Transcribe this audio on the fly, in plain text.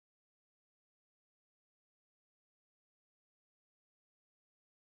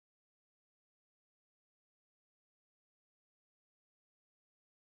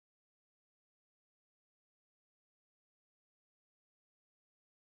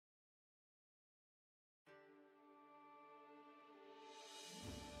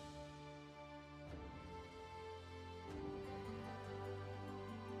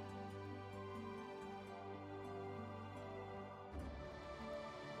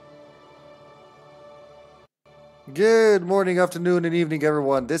Good morning, afternoon, and evening,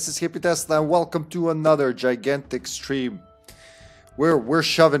 everyone. This is HippyTesla, and welcome to another gigantic stream. We're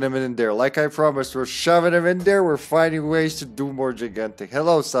shoving him in there, like I promised. We're shoving him in there. We're finding ways to do more gigantic.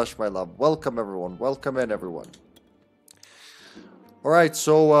 Hello, Sash, my love. Welcome, everyone. Welcome in, everyone. All right,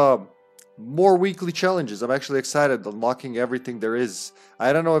 so more weekly challenges. I'm actually excited, unlocking everything there is.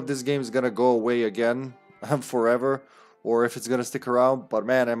 I don't know if this game is gonna go away again forever, or if it's gonna stick around. But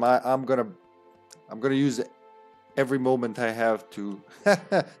man, I'm gonna use every moment I have to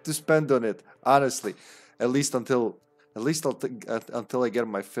to spend on it. Honestly, at least until until I get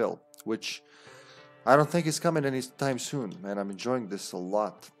my fill, which I don't think is coming anytime soon. Man, I'm enjoying this a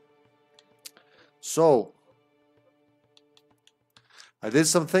lot. So I did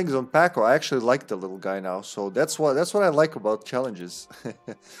some things on Pakko. I actually like the little guy now, so that's what I like about challenges.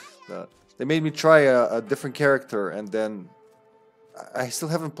 They made me try a different character, and then I still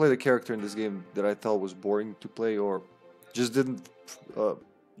haven't played a character in this game that I thought was boring to play or just uh,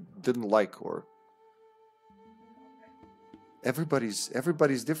 didn't like. Or everybody's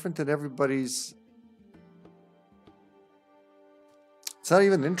different, and everybody's, it's not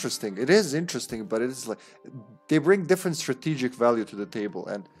even interesting. It is interesting, but it is like they bring different strategic value to the table,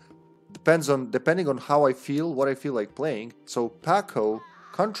 and depending on how I feel, what I feel like playing. So Pakko,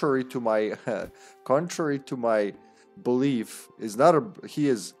 contrary to my contrary to my belief, is not a he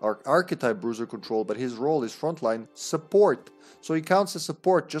is our archetype bruiser control, but his role is frontline support. So he counts as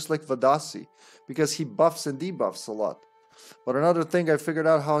support just like Vadasi, because he buffs and debuffs a lot. But another thing, I figured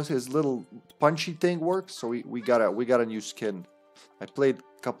out how his little punchy thing works, so we got a new skin. I played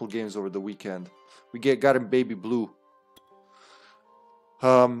a couple games over the weekend. Got him baby blue.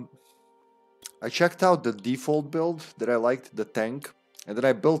 I checked out the default build that I liked, the tank, and then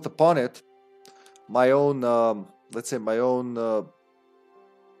I built upon it my own, let's say my own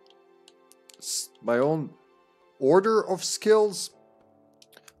order of skills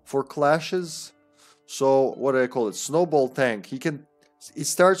for clashes. So what do I call it? Snowball tank. It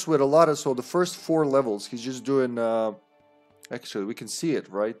starts with a lot of, so the first 4 levels, he's just doing, actually we can see it,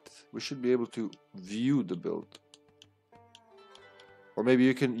 right? We should be able to view the build. Or maybe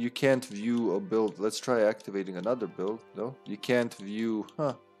you can't view a build. Let's try activating another build. No, you can't view,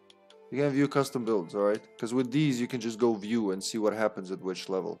 you can't view custom builds, alright? Because with these you can just go view and see what happens at which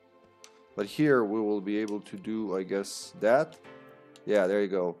level. But here we will be able to do, I guess, that. Yeah, there you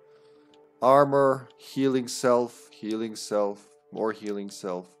go. Armor, healing self, more healing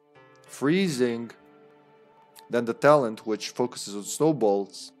self. Freezing. Then the talent, which focuses on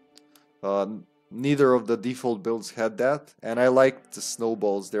snowballs. Neither of the default builds had that, and I like the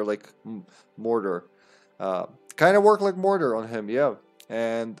snowballs. They're like mortar. Kind of work like mortar on him, yeah.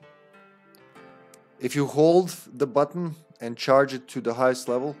 And if you hold the button and charge it to the highest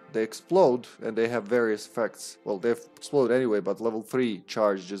level, they explode, and they have various effects. Well, they explode anyway, but level 3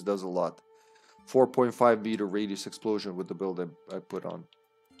 charge just does a lot. 4.5 meter radius explosion with the build I put on.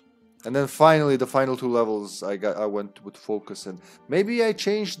 And then finally, the final 2 levels, I went with focus, and maybe I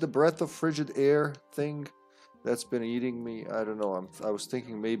changed the breath of frigid air thing that's been eating me. I don't know. I was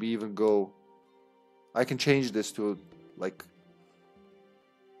thinking maybe even go. I can change this to like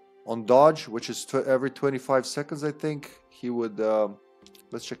on dodge, which is every 25 seconds. I think he would.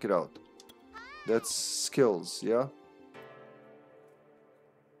 Let's check it out. That's skills, yeah.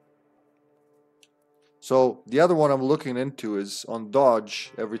 So the other one I'm looking into is on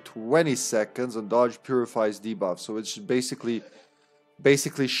dodge every 20 seconds. On dodge purifies debuff, so it's basically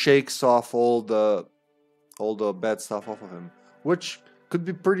shakes off all the bad stuff off of him, which could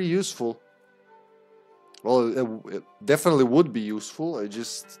be pretty useful. Well, it definitely would be useful. I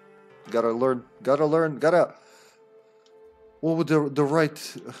just gotta learn. What would the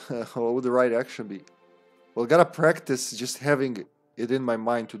right what would the right action be? Well, gotta practice just having it in my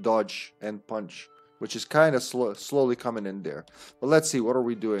mind to dodge and punch, which is kind of slowly coming in there. But let's see, what are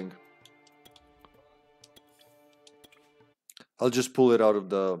we doing? I'll just pull it out of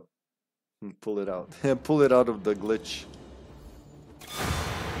the... pull it out. Pull it out of the glitch.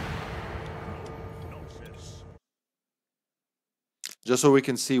 Just so we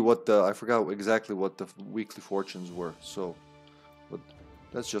can see what the... I forgot exactly what the weekly fortunes were. So, but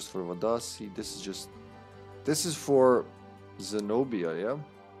that's just for Vadasi. This is for Zenobia, yeah?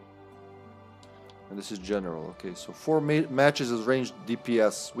 And this is general. Okay, so 4 matches as ranged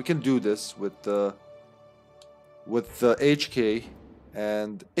DPS. We can do this with HK,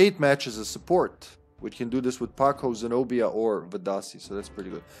 and 8 matches as support. We can do this with Pakko, Zenobia, or Vadasi, so that's pretty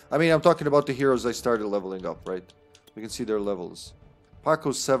good. I mean, I'm talking about the heroes I started leveling up, right? We can see their levels.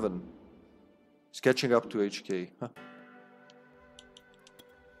 Pakko's 7. He's catching up to HK. Huh.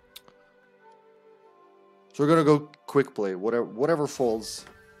 So we're gonna go quick play. Whatever falls.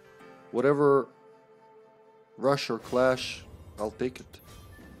 Whatever rush or clash, I'll take it.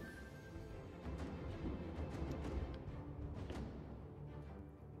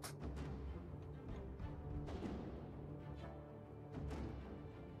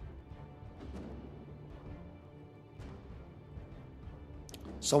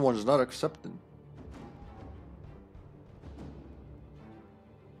 Someone's not accepting.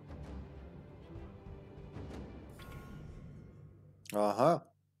 Uh-huh.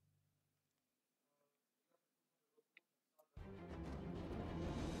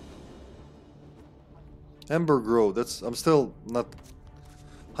 Ember Grove, I'm still not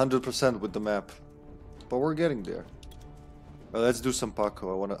 100% with the map. But we're getting there. Let's do some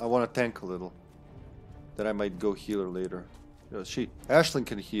Pakko. I wanna tank a little. Then I might go healer later. Ashlyn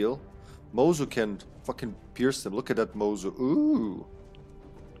can heal. Mozu can fucking pierce them. Look at that Mozu. Ooh.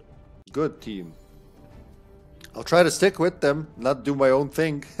 Good team. I'll try to stick with them, not do my own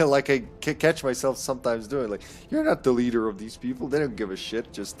thing, like I catch myself sometimes doing. Like, you're not the leader of these people. They don't give a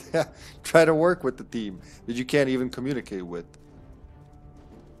shit. Just try to work with the team that you can't even communicate with.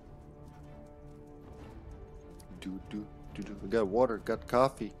 We got water, got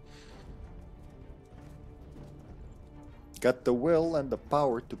coffee. Got the will and the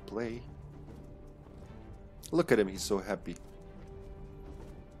power to play. Look at him, he's so happy.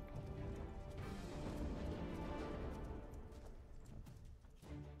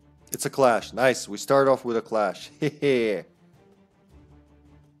 It's a clash. Nice. We start off with a clash. Hehe.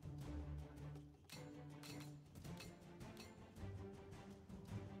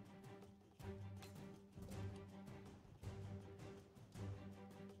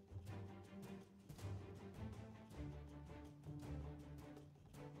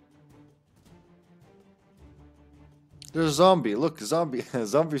 There's a zombie. Look, zombie.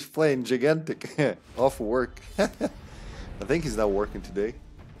 Zombie's playing gigantic. Off work. I think he's not working today.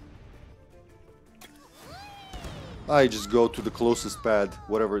 I just go to the closest pad,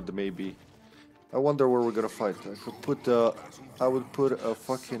 whatever it may be. I wonder where we're gonna fight. I would put a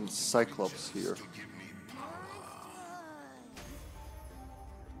fucking Cyclops here.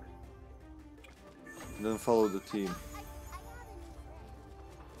 And then follow the team.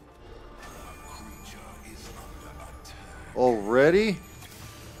 Already?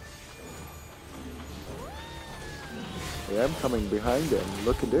 Yeah, I'm coming behind him.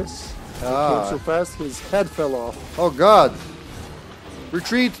 Look at this. He came so fast, his head fell off. Oh god!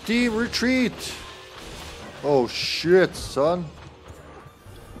 Retreat, team, retreat! Oh shit, son.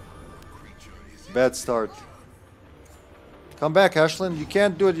 Bad start. Come back, Ashlyn. You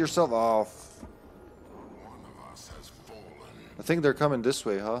can't do it yourself. Oh. I think they're coming this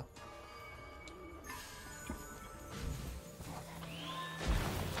way, huh?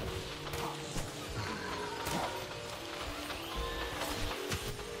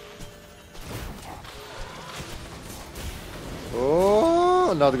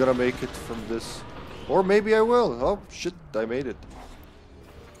 Oh, not gonna make it from this. Or maybe I will. Oh, shit, I made it.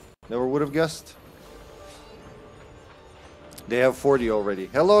 Never would have guessed. They have 40 already.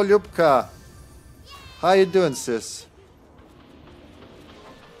 Hello, Lyubka. How you doing, sis?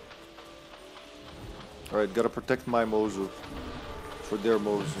 Alright, gotta protect my Mozu. For their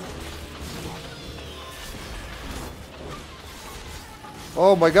Mozu.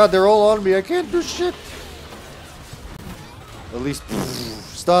 Oh my god, they're all on me. I can't do shit. At least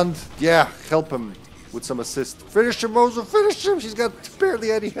stunned. Yeah, help him with some assist. Finish him, Mozu. Finish him. She's got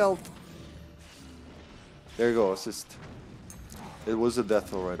barely any health. There you go, assist. It was a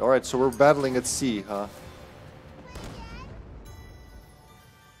death, alright. Alright, so we're battling at sea, huh?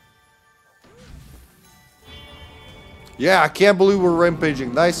 Yeah, I can't believe we're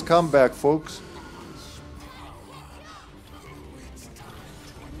rampaging. Nice comeback, folks.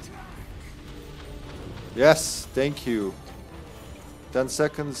 Yes, thank you. 10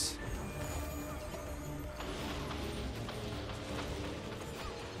 seconds.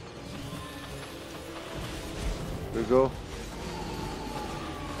 There we go.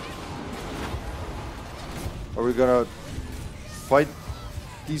 Are we gonna fight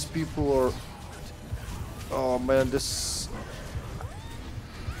these people or... Oh man, this...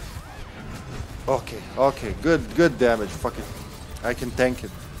 Okay, good damage. Fuck it. I can tank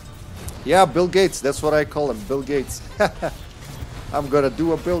it. Yeah, Bill Gates, that's what I call him, Bill Gates. I'm gonna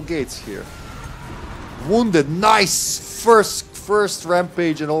do a Bill Gates here. Wounded, nice! First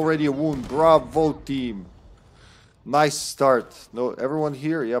rampage and already a wound. Bravo, team. Nice start. No, everyone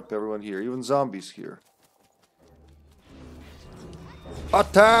here? Yep, everyone here. Even zombies here.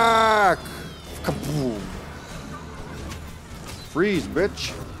 Attack! Kaboom! Freeze,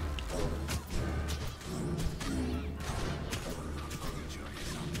 bitch!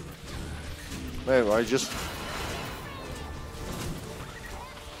 Hey, I just...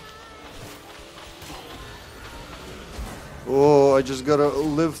 Oh, I just gotta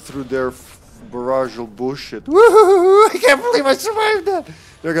live through their barrageal bullshit. Woohoo! I can't believe I survived that!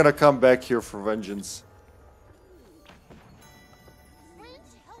 They're gonna come back here for vengeance.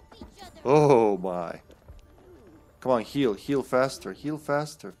 Oh my. Come on, heal. Heal faster. Heal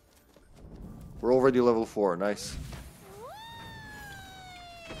faster. We're already level 4. Nice.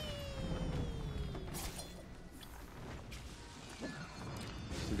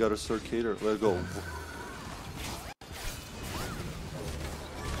 We got a circator. Let's go.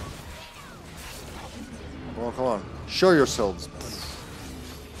 Come on, come on. Show yourselves.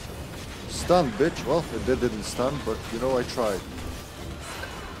 Stun, bitch. Well, it didn't stun, but you know I tried.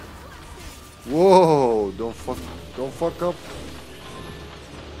 Whoa! Don't fuck up.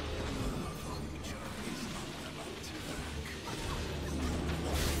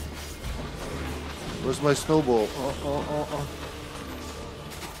 Where's my snowball?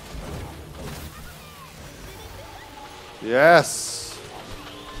 Yes.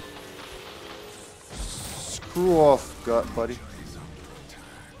 Screw off, buddy.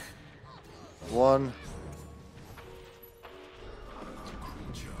 One.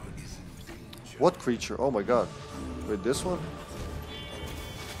 What creature? Oh my god. Wait, this one?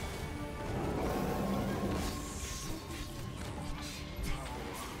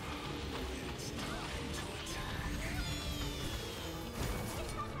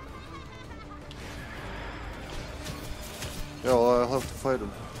 Yeah, well, I'll have to fight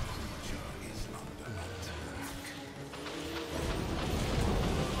him.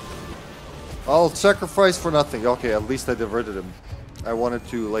 I'll sacrifice for nothing. Okay, at least I diverted him. I wanted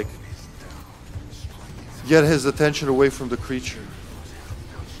to, like, get his attention away from the creature.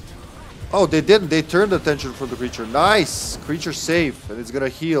 Oh, they didn't. They turned attention from the creature. Nice! Creature safe, and it's gonna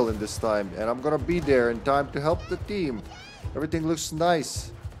heal in this time. And I'm gonna be there in time to help the team. Everything looks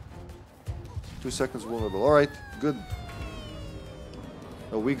nice. 2 seconds vulnerable. Alright, good.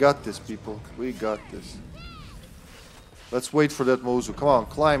 Oh, we got this, people. We got this. Let's wait for that Mozu. Come on,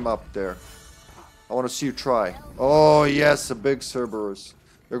 climb up there. I want to see you try. Oh, yes, a big Cerberus.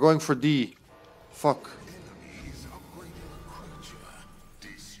 They're going for D. Fuck.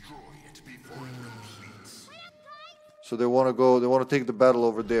 So they want to go, they want to take the battle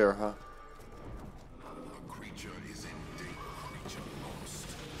over there, huh?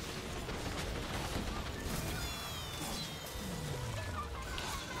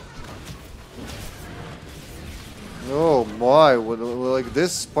 Oh my, like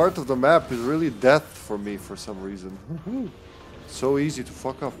this part of the map is really death for me for some reason. So easy to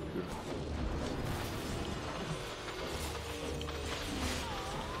fuck up.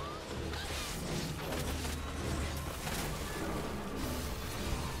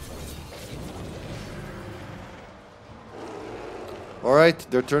 Alright,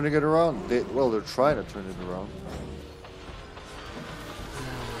 they're turning it around. Well, they're trying to turn it around.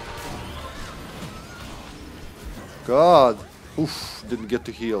 God. Oof, didn't get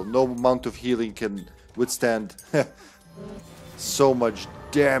to heal. No amount of healing can withstand so much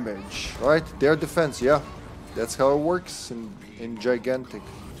damage. Alright, their defense, yeah. That's how it works in Gigantic.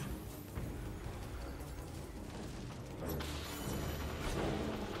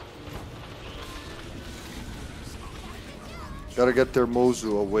 Gotta get their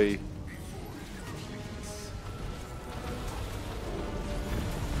Mozu away.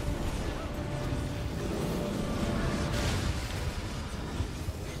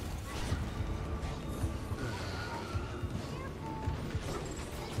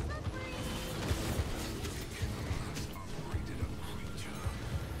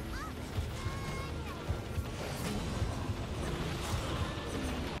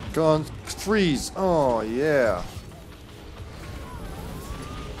 Come on, freeze! Oh, yeah.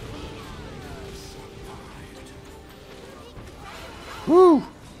 Woo!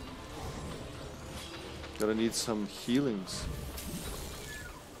 Gonna need some healings.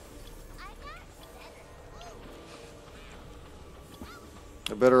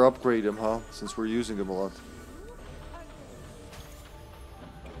 I better upgrade him, huh? Since we're using him a lot.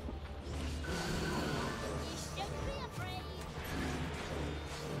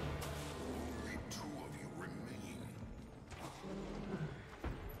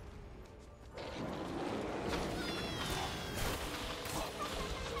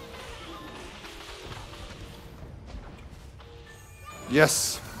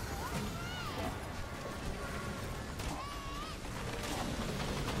 Yes.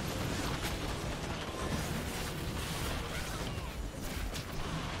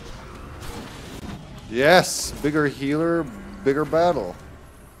 Yes, bigger healer, bigger battle.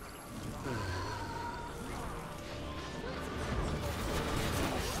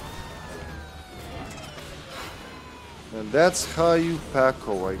 That's how you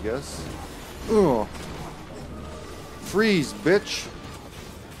Pakko, I guess. Ugh. Freeze, bitch.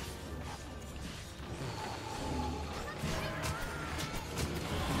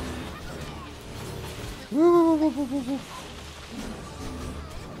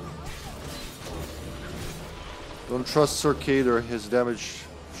 Don't trust Circader, his damage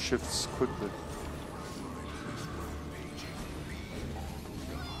shifts quickly.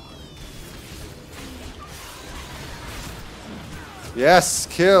 Yes,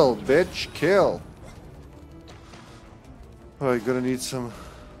 kill, bitch, kill. Alright, gonna need some...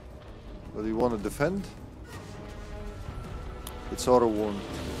 What do you want to defend? It's auto wound.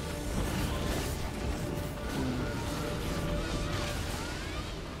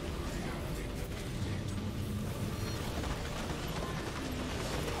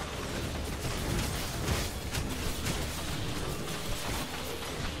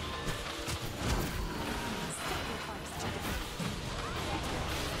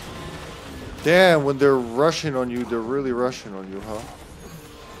 Damn, when they're rushing on you, they're really rushing on you, huh?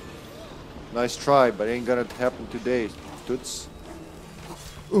 Nice try, but ain't gonna happen today, toots.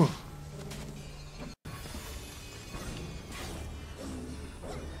 Ugh.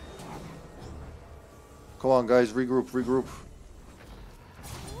 Come on, guys, regroup, regroup.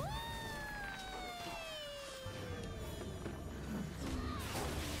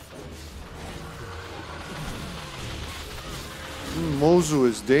 Mozu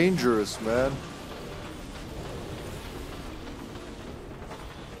is dangerous, man.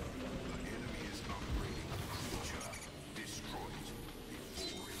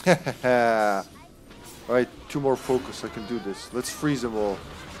 Alright, 2 more focus, I can do this. Let's freeze them all.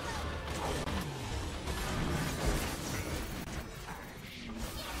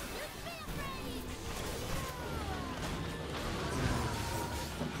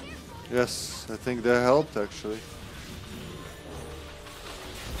 Yes, I think that helped actually.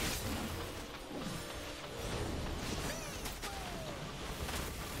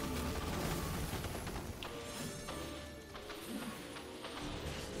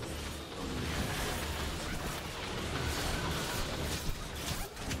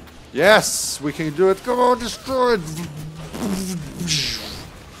 Yes, we can do it. Come on, destroy it.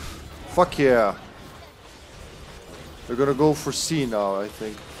 Fuck yeah. They're gonna go for C now, I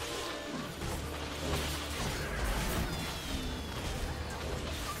think.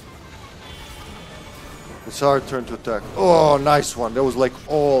 It's our turn to attack. Oh, nice one. That was like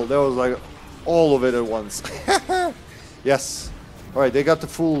all of it at once. Yes. All right, they got the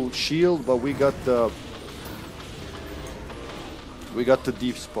full shield, but we got the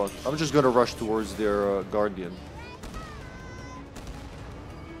deep spot. I'm just gonna rush towards their guardian.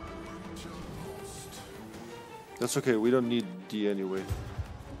 That's okay. We don't need D anyway.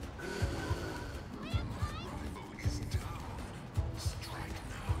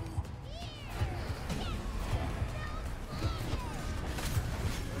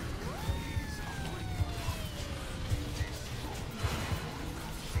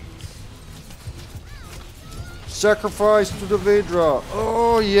 Sacrifice to the Vedra.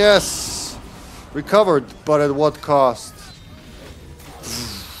 Oh, yes. Recovered, but at what cost?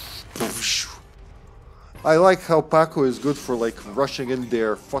 I like how Pakko is good for like rushing in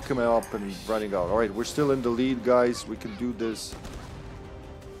there, fucking him up and running out. Alright, we're still in the lead, guys. We can do this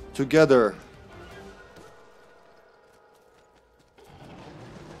together.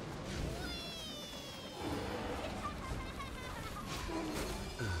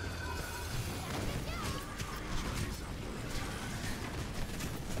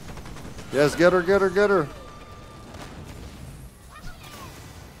 Yes, get her, get her, get her.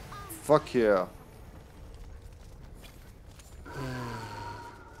 Fuck yeah.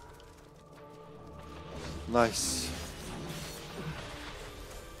 Nice.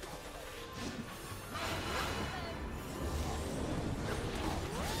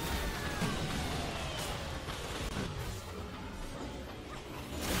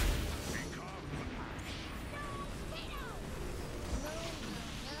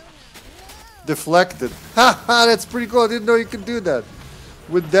 Deflected. Haha, that's pretty cool. I didn't know you could do that.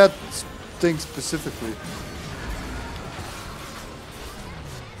 With that thing specifically.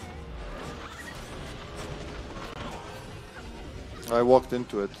 I walked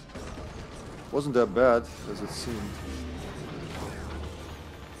into it. Wasn't that bad as it seemed.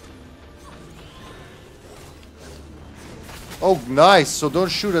 Oh, nice. So don't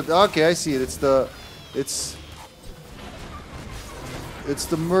shoot it. Okay, I see it. It's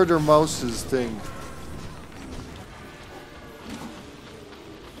the murder mouse's thing.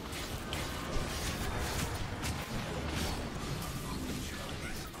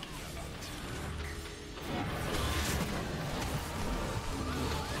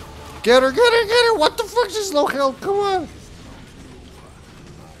 Get her, get her, get her! What the fuck? She's low health, come on!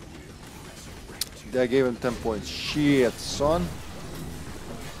 I gave him 10 points. Shit, son.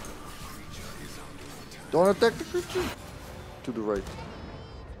 Don't attack the creature. To the right.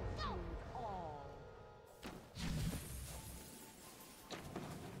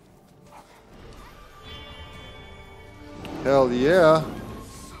 Hell yeah.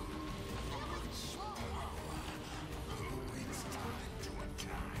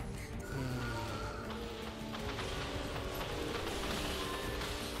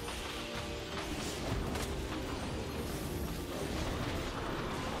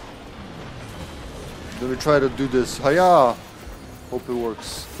 Let me try to do this. Hiya! Hope it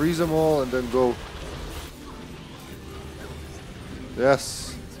works. Freeze them all and then go.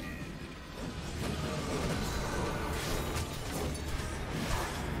 Yes.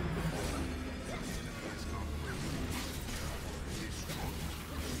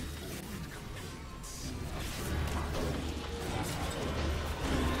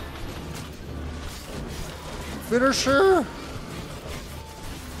 Finisher!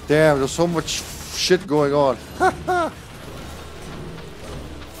 Damn, there's so much shit going on. I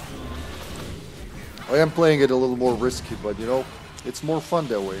am playing it a little more risky, but you know, it's more fun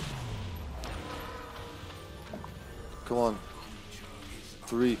that way. Come on.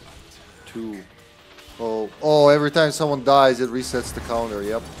 3, 2. Oh, every time someone dies, it resets the counter.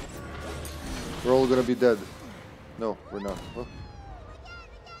 Yep. We're all gonna be dead. No, we're not. Huh?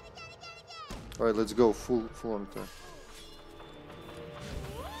 Alright, let's go. Full on time.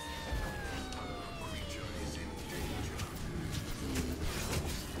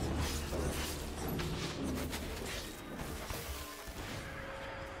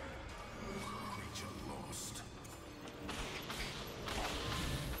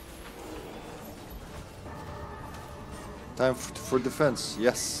 Time for defense,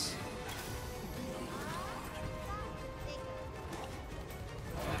 yes.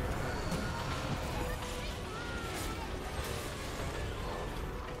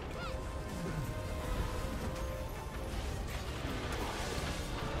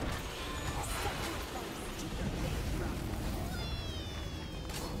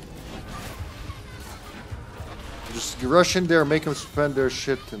 Just rush in there, make them spend their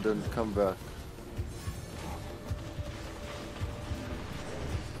shit, and then come back.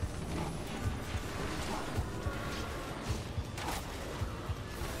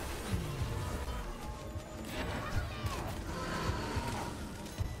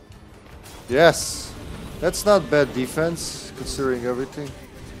 Yes, that's not bad defense, considering everything.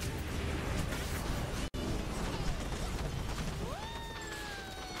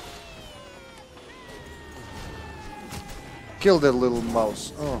 Kill that little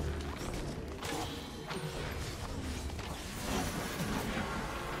mouse. Oh.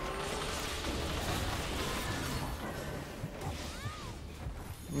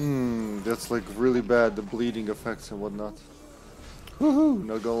 That's like really bad, the bleeding effects and whatnot. Woohoo!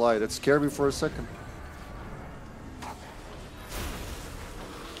 Not gonna lie, that scared me for a second.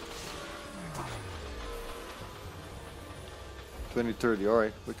 $20-30,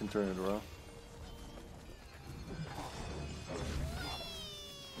 alright, we can turn it around.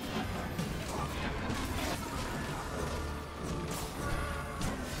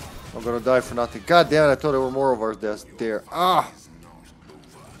 I'm gonna die for nothing. God damn it, I thought there were more of our deaths there. Ah!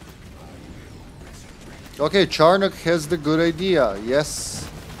 Okay, Charnock has the good idea. Yes.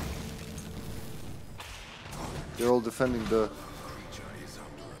 They're all defending the...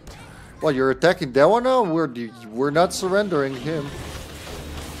 What, you're attacking that one now? We're not surrendering him.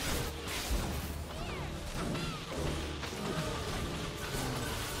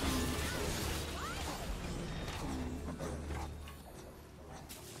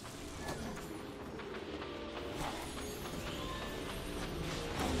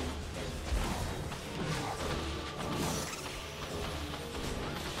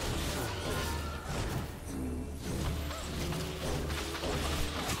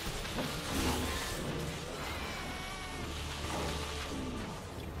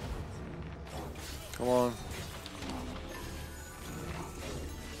 Come on.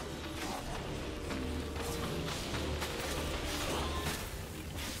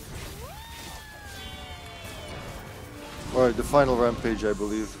 Alright, the final rampage, I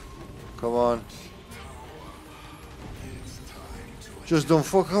believe. Come on. Just don't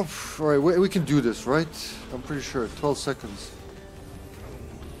fuck up. Alright, we can do this, right? I'm pretty sure. 12 seconds.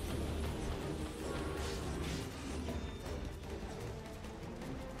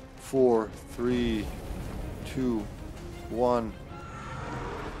 Four, 3, 2, 1.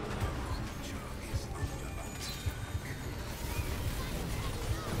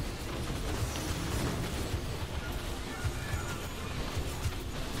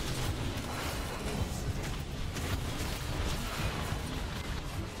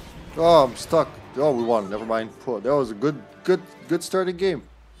 Oh, I'm stuck. Oh, we won. Never mind. That was a good starting game.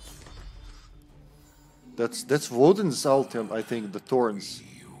 That's Woden's ultimate, I think. The thorns.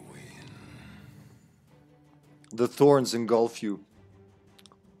 The thorns engulf you.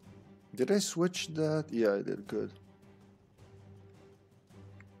 Did I switch that? Yeah, I did. Good.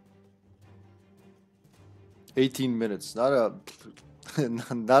 18 minutes. Not a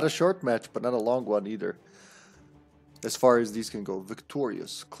not a short match, but not a long one either. As far as these can go.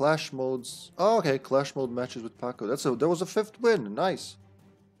 Victorious. Clash modes. Oh, okay. Clash mode matches with Pakko. That was a 5th win. Nice.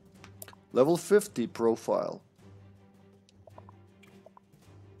 Level 50 profile.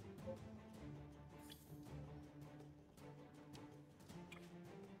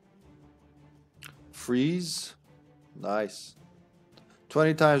 Freeze. Nice.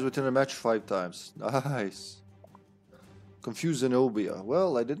 20 times within a match, 5 times. Nice. Confuse Zenobia.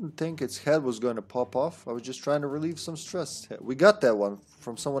 Well, I didn't think its head was going to pop off. I was just trying to relieve some stress. We got that one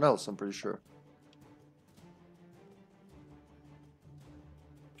from someone else, I'm pretty sure.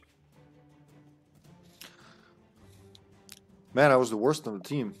 Man, I was the worst on the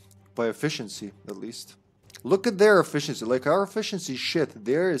team. By efficiency, at least. Look at their efficiency. Like, our efficiency shit.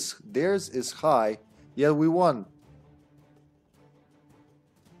 Theirs is high. Yet we won.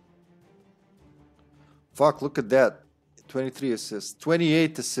 Fuck, look at that. 23 assists.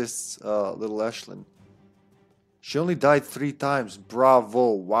 28 assists, little Ashlyn. She only died 3 times.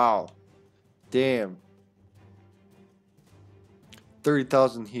 Bravo. Wow. Damn.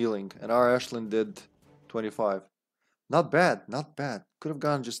 30,000 healing. And our Ashlyn did 25. Not bad. Not bad. Could have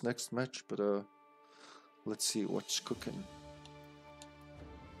gone just next match, but let's see what's cooking.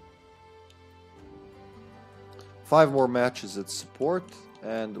 5 more matches at support.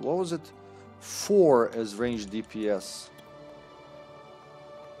 And what was it? 4 as range DPS.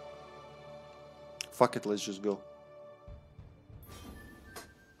 Fuck it, let's just go.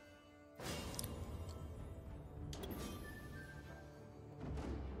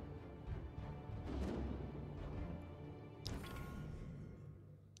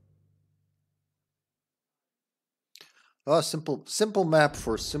 Simple map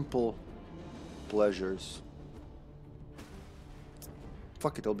for simple pleasures.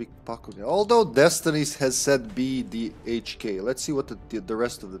 Fuck it, I'll be Pakko. Although Destiny has said be the HK. Let's see what the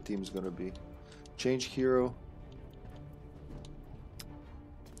rest of the team is gonna be. Change hero.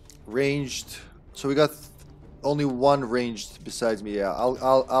 Ranged. So we got only one ranged besides me. Yeah,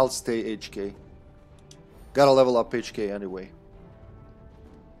 I'll stay HK. Gotta level up HK anyway.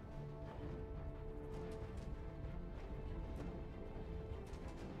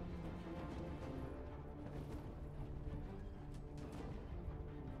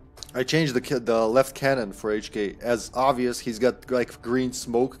 I changed the left cannon for HK. As obvious, he's got like green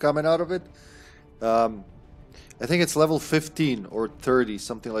smoke coming out of it. I think it's level 15 or 30,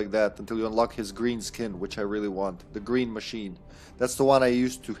 something like that, until you unlock his green skin, which I really want. The green machine. That's the one I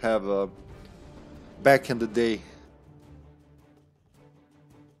used to have back in the day.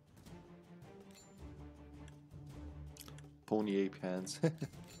 Pony ape hands.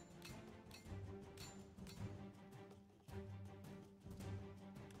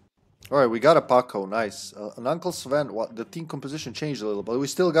 Alright, we got a Pakko, nice. An Uncle Sven, the team composition changed a little, but we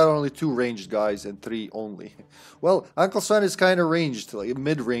still got only 2 ranged guys and 3 only. Well, Uncle Sven is kind of ranged, like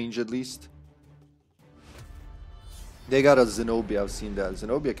mid-range at least. They got a Zenobia, I've seen that.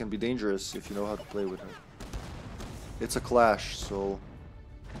 Zenobia can be dangerous if you know how to play with her. It's a clash, so...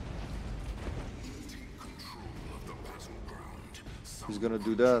 He's gonna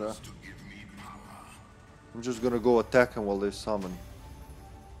do that, huh? I'm just gonna go attack him while they summon.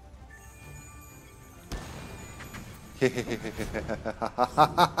 I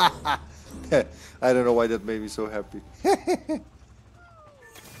don't know why that made me so happy.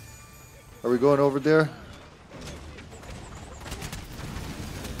 Are we going over there?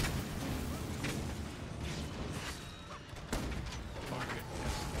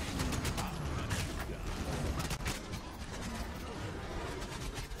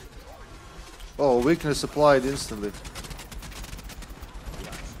 Oh, weakness applied instantly.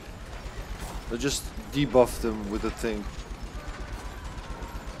 I just debuffed him with the thing.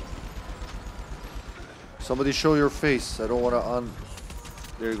 Somebody show your face. I don't want to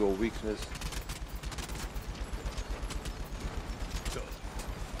There you go, weakness.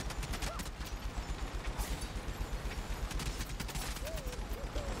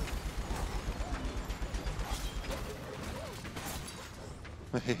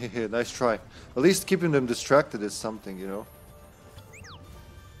 Nice try. At least keeping them distracted is something, you know.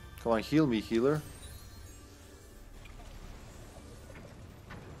 Come on, heal me, healer.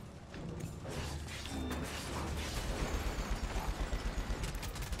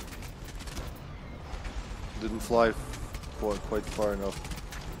 fly quite far enough.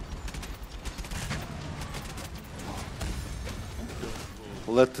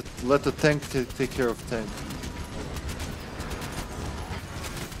 Let the tank take care of tank.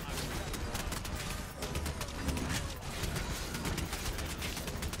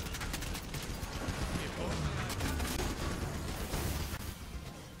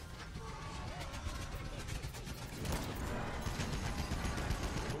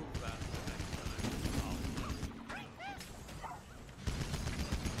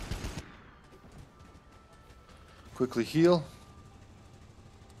 Quickly heal.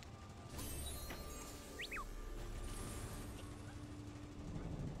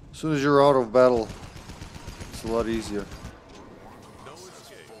 As soon as you're out of battle, it's a lot easier.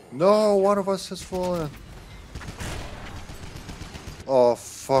 No, one of us has fallen. Oh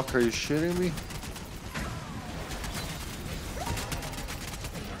fuck, are you shitting me?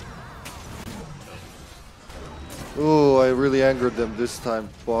 Oh, I really angered them this time,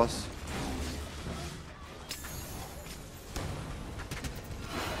 boss.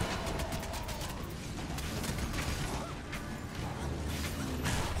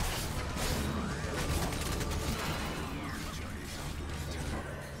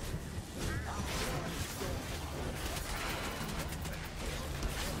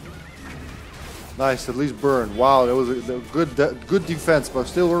 Nice, at least burn. Wow, that was a good defense, but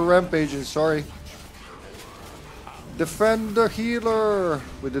still we're rampaging, sorry. Defend the healer!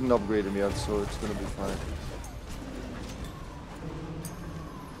 We didn't upgrade him yet, so it's gonna be fine.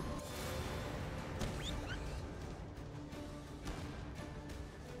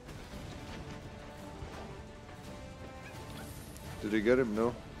 Did he get him?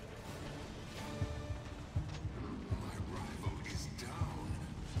 No.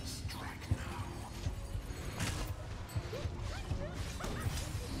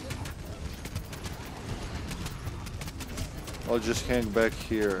 I'll just hang back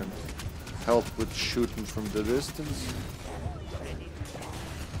here and help with shooting from the distance.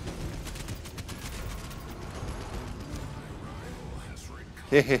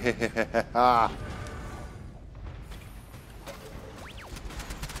 Hehehehe.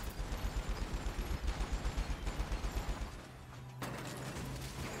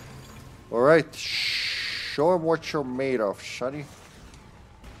 Alright, show him what you're made of, Shuddy.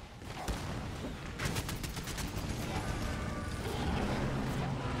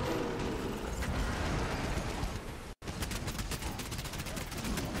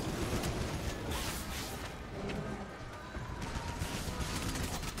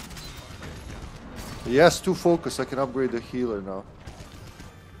 He has 2 focus, I can upgrade the healer now.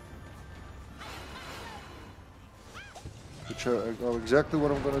 Which I know exactly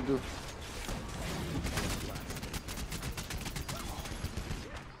what I'm gonna do.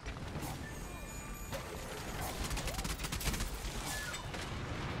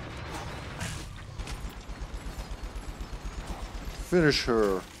 Finish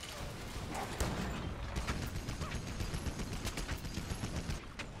her.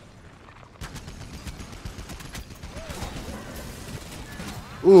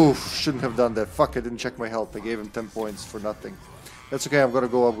 Oof, shouldn't have done that. Fuck, I didn't check my health. I gave him 10 points for nothing. That's okay, I'm gonna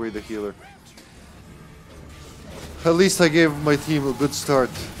go upgrade the healer. At least I gave my team a good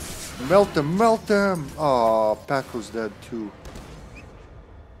start. Melt them, melt them! Aw, Pakko's dead too.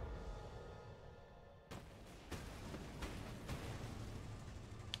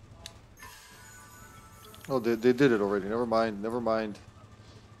 Oh, they did it already. Never mind, never mind.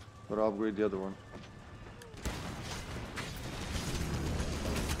 But I'll upgrade the other one.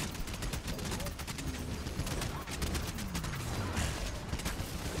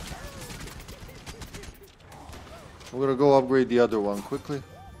 I'm gonna go upgrade the other one quickly.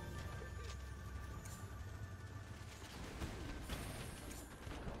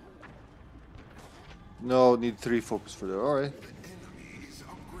 No, need 3 focus for that. Alright.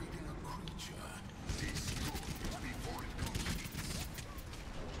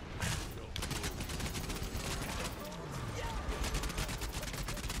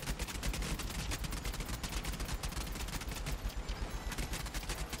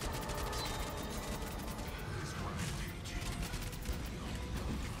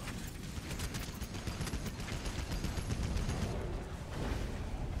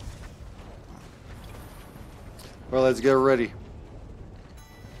 Well, let's get ready.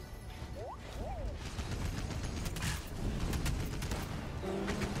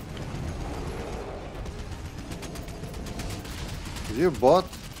 Is he a bot?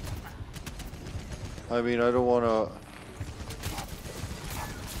 I mean, I don't wanna...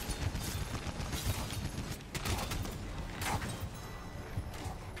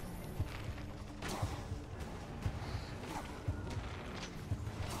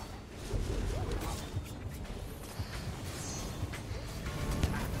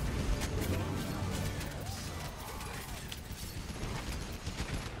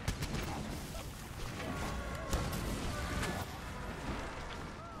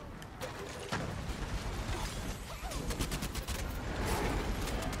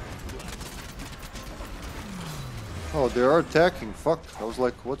 Oh, they are attacking. Fuck. I was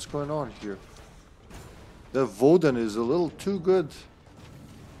like, what's going on here? That Voden is a little too good.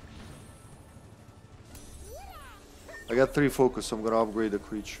 I got 3 focus, so I'm gonna upgrade the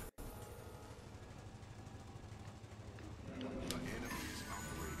creature.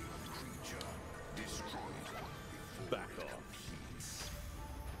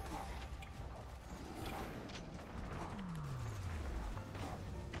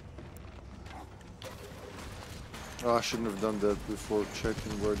 Oh, I shouldn't have done that before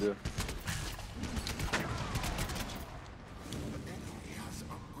checking where they're...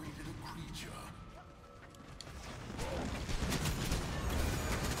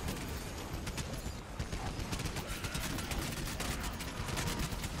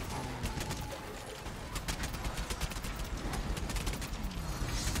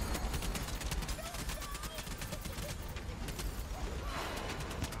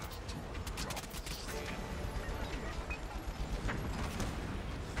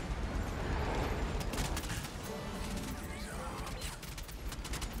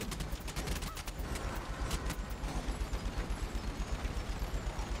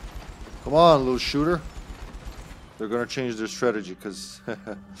 Come on, little shooter. They're gonna change their strategy, because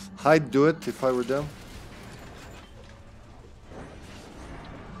I'd do it if I were them.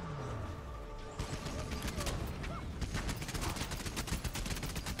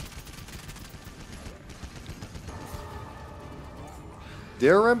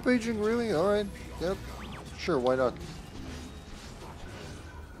 They're rampaging, really? Alright, yep. Sure, why not?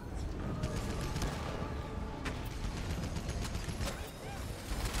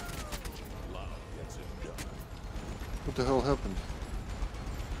 What the hell happened?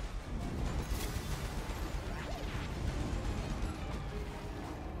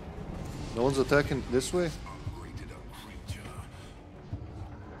 No one's attacking this way?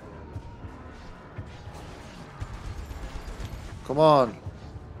 Come on.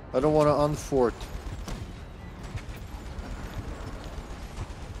 I don't want to unfort.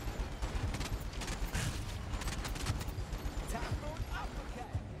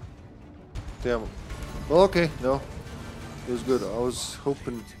 Damn. Well, okay, no. It was good. I was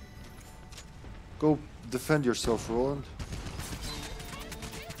hoping... Go defend yourself, Roland.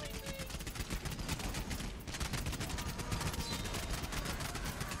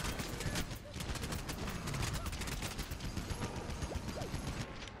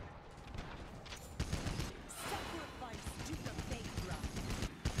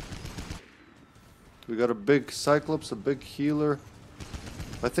 We got a big Cyclops, a big healer.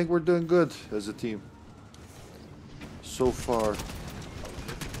 I think we're doing good as a team. So far.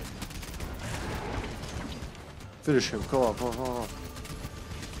 Finish him, come on, come on, come on.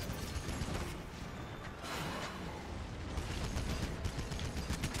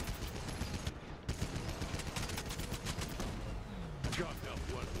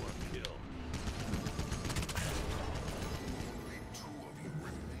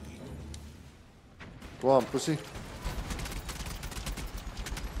 Come on, pussy.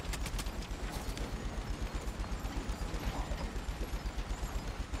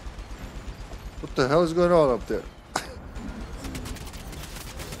 What the hell is going on up there?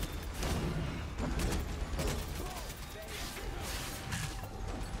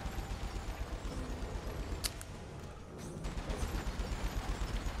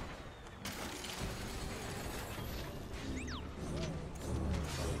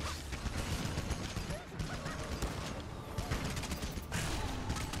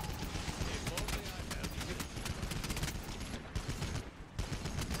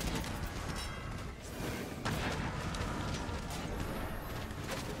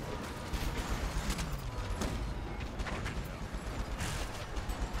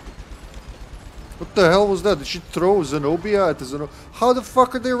 What the hell was that? Did she throw Zenobia at the Zenobia? How the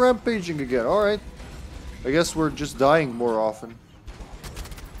fuck are they rampaging again? Alright. I guess we're just dying more often.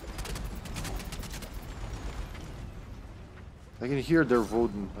 I can hear their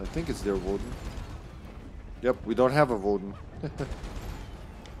Voden. I think it's their Voden. Yep, we don't have a Voden.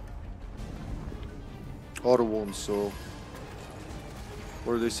 Auto wounds, so...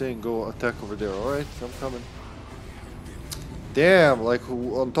 What are they saying? Go attack over there. Alright, I'm coming. Damn, like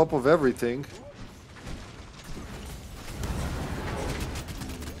on top of everything.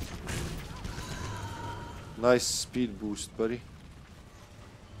 Nice speed boost, buddy.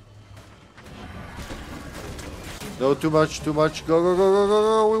 No, too much, too much. Go, go, go, go, go,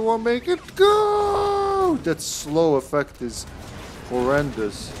 go. We won't make it. Go! That slow effect is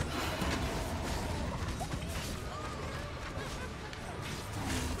horrendous.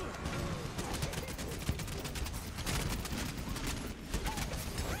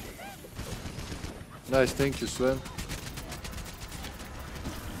 Nice, thank you, Sven.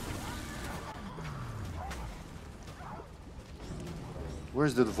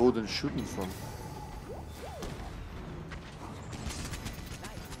 Where's that Voden shooting from?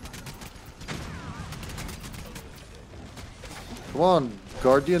 Come on,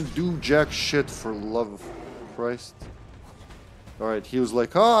 Guardian, do jack shit for love of Christ. Alright, he was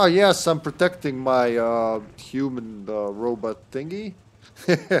like, ah, yes, I'm protecting my human robot thingy.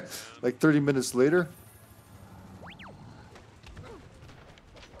 Like 30 minutes later.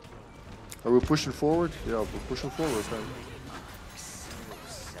 Are we pushing forward? Yeah, we're pushing forward, man.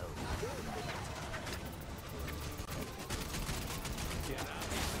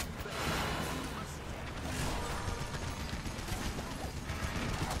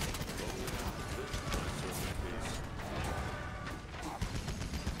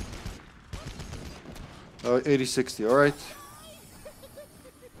 Oh, 80-60, alright.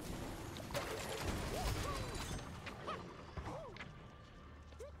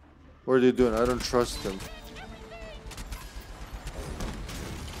 What are they doing? I don't trust them.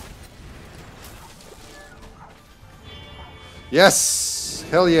 Yes!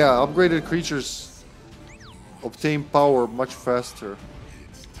 Hell yeah, upgraded creatures obtain power much faster.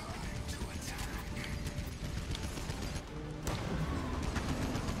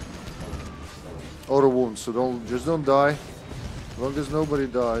 Auto wounds, so don't die. As long as nobody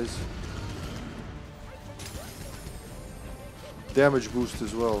dies. Damage boost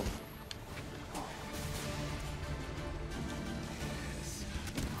as well.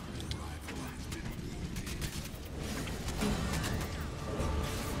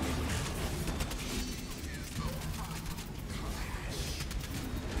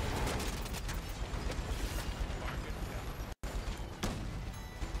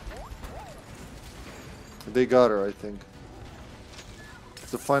 They got her, I think.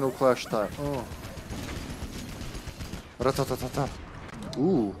 It's the final clash time. Oh. Ratatatata.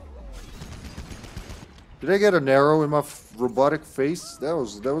 Ooh. Did I get an arrow in my robotic face? That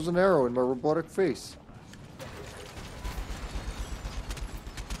was an arrow in my robotic face.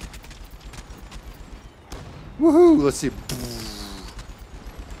 Woohoo! Let's see.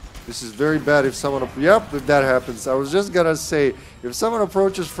 This is very bad if someone... Yep, if that happens. I was just gonna say, if someone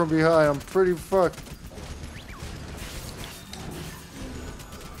approaches from behind, I'm pretty fucked.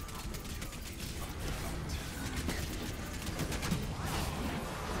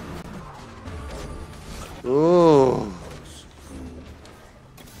 Oh.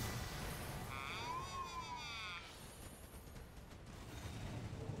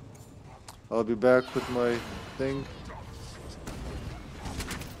 I'll be back with my thing.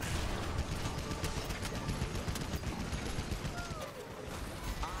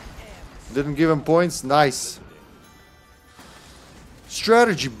 Didn't give him points? Nice.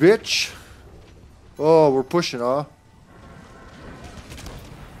 Strategy, bitch. Oh, we're pushing, huh?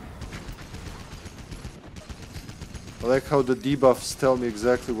 I like how the debuffs tell me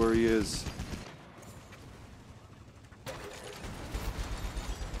exactly where he is.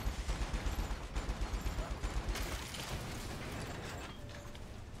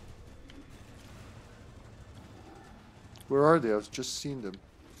 Where are they? I've just seen them.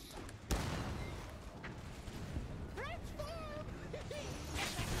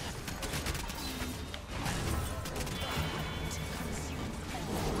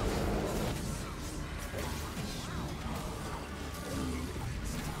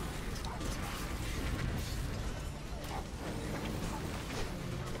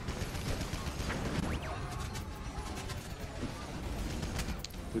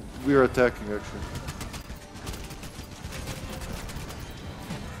 We are attacking, actually.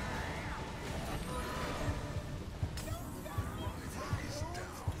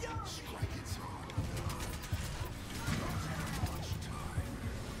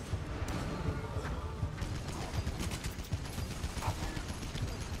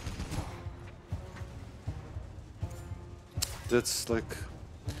 That's like...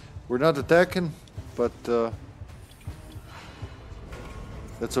 We're not attacking, but...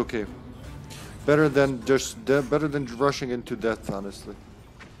 that's okay. Better than better than rushing into death, honestly.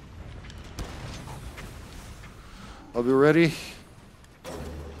 I'll be ready.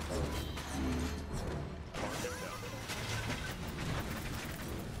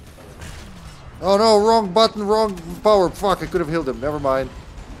 Oh no, wrong button, wrong power. Fuck, I could have healed him. Never mind.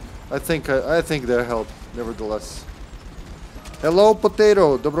 I think that helped, nevertheless. Hello,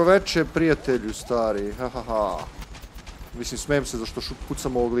 Potato. Dobroveče, prijatelju stari. Ha ha ha. Mislim, smijem se zašto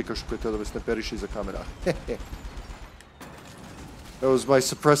pucam ovog lika koji je teo da me snajperiše iza kamera. That was my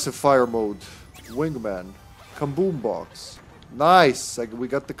suppressive fire mode. Wingman. Kaboom box. Nice! We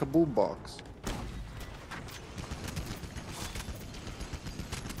got the kaboom box.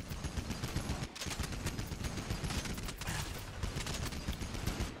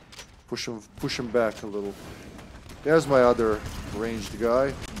 Push him back a little. There's my other ranged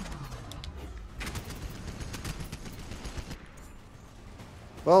guy.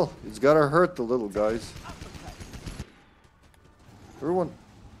 Well, it's gotta hurt the little guys.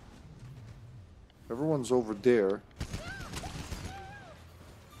 Everyone's over there.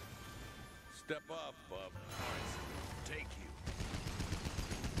 Step up, bub. Take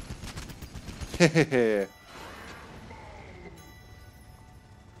you. Hehehe.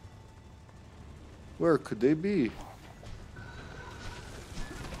 Where could they be?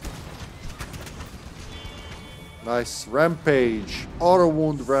 Nice. Rampage. Auto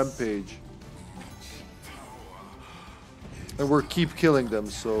wound Rampage. And we're keep killing them,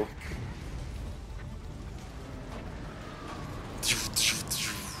 so.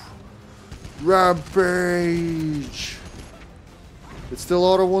 Rampage! It's still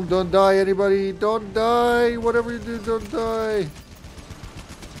auto wound. Don't die, anybody. Don't die. Whatever you do, don't die.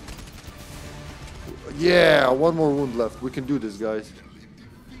 Yeah, one more wound left. We can do this, guys.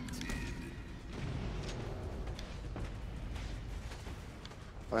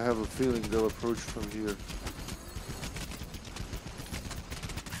 I have a feeling they'll approach from here.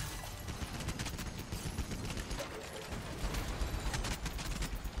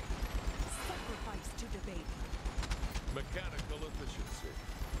 Mechanical efficiency.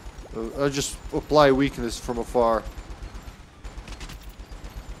 I just apply weakness from afar.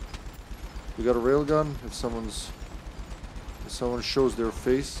 We got a railgun. If someone shows their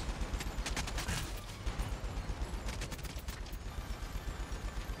face.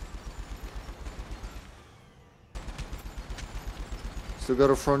 Still got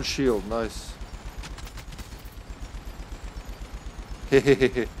a front shield. Nice.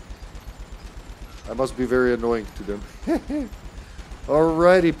 Hehehe. I must be very annoying to them.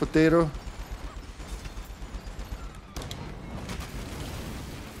 Alrighty, potato.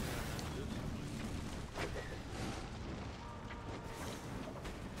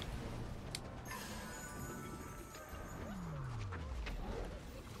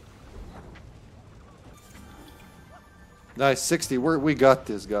 Nice, 60. We got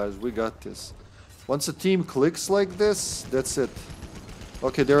this, guys. We got this. Once a team clicks like this, that's it.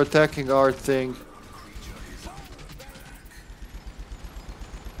 Okay, they're attacking our thing.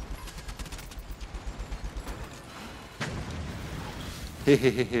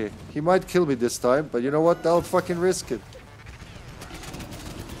 Hehehe. He might kill me this time, but you know what? I'll fucking risk it.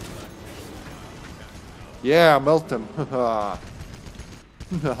 Yeah, melt him. Haha.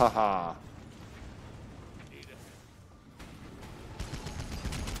 Haha.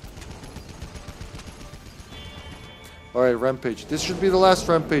 Alright, Rampage. This should be the last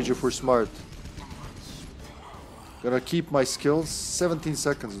Rampage if we're smart. Gonna keep my skills. 17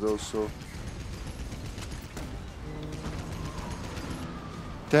 seconds though, so.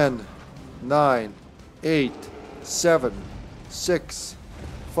 10, 9, 8, 7, 6,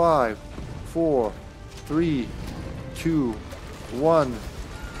 5, 4, 3, 2, 1.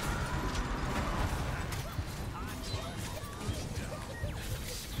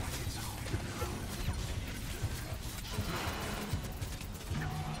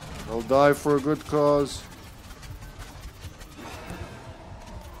 I'll die for a good cause.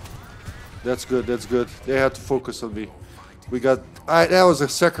 That's good, that's good. They had to focus on me. We got... that was a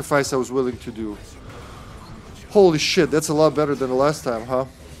sacrifice I was willing to do. Holy shit, that's a lot better than the last time, huh?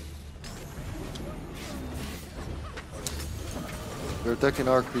 They're attacking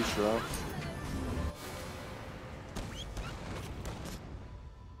our creature, huh?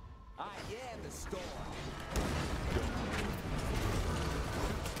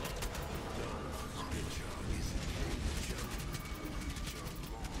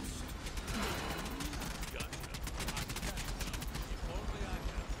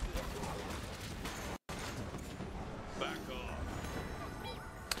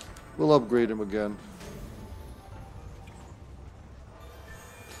 We'll upgrade him again.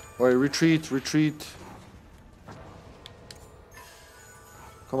 Alright, retreat, retreat.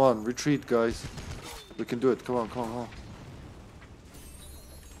 Come on, retreat, guys. We can do it. Come on, come on, come on.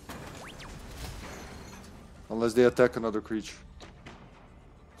 Unless they attack another creature.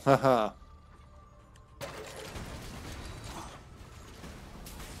 Haha.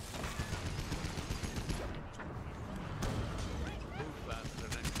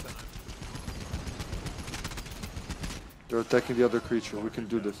 They're attacking the other creature. We can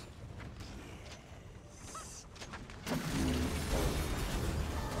do this.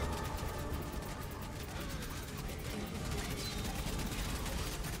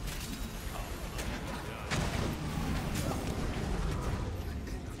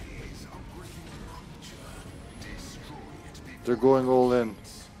 They're going all in.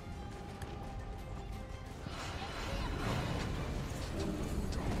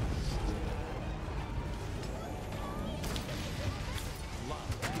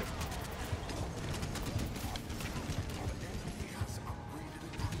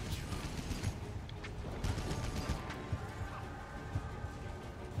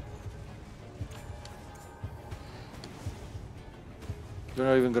 They're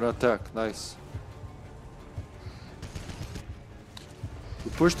not even gonna attack. Nice.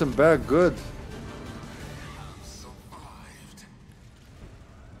 We pushed them back. Good.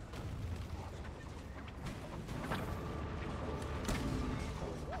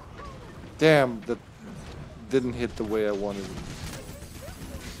 Damn, that didn't hit the way I wanted it.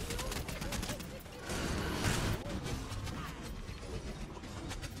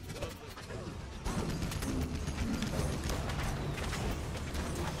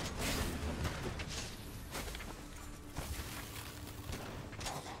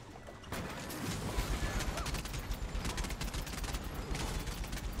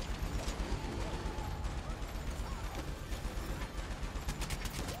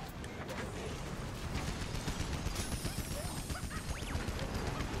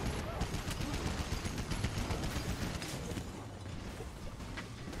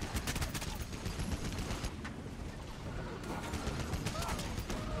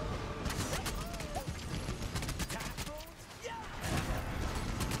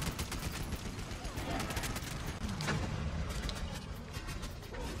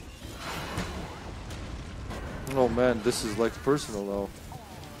 Oh man, this is like personal now.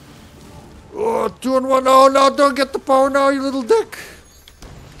 Oh, 2-on-1. Oh no, don't get the power now, you little dick.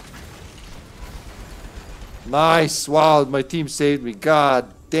 Nice. Wow, my team saved me.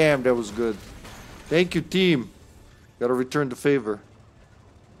 God damn, that was good. Thank you, team. Gotta return the favor.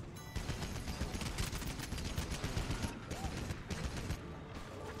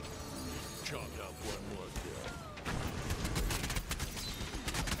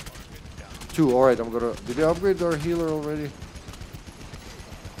 Two, alright, I'm gonna... Did they upgrade our healer already?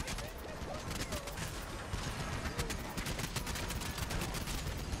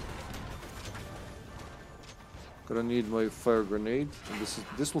 Gonna need my fire grenade. And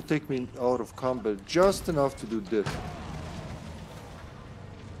this will take me out of combat just enough to do this.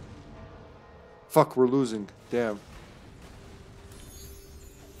 Fuck, we're losing. Damn.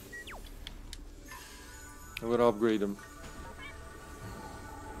 I'm gonna upgrade him.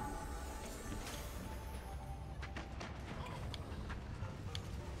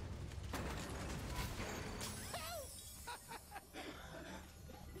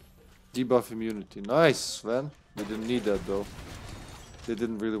 Debuff immunity. Nice, man. They didn't need that though. They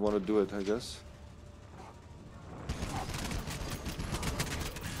didn't really want to do it, I guess.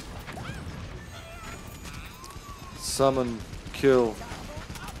 Summon, kill.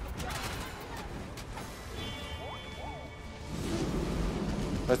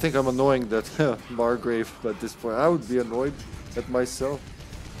 I think I'm annoying that Margrave at this point. I would be annoyed at myself.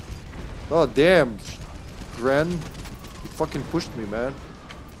 Oh damn, Gren, you fucking pushed me, man.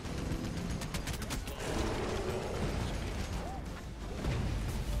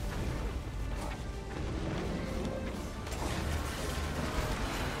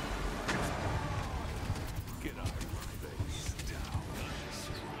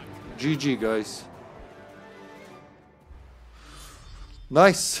 GG, guys.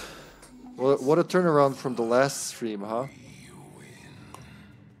 Nice. What a turnaround from the last stream, huh?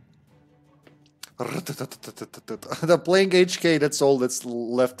 The playing HK, that's all that's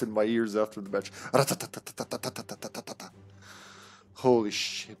left in my ears after the match. Holy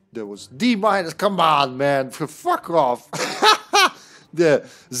shit, that was D-. Come on, man. Fuck off. The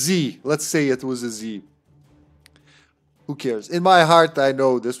Z. Let's say it was a Z. Who cares? In my heart, I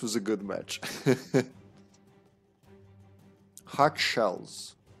know this was a good match. Hot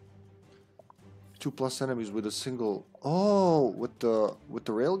shells. 2+ enemies with a single. Oh, with the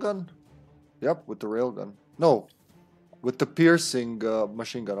railgun. Yep, with the railgun. No, with the piercing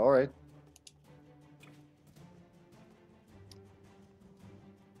machine gun. All right.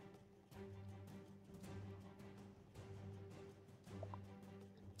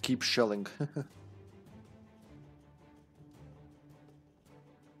 Keep shelling.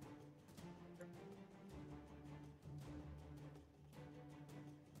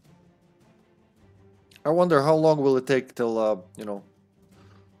 I wonder how long will it take till, you know,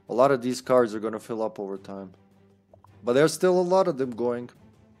 a lot of these cards are going to fill up over time. But there's still a lot of them going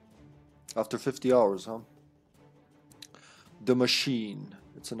after 50 hours, huh? The Machine.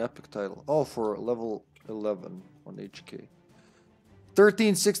 It's an epic title. Oh, for level 11 on HK.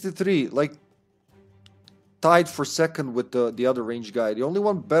 1363, like tied for second with the other range guy. The only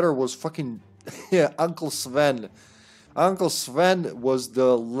one better was fucking yeah, Uncle Sven. Uncle Sven was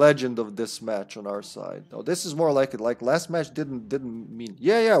the legend of this match on our side. No, this is more like it. Like last match didn't mean.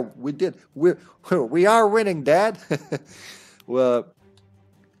 Yeah, we did. We are winning, Dad. Well,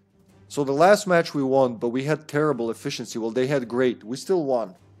 so the last match we won, but we had terrible efficiency. Well, they had great. We still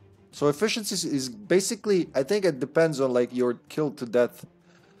won. So efficiency is basically, I think it depends on like your kill to death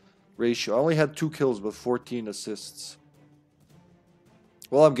ratio. I only had 2 kills but 14 assists.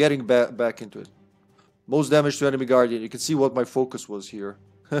 Well, I'm getting back into it. Most damage to enemy guardian. You can see what my focus was here.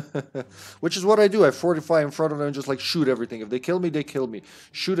 Which is what I do. I fortify in front of them and just like shoot everything. If they kill me, they kill me.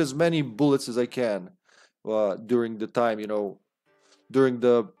 Shoot as many bullets as I can during the time, you know, during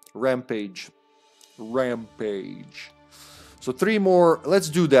the rampage. Rampage. So 3 more. Let's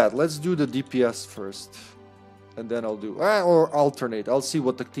do that. Let's do the DPS first. And then I'll do... or alternate. I'll see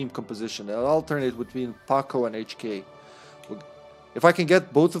what the team composition. I'll alternate between Pakko and HK. If I can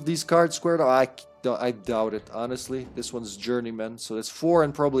get both of these cards squared, I doubt it, honestly. This one's Journeyman, so that's 4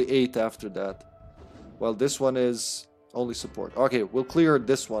 and probably 8 after that. Well, this one is only support. Okay, we'll clear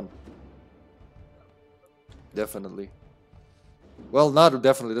this one. Definitely. Well, not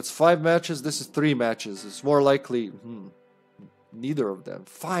definitely. That's 5 matches. This is 3 matches. It's more likely... neither of them.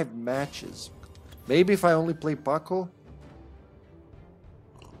 5 matches. Maybe if I only play Pakko?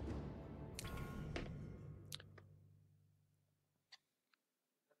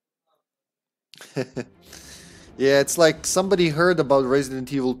 Yeah, it's like somebody heard about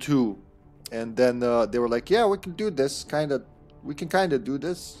Resident Evil 2 and then they were like, yeah, we can do this, we can kind of do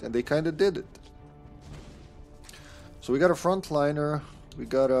this, and they kind of did it. So we got a frontliner, we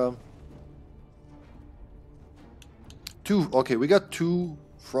got a we got 2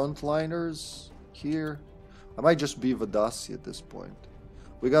 frontliners here. I might just be Vadasi at this point.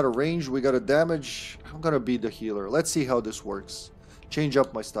 We got a range, we got a damage. I'm gonna be the healer. Let's see how this works. Change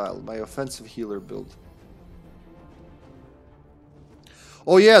up my style, my offensive healer build.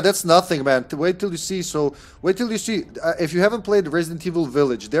 Oh yeah, that's nothing, man. Wait till you see. So wait till you see. If you haven't played Resident Evil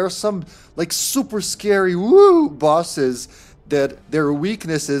Village, there are some like super scary bosses that their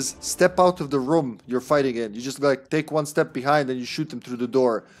weakness is step out of the room you're fighting in. You just like take 1 step behind and you shoot them through the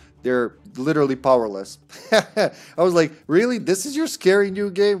door. They're literally powerless. I was like, really? This is your scary new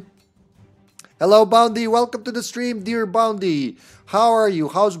game? Hello, Boundy. Welcome to the stream, dear Boundy. How are you?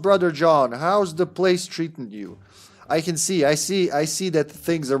 How's Brother John? How's the place treating you? I see that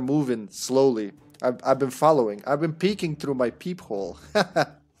things are moving slowly. I've been following. I've been peeking through my peephole.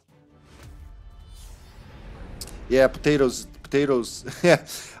 Yeah, potatoes. Yeah,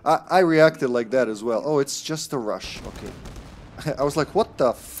 I reacted like that as well. Oh, it's just a rush. Okay. I was like, what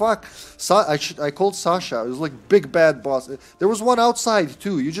the fuck? I called Sasha. It was like big bad boss. There was one outside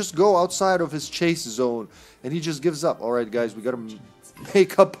too. You just go outside of his chase zone and he just gives up. All right, guys, we gotta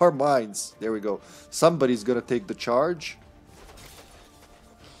make up our minds. There we go. Somebody's gonna take the charge.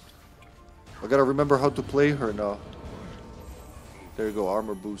 I gotta remember how to play her now. There you go,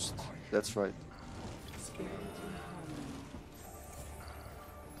 armor boost. That's right.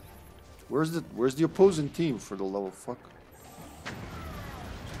 Where's the opposing team for the love of fuck?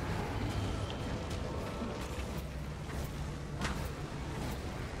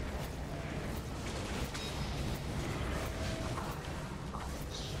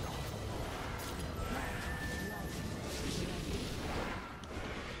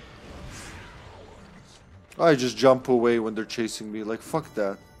 I just jump away when they're chasing me, like fuck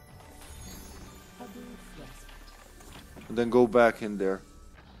that. And then go back in there.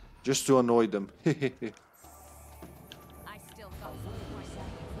 Just to annoy them.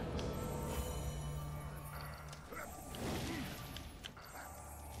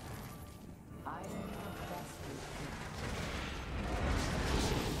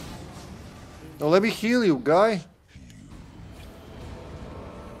 Now let me heal you, guy.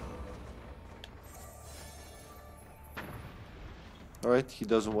 Alright, he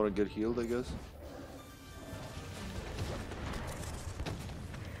doesn't want to get healed, I guess.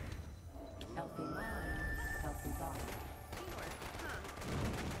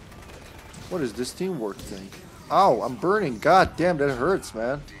 What is this teamwork thing? Ow, I'm burning. God damn, that hurts,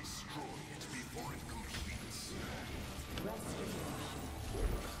 man.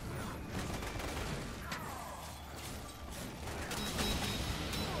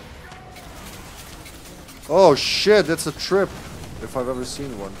 Oh shit, that's a trip. If I've ever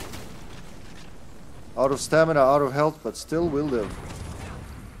seen one. Out of stamina, out of health, but still will live.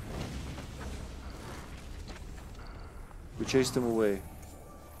 We chased him away.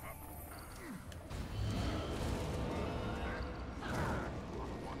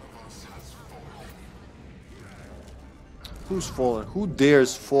 Who's fallen? Who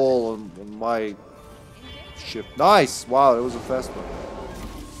dares fall on my ship? Nice! Wow, that was a fast one.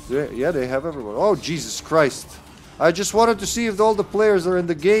 Yeah, they have everyone. Oh, Jesus Christ. I just wanted to see if all the players are in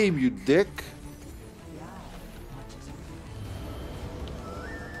the game, you dick.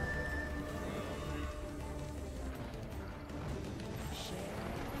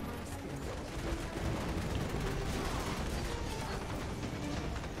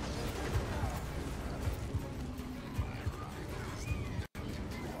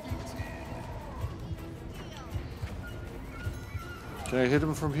 Can I hit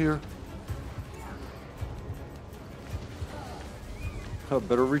him from here? Oh,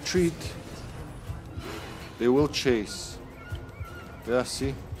 better retreat. They will chase. Yeah,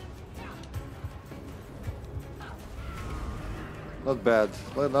 see? Not bad.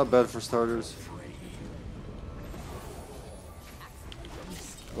 Not bad for starters.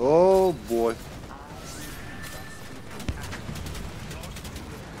 Oh boy.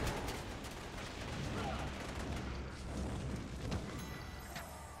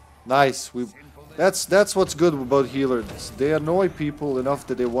 Nice. That's what's good about healers. They annoy people enough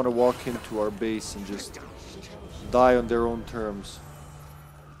that they want to walk into our base and just die on their own terms.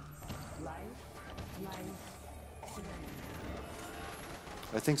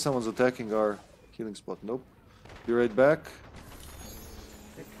 I think someone's attacking our healing spot. Nope. Be right back.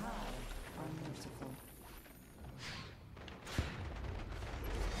 The cow are merciful.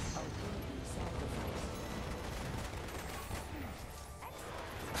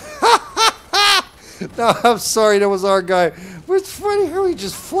 No, I'm sorry, that was our guy. But it's funny how he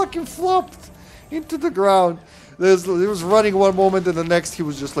just fucking flopped into the ground. He was running one moment and the next he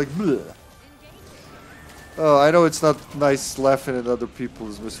was just like, bleh. Oh, I know it's not nice laughing at other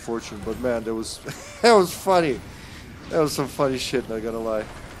people's misfortune, but man, that was that was funny. That was some funny shit, not gonna lie.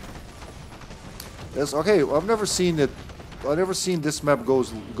 Yes, okay, I've never seen it. I've never seen this map go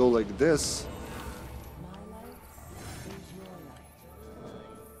like this.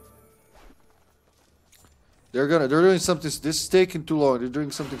 They're doing something. This is taking too long. They're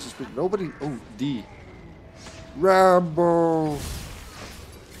doing something suspicious. Nobody. Oh, D. Rambo.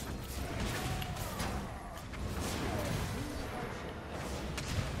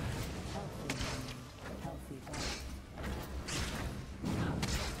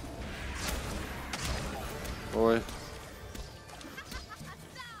 Boy.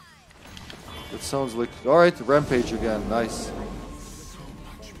 That sounds like. Alright, Rampage again. Nice.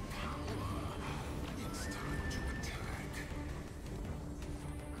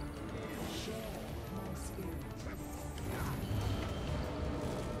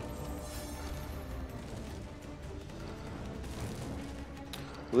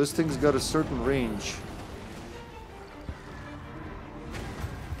 Well, this thing's got a certain range.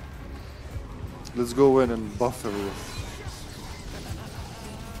 Let's go in and buff everyone.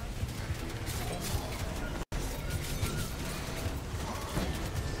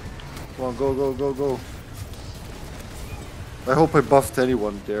 Come on, go, go, go, go. I hope I buffed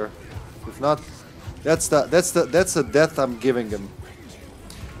anyone there. If not, that's a death I'm giving him.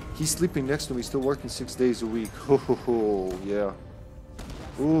 He's sleeping next to me, still working 6 days a week. Ho ho ho, yeah.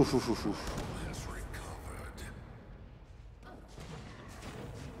 Ooh, hoo, hoo, hoo.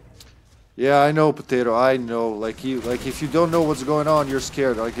 Yeah, I know, Potato. I know. Like if you don't know what's going on, you're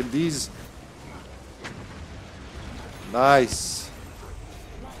scared. Like in these. Nice.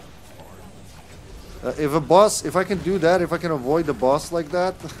 If I can do that, if I can avoid the boss like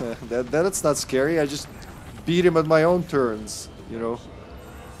that, then it's not scary. I just beat him at my own turns, you know.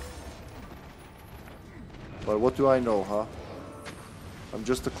 But what do I know, huh? I'm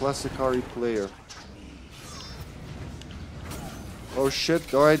just a classic RE player. Oh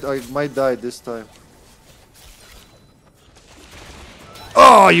shit, alright, I might die this time.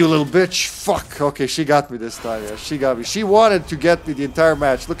 Oh, you little bitch! Fuck! Okay, she got me this time, yeah, she got me. She wanted to get me the entire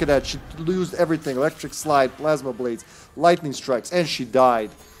match. Look at that, she used everything. Electric slide, plasma blades, lightning strikes, and she died.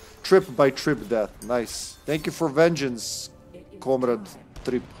 Trip by trip death. Nice. Thank you for vengeance, Comrade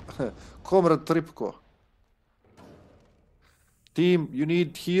Trip. Comrade Tripko. Team, you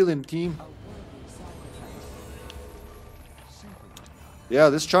need healing, team. Yeah,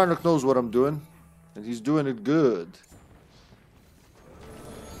 this Charnock knows what I'm doing. And he's doing it good.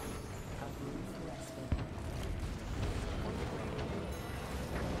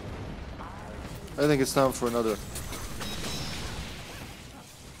 I think it's time for another.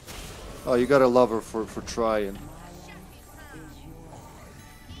 Oh, you gotta love her for trying.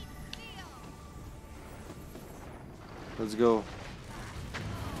 Let's go.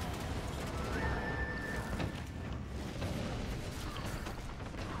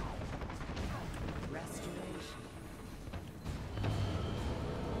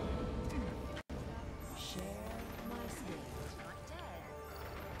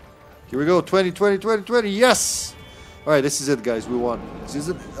 Here we go, 20, 20, 20, 20, yes! Alright, this is it, guys, we won. Is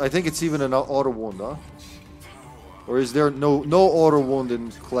it? I think it's even an auto wound, huh? Or is there no auto wound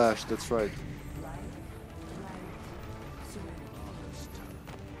in Clash? That's right.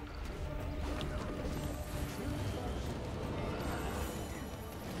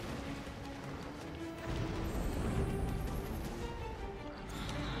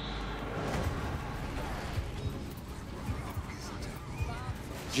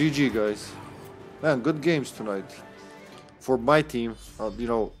 GG, guys. Man, good games tonight. For my team, you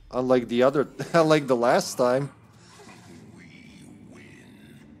know, unlike the other, unlike the last time.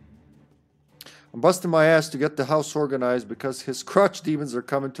 I'm busting my ass to get the house organized because his crotch demons are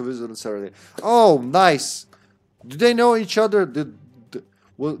coming to visit on Saturday. Oh, nice. Do they know each other? Did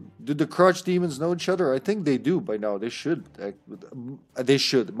the crotch demons know each other? I think they do by now. They should. They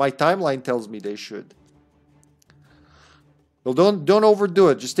should. My timeline tells me they should. Well, don't overdo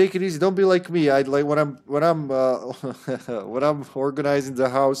it. Just take it easy. Don't be like me. I like when I'm when I'm organizing the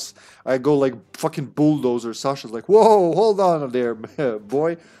house, I go like fucking bulldozer. Sasha's like, "Whoa, hold on there,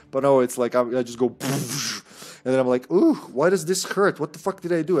 boy." But no, it's like I just go, and then I'm like, "Ooh, why does this hurt? What the fuck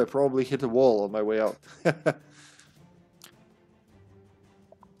did I do? I probably hit a wall on my way out."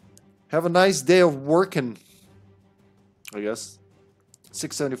 Have a nice day of working. I guess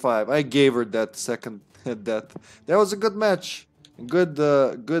 675. I gave her that second death. That was a good match. Good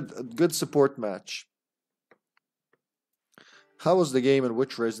support match. How was the game and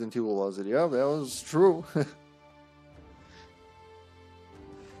which Resident Evil was it? Yeah, that was true.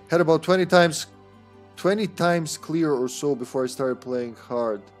 Had about 20 times clear or so before I started playing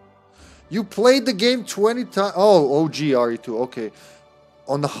hard. You played the game 20 times? Oh, OG RE2. Okay.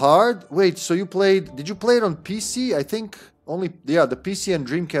 On the hard? Wait, so you played... Did you play it on PC? I think only... Yeah, the PC and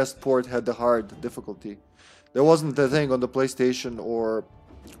Dreamcast port had the hard difficulty. There wasn't the thing on the PlayStation or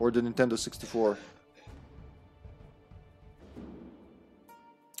the Nintendo 64.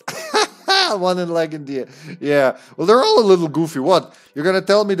 One in leg India. Yeah. Well, they're all a little goofy. What? You're gonna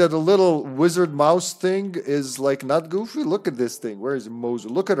tell me that the little wizard mouse thing is like not goofy? Look at this thing. Where is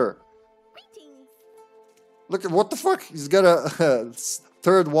Moses? Look at her. Look at what the fuck? He's got a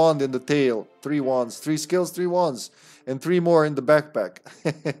third wand in the tail. 3 wands. 3 skills, 3 wands. And 3 more in the backpack.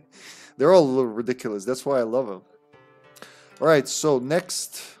 They're all a little ridiculous. That's why I love them. Alright, so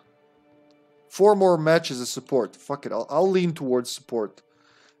next 4 more matches of support. Fuck it. I'll lean towards support.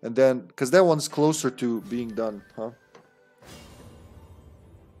 And then, because that one's closer to being done, huh?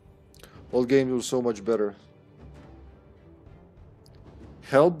 Old game was so much better.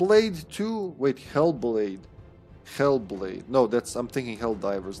 Hellblade 2? Wait, Hellblade. Hellblade. No, that's... I'm thinking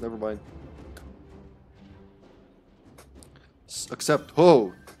Helldivers. Never mind. Accept.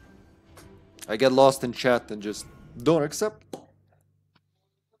 Oh! I get lost in chat and just don't accept.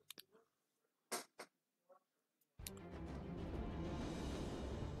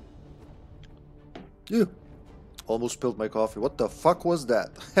 Yeah. Almost spilled my coffee. What the fuck was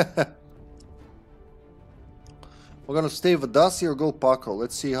that? We're gonna stay Vadasi or go Pakko.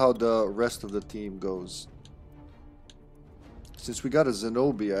 Let's see how the rest of the team goes. Since we got a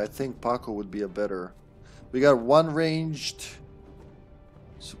Zenobia, I think Pakko would be a better. We got 1 ranged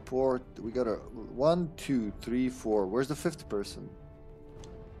support. We got a 1, 2, 3, 4. Where's the 5th person?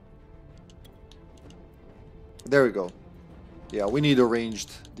 There we go. Yeah, we need a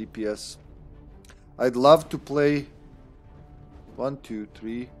ranged DPS. I'd love to play 1, 2,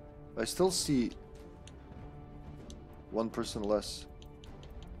 3. I still see 1 person less.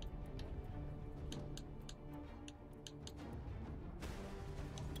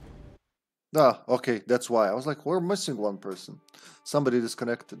 Ah, okay, that's why. I was like, we're missing 1 person. Somebody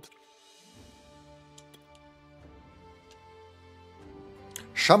disconnected.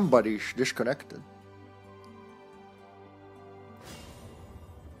 Somebody's disconnected.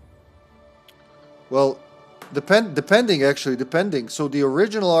 Well, depending. So the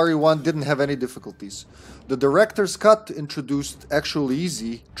original RE1 didn't have any difficulties. The director's cut introduced actual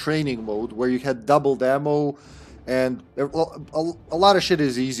easy training mode where you had doubled ammo and a lot of shit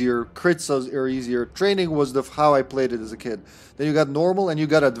is easier. Crits are easier. Training was how I played it as a kid. Then you got normal and you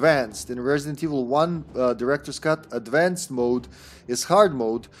got advanced. In Resident Evil 1 director's cut, advanced mode is hard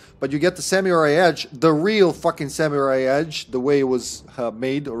mode, but you get the Samurai Edge, the real fucking Samurai Edge, the way it was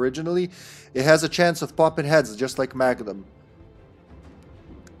made originally. It has a chance of popping heads, just like Magnum.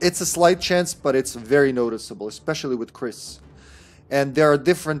 It's a slight chance, but it's very noticeable, especially with Chris. And there are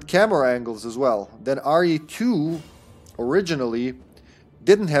different camera angles as well. Then RE2 originally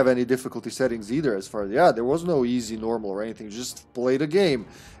didn't have any difficulty settings either as far as... Yeah, there was no easy, normal, or anything. Just play the game.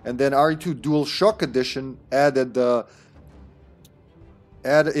 And then RE2 Dual Shock Edition added the...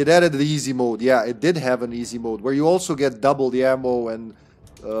 It added the easy mode. Yeah, it did have an easy mode, where you also get double the ammo and...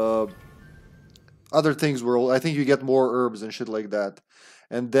 other things were... I think you get more herbs and shit like that.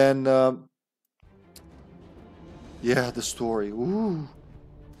 And then... yeah, the story. Ooh.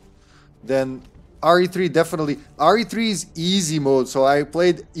 Then RE3 definitely... RE3 is easy mode, so I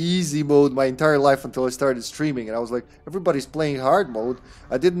played easy mode my entire life until I started streaming. And I was like, everybody's playing hard mode.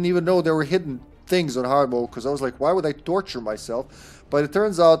 I didn't even know there were hidden things on hard mode because I was like, why would I torture myself? But it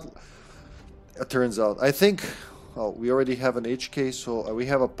turns out, I think, oh, we already have an HK, so we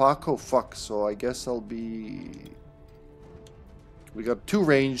have a Pakko. Fuck, so I guess I'll be. We got 2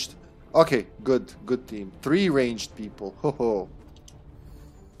 ranged. Okay, good team. 3 ranged people. Ho ho.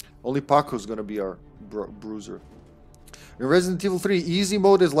 Only Pakko's gonna be our bruiser. In Resident Evil 3, easy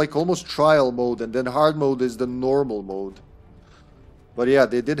mode is like almost trial mode, and then hard mode is the normal mode. But yeah,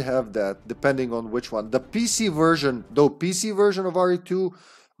 they did have that, depending on which one. The PC version, though, PC version of RE2,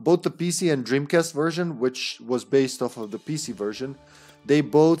 both the PC and Dreamcast version, which was based off of the PC version, they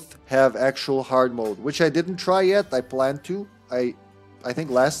both have actual hard mode, which I didn't try yet. I plan to. I think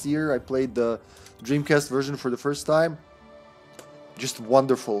last year I played the Dreamcast version for the first time. Just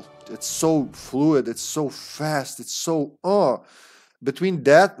wonderful. It's so fluid, it's so fast, it's so between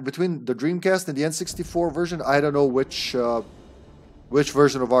the Dreamcast and the N64 version, I don't know which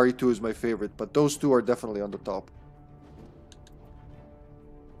version of RE2 is my favorite, but those 2 are definitely on the top.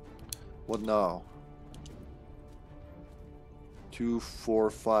 What now? 2, 4,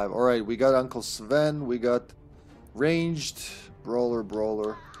 5. All right, we got Uncle Sven, we got ranged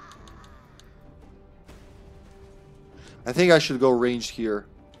brawler. I think I should go ranged here.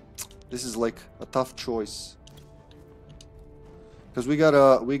 This is like a tough choice. Because we got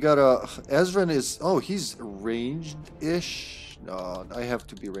a Ezran is, oh, he's ranged-ish. No, I have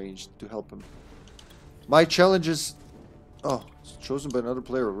to be ranged to help him. My challenge is, oh, it's chosen by another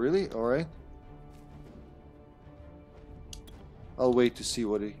player. Really? All right. I'll wait to see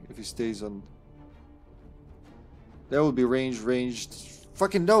what if he stays on. That would be ranged.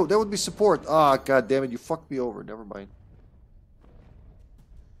 Fucking no, that would be support. Ah, god damn it, you fucked me over. Never mind.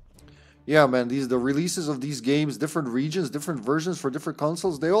 Yeah, man, the releases of these games, different regions, different versions for different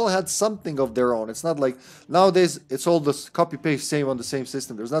consoles, they all had something of their own. It's not like nowadays it's all the copy paste same on the same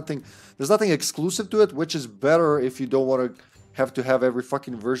system. There's nothing exclusive to it, which is better if you don't want to have every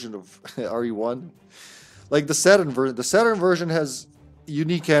fucking version of RE1. Like the Saturn version. The Saturn version has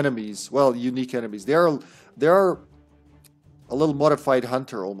unique enemies. Well, unique enemies. They are a little modified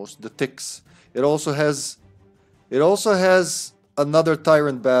hunter almost, the ticks. It also has another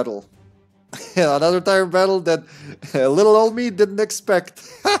tyrant battle. Another tyrant battle that little old me didn't expect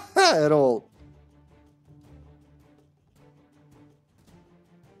at all.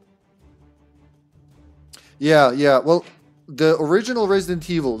 Yeah. Well, the original Resident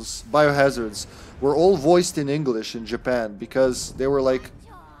Evils, Biohazards, were all voiced in English in Japan because they were like,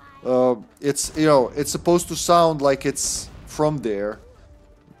 it's supposed to sound like it's from there.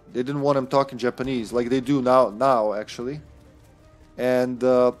 They didn't want him talking Japanese like they do now actually, and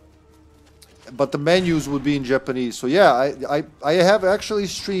but the menus would be in Japanese. So yeah, I have actually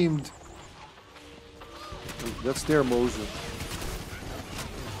streamed. That's their Mozu.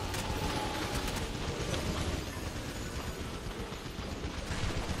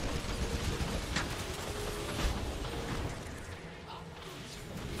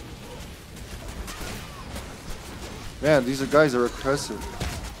 Man, these guys are aggressive.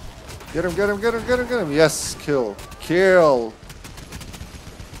 Get him. Yes, kill.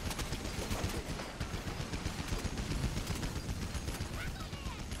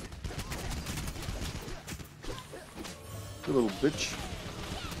 You little bitch.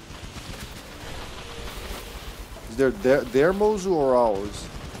 Is their Mozu or ours?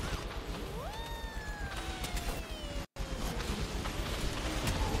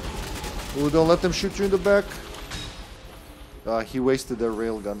 Ooh, don't let them shoot you in the back. He wasted their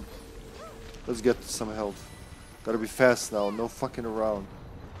railgun. Let's get some health. Gotta be fast now, no fucking around.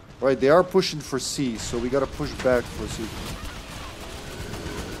 Alright, they are pushing for C, so we gotta push back for C.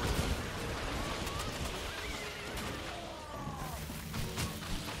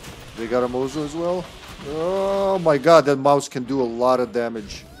 They got a Mozu as well? Oh my god, that mouse can do a lot of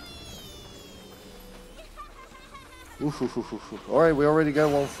damage. Alright, we already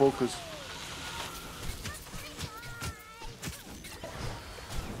got one focus.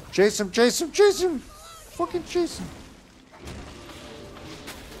 Chase him! Fucking chase him!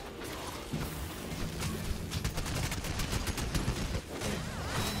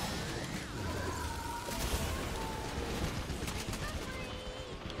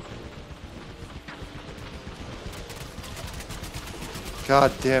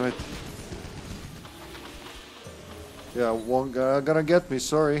 God damn it. Yeah, one guy gonna get me,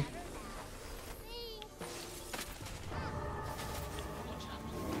 sorry.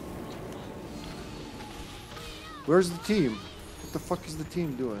 Where's the team? What the fuck is the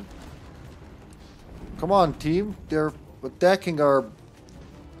team doing? Come on, team. They're attacking our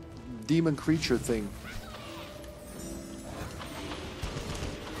demon creature thing.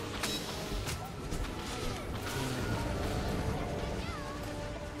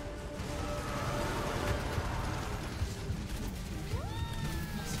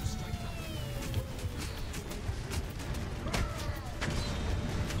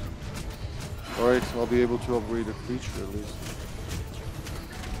 Alright, I'll be able to upgrade a creature at least.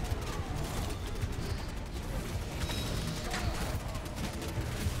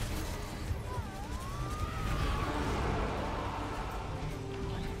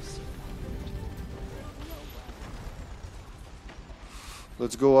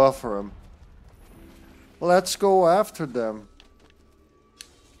 Let's go after him. Let's go after them.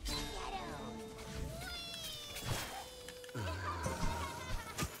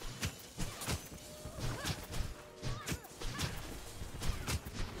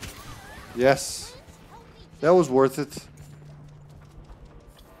 Yes. That was worth it.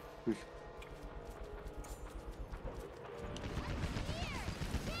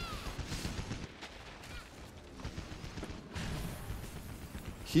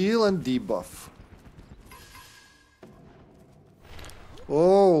 Heal and debuff.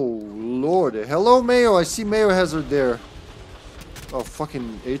 Oh, Lord. Hello, Mayo. I see Mayo Hazard there. Oh,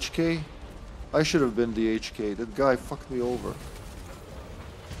 fucking HK. I should have been the HK. That guy fucked me over.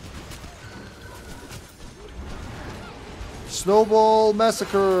 Snowball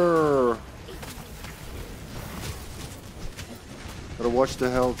Massacre. Gotta watch the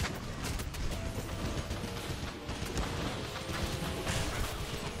health.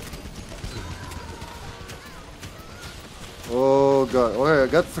 Oh god. Okay, I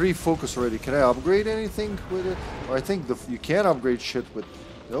got 3 focus already. Can I upgrade anything with it? Or I think you can upgrade shit with...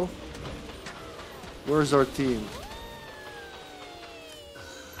 No? Where's our team?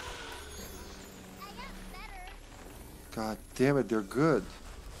 God damn it, they're good.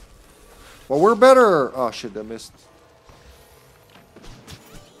 Well, we're better! Oh shit, I missed.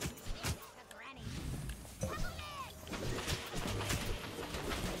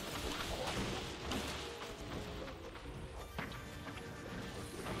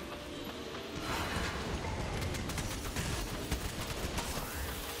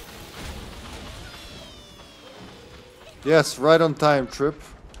 Yes, right on time, Trip.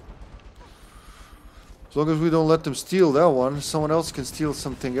 As long as we don't let them steal that one, someone else can steal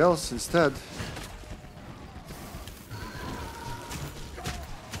something else instead.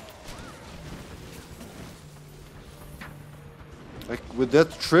 Like with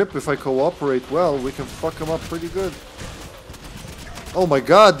that Trip, if I cooperate well, we can fuck them up pretty good. Oh my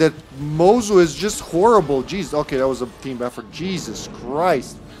god, that Mozu is just horrible. Jeez, okay, that was a team effort. Jesus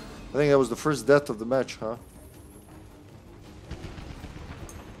Christ. I think that was the first death of the match, huh?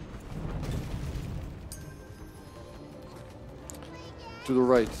 To the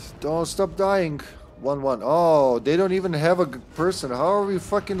right. Don't stop dying. 1-1. Oh, they don't even have a person. How are we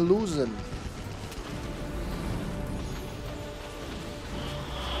fucking losing?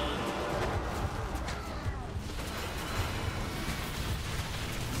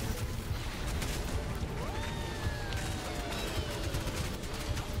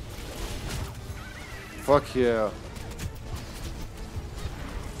 Fuck yeah.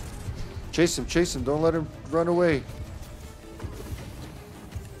 Chase him. Don't let him run away.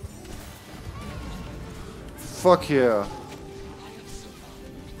 Fuck yeah.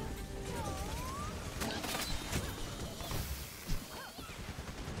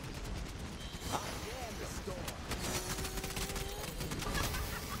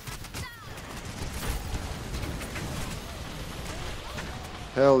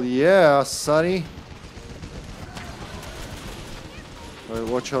 Hell yeah, Sonny. Alright,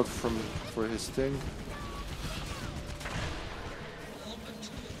 watch out for his thing.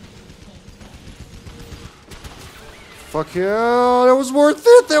 Fuck yeah, that was worth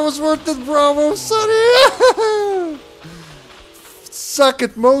it! That was worth it, bravo, Sonny! Suck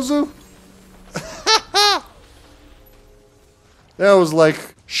it, Mozu! That was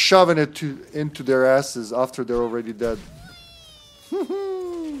like shoving it into their asses after they're already dead.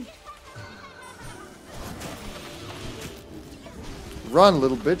 Run,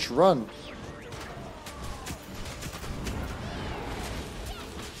 little bitch, run.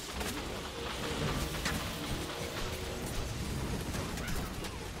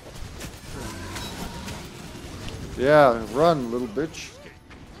 Yeah, run, little bitch.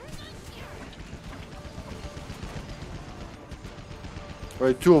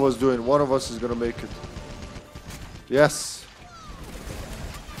 Alright, 2 of us doing. 1 of us is gonna make it. Yes.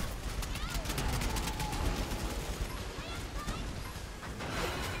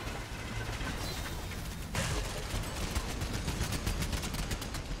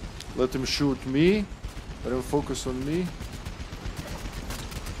 Let him shoot me. Let him focus on me.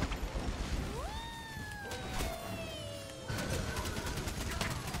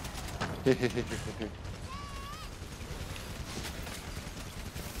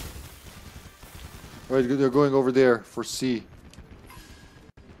 Alright, they're going over there for C.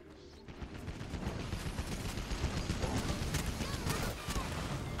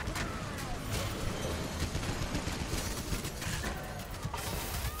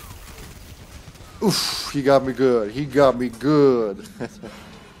 Oof, he got me good. He got me good.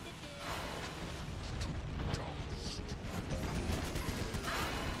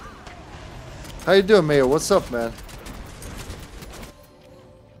 How you doing, Mayo? What's up, man?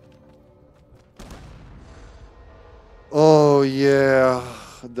 Oh yeah,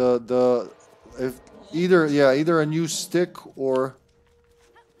 if either a new stick or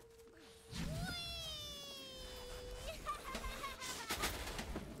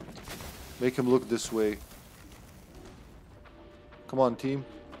make him look this way. Come on, team.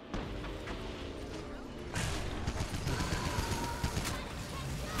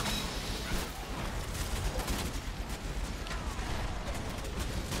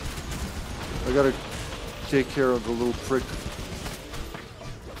 I gotta take care of the little prick.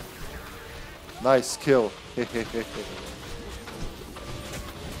 Nice kill.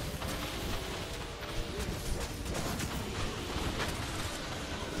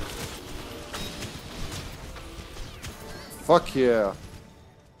 Fuck yeah.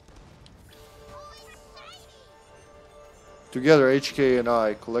 Together, HK and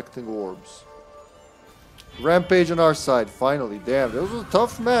I, collecting orbs. Rampage on our side, finally. Damn, that was a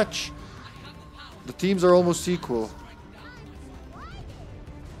tough match. The teams are almost equal.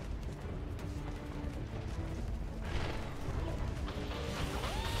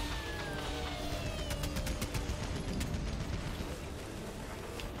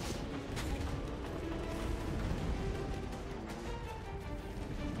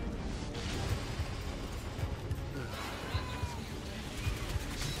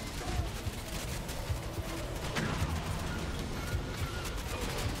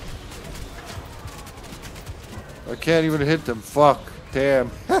 I can't even hit them. Fuck.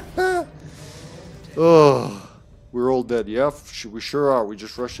 Damn. Oh, we're all dead. Yeah, we sure are. We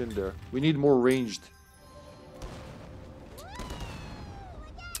just rushed in there. We need more ranged.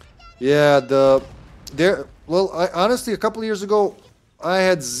 Yeah, well, honestly, a couple of years ago, I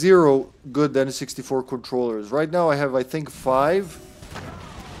had 0 good N64 controllers. Right now, I have, I think, 5.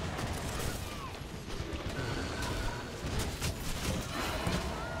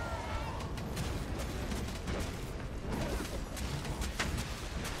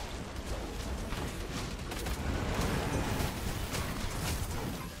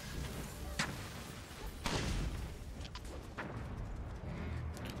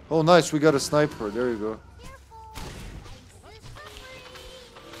 Oh, nice. We got a sniper. There you go.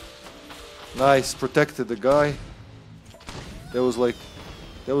 Nice. Protected the guy. That was like...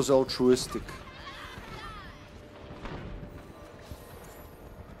 That was altruistic.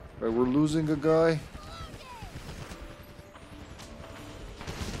 Alright, we're losing a guy.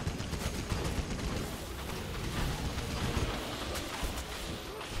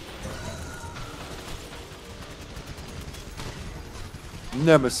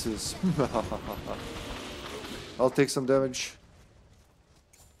 Nemesis. I'll take some damage.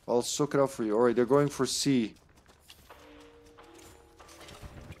 I'll soak it up for you. Alright, they're going for C.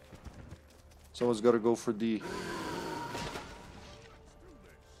 Someone's got to go for D.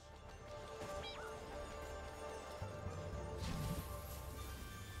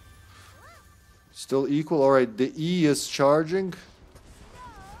 Still equal. Alright, the E is charging.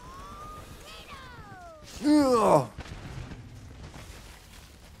 Ugh.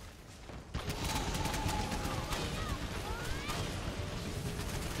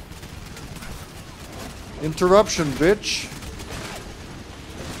 Interruption, bitch.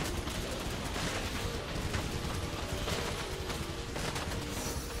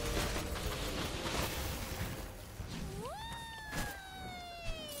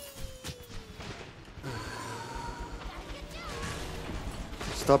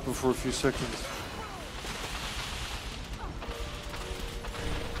 Stop him for a few seconds.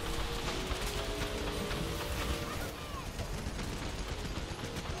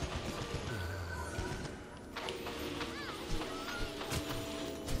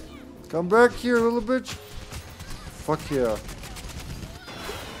 Come back here, little bitch. Fuck yeah.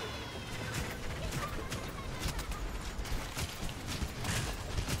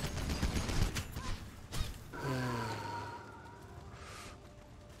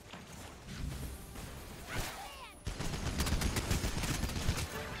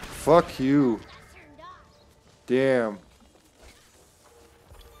 Fuck you. Damn.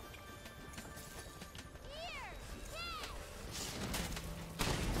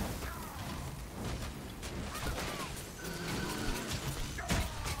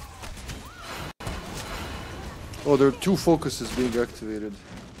 Oh, there are 2 focuses being activated.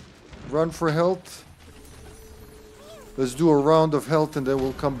 Run for health. Let's do a round of health and then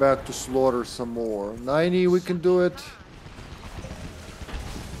we'll come back to slaughter some more. 90, we can do it.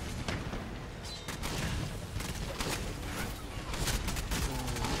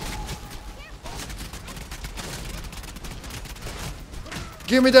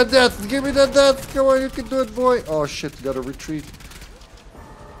 Give me that death! Give me that death! Come on, you can do it, boy! Oh shit, gotta retreat.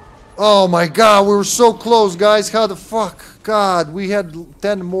 Oh my god, we were so close, guys. How the fuck? God, we had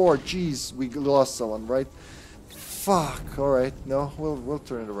 10 more. Jeez, we lost someone, right? Fuck. Alright, no, we'll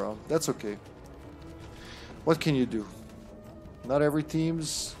turn it around. That's okay. What can you do? Not every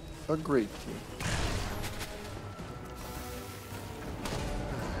team's a great team.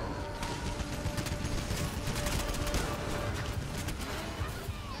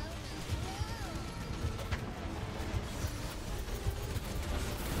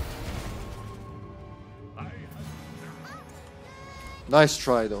 Nice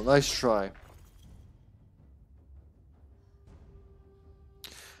try, though. Nice try.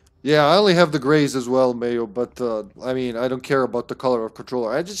 Yeah, I only have the grays as well, Mayo, but I mean, I don't care about the color of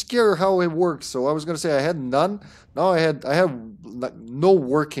controller. I just care how it works. So I was gonna say I had none. Now I have like, no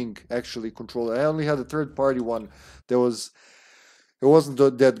working actually controller. I only had a third-party one. It wasn't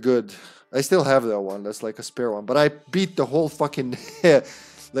that good. I still have that one. That's like a spare one. But I beat the whole fucking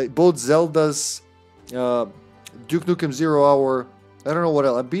like both Zelda's, Duke Nukem 0 Hour. I don't know what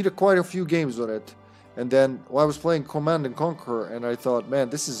else. I beat quite a few games on it. And then I was playing Command and Conquer, and I thought,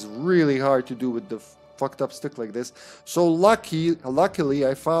 man, this is really hard to do with the fucked up stick like this. So luckily,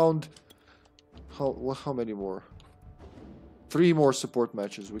 I found how many more? 3 more support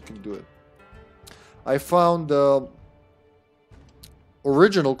matches. We can do it. I found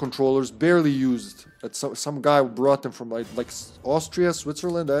original controllers, barely used. That some guy brought them from like Austria,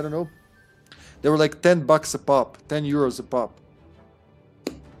 Switzerland. I don't know. They were like $10 a pop, 10 euros a pop.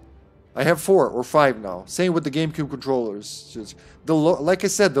 I have 4 or 5 now. Same with the GameCube controllers. Just like I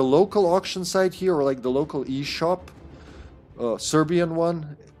said, the local auction site here, or like the local e-shop, Serbian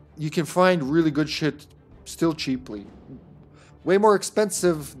one, you can find really good shit still cheaply. Way more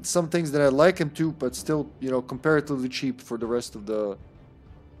expensive, some things that I like them to, but still, you know, comparatively cheap for the rest of the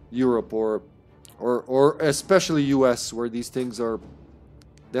Europe or especially US, where these things are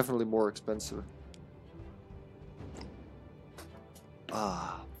definitely more expensive.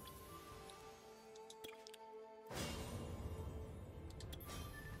 Ah.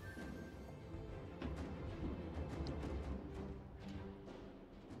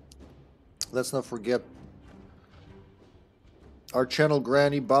 Let's not forget our channel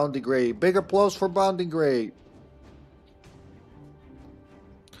granny, Bounty Gray. Big applause for Bounty Gray.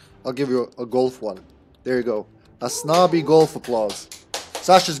 I'll give you a golf one. There you go. A snobby golf applause.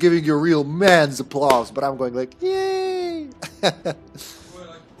 Sasha's giving you a real man's applause, but I'm going like, yay!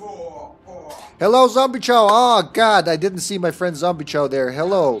 Hello, Zombie Chow. Oh, God, I didn't see my friend Zombie Chow there.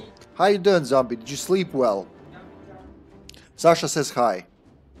 Hello. How you doing, Zombie? Did you sleep well? Sasha says hi.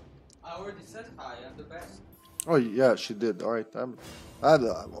 I already said hi, I'm the best. Oh yeah, she did. All right,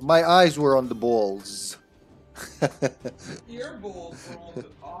 my eyes were on the balls. Your balls were on the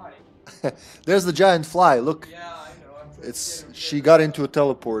eye. There's the giant fly. Look, Yeah, I know. She got into a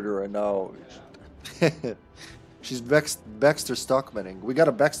teleporter and now she's Baxter Stockmaning. We got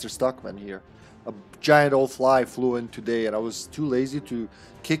a Baxter Stockman here. A giant old fly flew in today, and I was too lazy to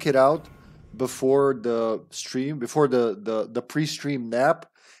kick it out before the stream, before the pre-stream nap.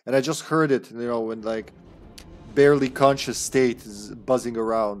 And I just heard it, you know, in like barely conscious state, is buzzing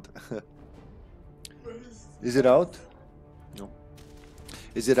around. Is it out? No.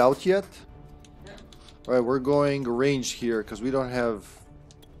 Is it out yet? Yeah. All right, we're going ranged here because we don't have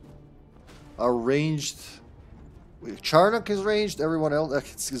a ranged. Charnock is ranged. Everyone else,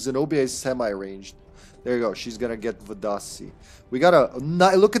 Zenobia is semi-ranged. There you go. She's gonna get Vadasi. We got a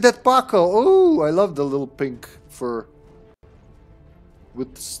look at that Pakko. Oh, I love the little pink fur.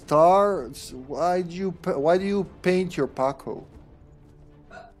 With stars, why do you paint your Pakko?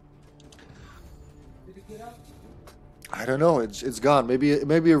 Did it get up? I don't know. It's gone. Maybe it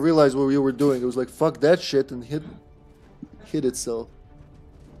realized what we were doing. It was like fuck that shit and hit itself.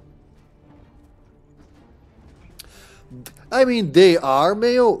 I mean, they are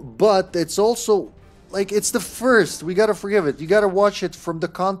Mayo, but it's also like it's the first. We gotta forgive it. You gotta watch it from the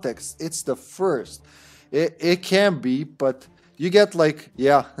context. It's the first. It can be, but. You get like,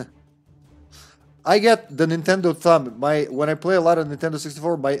 yeah, I get the Nintendo thumb. When I play a lot of Nintendo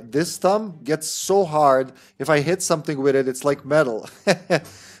 64, this thumb gets so hard. If I hit something with it, it's like metal.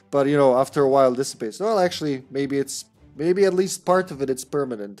 But you know, after a while, it dissipates. Well, actually, maybe at least part of it's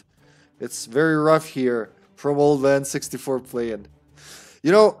permanent. It's very rough here from old N64 playing.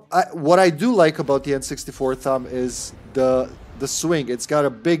 You know, what I do like about the N64 thumb is the swing. It's got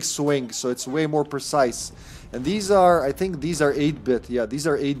a big swing, so it's way more precise. And these are, I think these are 8-bit. Yeah, these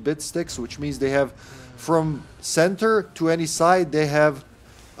are 8-bit sticks, which means they have, from center to any side, they have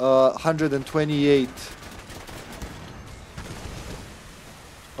 128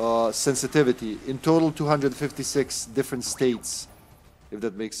 sensitivity. In total, 256 different states, if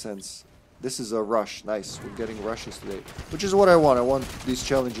that makes sense. This is a rush. Nice. We're getting rushes today, which is what I want. I want these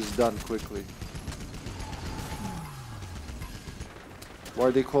challenges done quickly. Why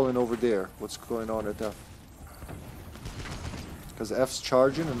are they calling over there? What's going on at F? Because F's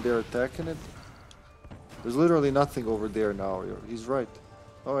charging and they're attacking it? There's literally nothing over there now. He's right.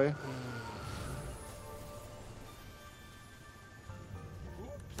 Oh, yeah.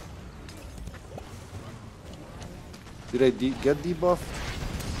 Did I get debuffed?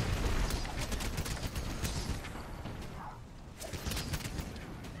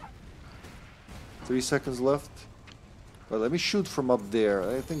 Three seconds left. Well, let me shoot from up there.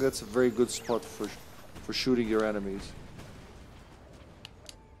 I think that's a very good spot for shooting your enemies.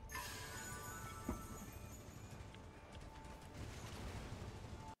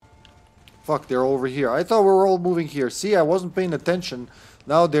 Fuck, they're over here. I thought we were all moving here. See, I wasn't paying attention.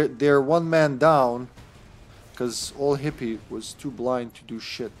 Now they're one man down. Because all Hippie was too blind to do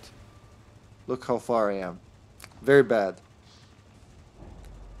shit. Look how far I am. Very bad.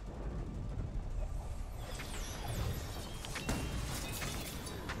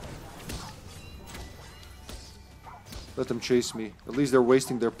 Let them chase me. At least they're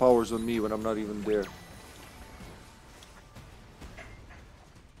wasting their powers on me when I'm not even there.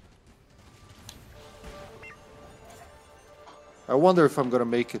 I wonder if I'm gonna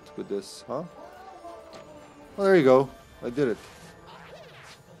make it with this, huh? Well, there you go. I did it.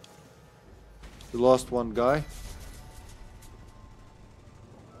 We lost one guy.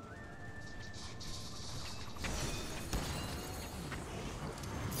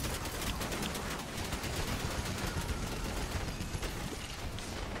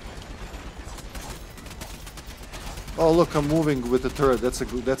 Oh, look, I'm moving with the turret. That's a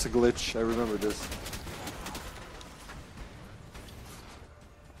glitch. I remember this.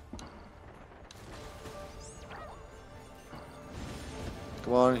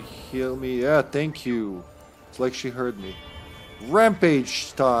 Come on, heal me. Yeah, thank you. It's like she heard me.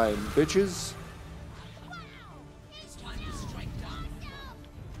 Rampage time, bitches.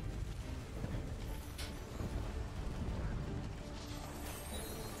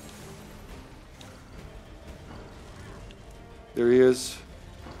 There he is.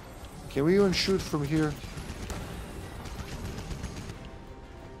 Can we even shoot from here?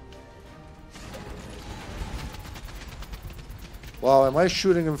 Wow, am I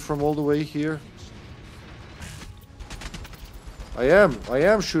shooting him from all the way here? I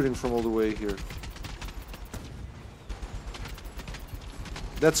am shooting from all the way here.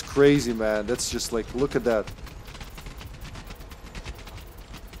 That's crazy, man. That's just like, look at that.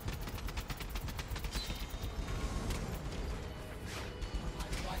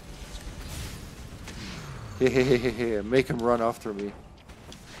 Hehehehe, make him run after me.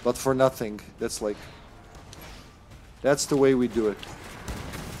 But for nothing. That's like... That's the way we do it.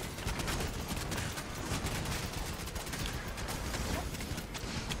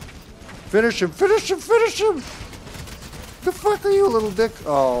 Finish him! Finish him! Finish him! The fuck are you, little dick?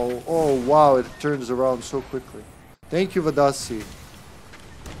 Oh, oh wow, it turns around so quickly. Thank you, Vadasi.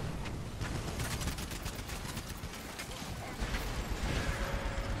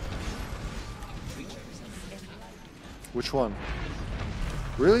 Which one?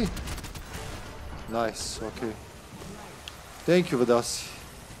 Really? Nice, okay. Thank you, Vadasi.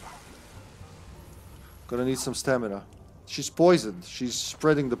 Gonna need some stamina. She's poisoned. She's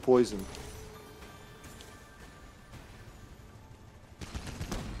spreading the poison.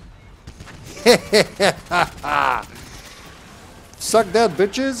 Suck that,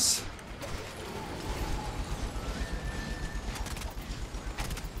 bitches!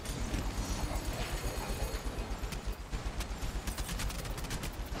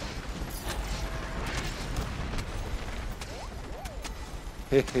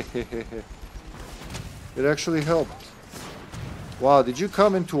 It actually helped. Wow, did you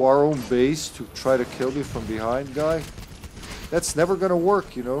come into our own base to try to kill me from behind, guy? That's never gonna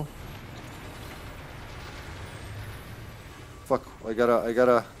work, you know. Fuck, I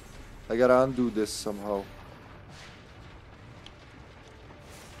gotta undo this somehow.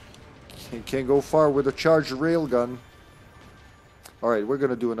 Can't go far with a charged railgun. Alright, we're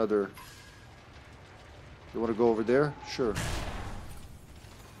gonna do another. You wanna go over there? Sure.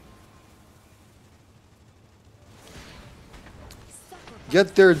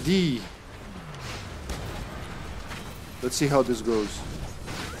 Get there, D. Let's see how this goes.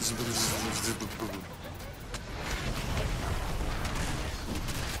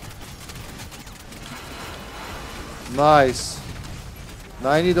 Nice.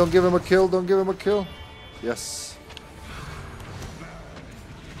 90, don't give him a kill, don't give him a kill. Yes.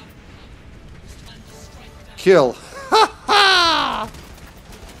 Kill.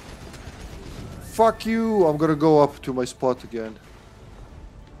 Fuck you. I'm gonna go up to my spot again.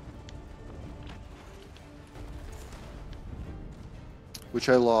 Which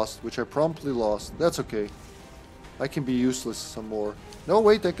I lost. Which I promptly lost. That's okay. I can be useless some more. No,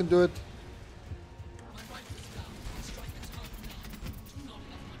 wait, I can do it.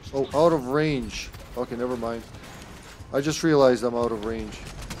 Oh, out of range. Okay, never mind. I just realized I'm out of range.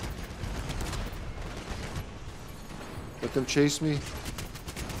 Let them chase me.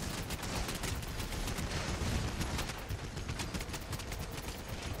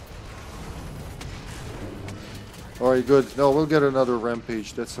 Alright, good. No, we'll get another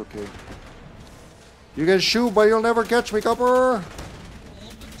Rampage. That's okay. You can shoot, but you'll never catch me, copper!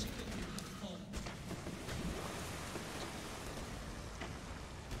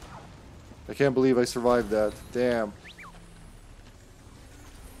 I can't believe I survived that. Damn.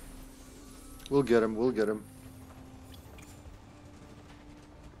 We'll get him, we'll get him.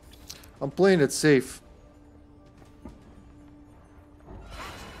 I'm playing it safe.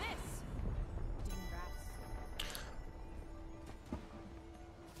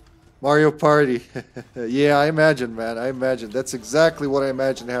 Mario Party. Yeah, I imagine, man. I imagine. That's exactly what I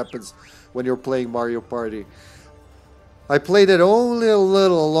imagine happens when you're playing Mario Party. I played it only a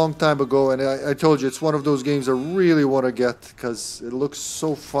long time ago, and I told you it's one of those games I really want to get because it looks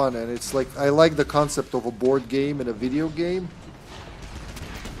so fun, and it's like I like the concept of a board game and a video game.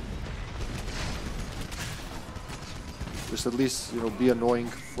 Just at least, you know, be annoying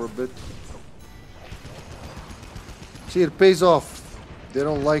for a bit. See, it pays off. They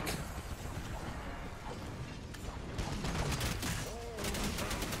don't like...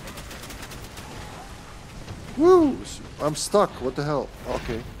 Woo! I'm stuck. What the hell?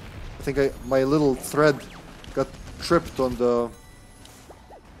 Okay. I think my little thread got tripped on the...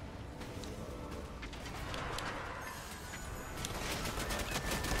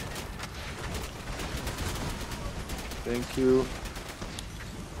 Thank you.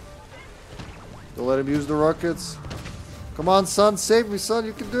 Don't let him use the rockets. Come on, son. Save me, son.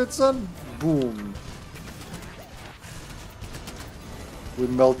 You can do it, son. Boom. We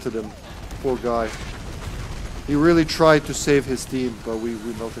melted him. Poor guy. He really tried to save his team, but we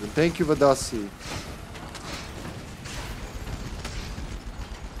melted him. Thank you, Vadasi.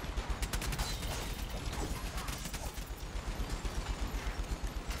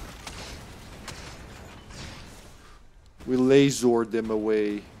 We lasered them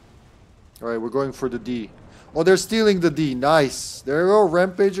away. Alright, we're going for the D. Oh, they're stealing the D. Nice. There we go.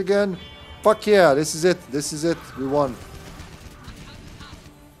 Rampage again. Fuck yeah. This is it. This is it. We won.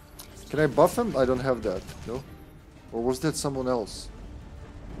 Can I buff him? I don't have that. No? Or was that someone else?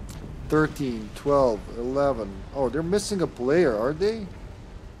 13, 12, 11. Oh, they're missing a player, are they?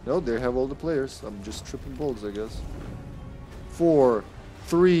 No, they have all the players. I'm just tripping balls, I guess. 4,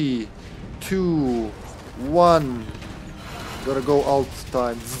 3, 2, 1. Gotta go out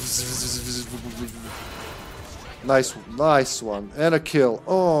time. Nice one. And a kill.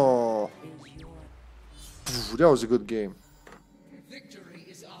 Oh. That was a good game. Victory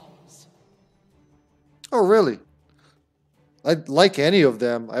is ours. Oh, really? I'd like any of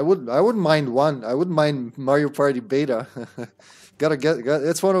them. I wouldn't mind one. I wouldn't mind Mario Party Beta. Gotta get.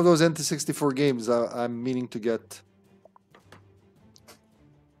 It's one of those N64 games I'm meaning to get.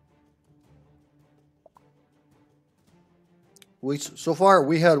 So far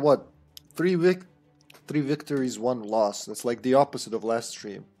we had what? 3 victories, 1 loss. That's like the opposite of last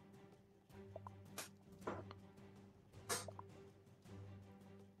stream.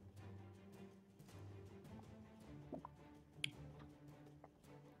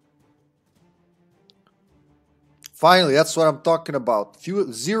 Finally, that's what I'm talking about.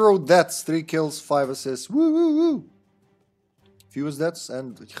 0 deaths, 3 kills, 5 assists. Woo woo woo. Fewest deaths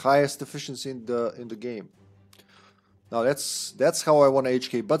and highest efficiency in the game. Now that's how I want a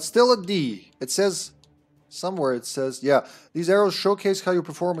HK, but still a D. It says somewhere, it says, yeah, these arrows showcase how you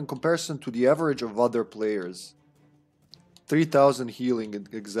perform in comparison to the average of other players. 3000 healing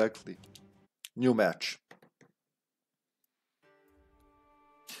exactly. New match.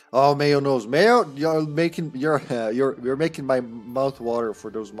 Oh, Mayo knows. Mayo, you're making my mouth water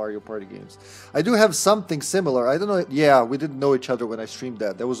for those Mario Party games. I do have something similar. I don't know. Yeah, we didn't know each other when I streamed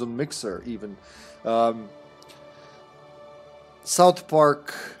that. That was on Mixer even. South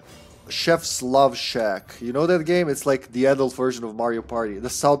Park Chef's Love Shack. You know that game? It's like the adult version of Mario Party.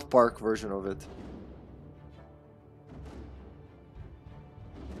 The South Park version of it.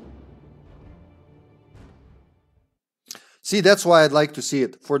 See, that's why I'd like to see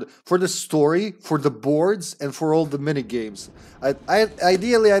it for the story, for the boards, and for all the mini games.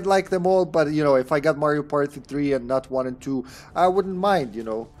 Ideally I'd like them all, but you know, if I got Mario Party 3 and not 1 and 2, I wouldn't mind. You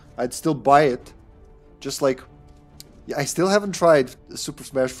know, I'd still buy it. Just like, yeah, I still haven't tried Super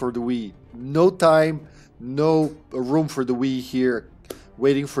Smash for the Wii. No time, no room for the Wii here.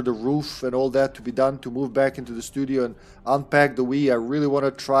 Waiting for the roof and all that to be done to move back into the studio and unpack the Wii. I really want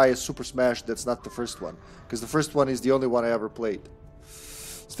to try a Super Smash that's not the first one, because the first one is the only one I ever played.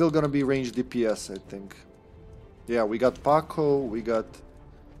 Still gonna be ranged DPS, I think. Yeah, we got Pakko, we got...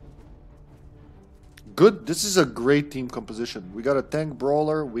 Good, this is a great team composition. We got a tank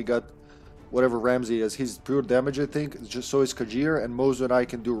brawler, we got whatever Ramsey is. He's pure damage, I think. It's just so is Kajir, and Mozu and I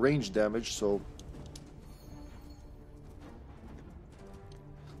can do range damage, so...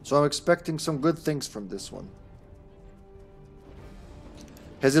 So I'm expecting some good things from this one.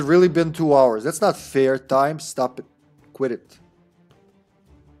 Has it really been 2 hours? That's not fair time. Stop it. Quit it.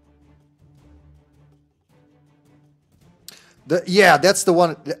 Yeah, that's the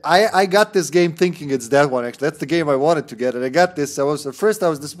one. I got this game thinking it's that one, actually. That's the game I wanted to get, and I got this. At first I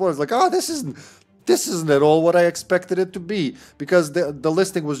was disappointed. I was like, oh, this isn't at all what I expected it to be, because the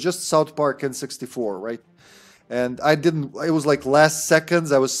listing was just South Park N64, right? And I didn't, it was like last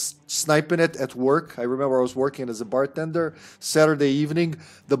seconds, I was sniping it at work. I remember I was working as a bartender. Saturday evening,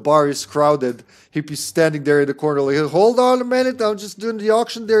 the bar is crowded. Hippie's standing there in the corner like, hold on a minute, I'm just doing the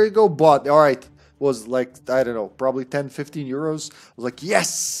auction. There you go, bought. All right. Was like, I don't know, probably 10, 15 euros. I was like,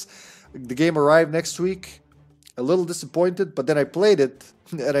 yes! The game arrived next week. A little disappointed, but then I played it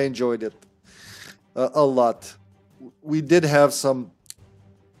and I enjoyed it a lot. We did have some...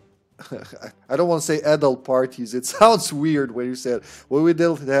 I don't want to say adult parties. It sounds weird when you say it. Well, we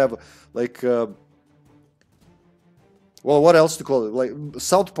did have like, well, what else to call it? Like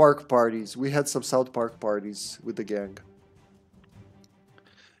South Park parties. We had some South Park parties with the gang.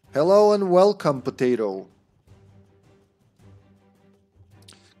 Hello and welcome, Potato.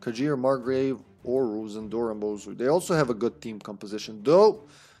 Kajir, Margrave, Oru, Zandora, Mozu. They also have a good team composition, though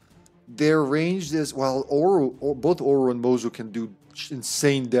their range is, well, both Oru and Mozu can do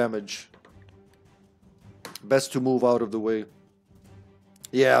insane damage. Best to move out of the way.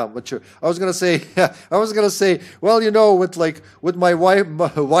 Yeah, but sure. I was gonna say, well, you know, with my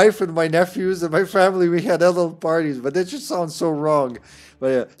wife and my nephews and my family, we had adult parties, but that just sounds so wrong. But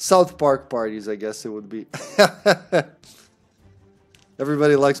yeah, South Park parties, I guess it would be.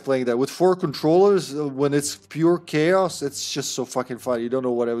 Everybody likes playing that with 4 controllers. When it's pure chaos, it's just so fucking fun. You don't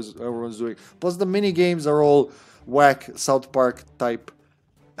know what everyone's doing. Plus, the mini games are all whack South Park type.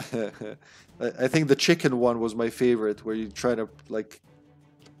 I think the chicken one was my favorite, where you try to like.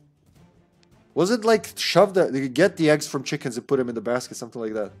 Was it like get the eggs from chickens and put them in the basket, something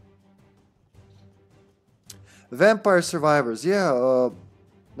like that? Vampire Survivors, yeah.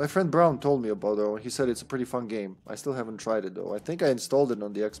 My friend Brown told me about it. He said it's a pretty fun game. I still haven't tried it though. I think I installed it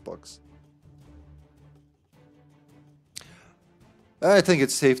on the Xbox. I think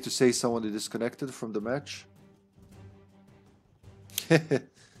it's safe to say someone is disconnected from the match.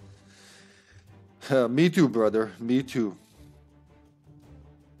 Me too, brother. Me too.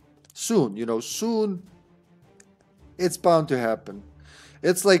 Soon, you know, soon it's bound to happen.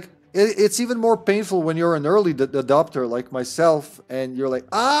 It's like, it's even more painful when you're an early adopter like myself and you're like,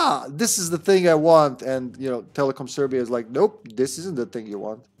 ah, this is the thing I want. And, you know, Telecom Serbia is like, nope, this isn't the thing you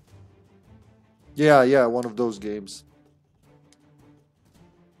want. Yeah, one of those games.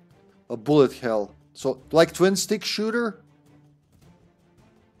 A bullet hell. So, like twin stick shooter?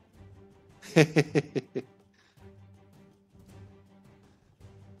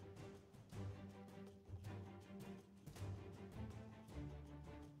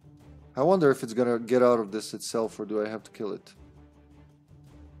 I wonder if it's gonna get out of this itself, or do I have to kill it?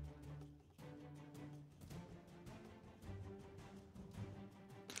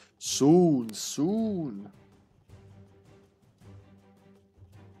 Soon.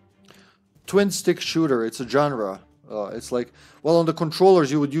 Twin stick shooter, it's a genre. It's like, well, on the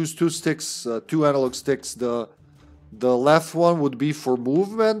controllers you would use 2 sticks, 2 analog sticks. The left one would be for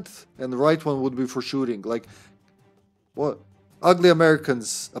movement, and the right one would be for shooting. Like, what? Ugly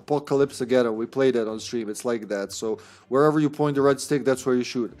Americans, Apocalypse Again. We played that on stream. It's like that. So wherever you point the red stick, that's where you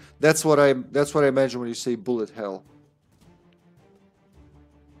shoot. That's what I imagine when you say bullet hell.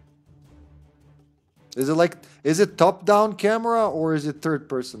 Is it top-down camera or is it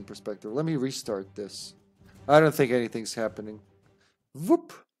third-person perspective? Let me restart this. I don't think anything's happening.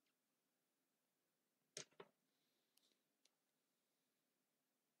 Whoop.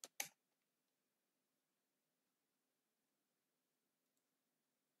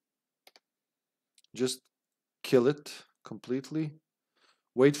 Just kill it. completely.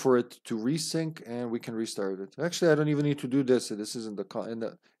 Wait for it to resync, and we can restart it. Actually, I don't even need to do this. This isn't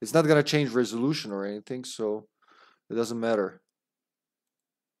it's not gonna change resolution or anything, so it doesn't matter.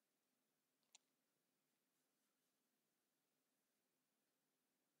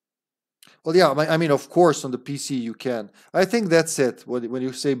 Well, yeah, I mean, of course, on the PC you can. I think that's it. When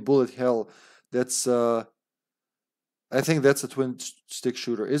you say bullet hell, that's I think that's a twin stick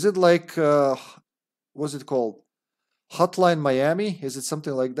shooter. Is it like what's it called? Hotline Miami? Is it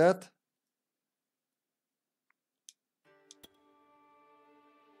something like that?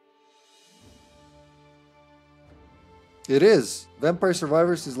 It is. Vampire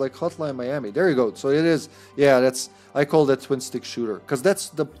Survivors is like Hotline Miami. There you go. So it is. Yeah, I call that twin stick shooter because that's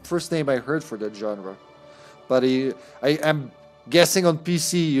the first name I heard for that genre. But I am guessing on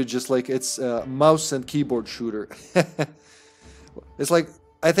PC you just like it's a mouse and keyboard shooter. It's like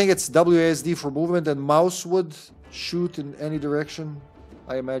I think it's WASD for movement and mouse would shoot in any direction,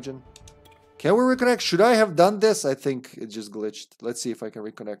 I imagine. Can we reconnect? Should I have done this? I think it just glitched. Let's see if I can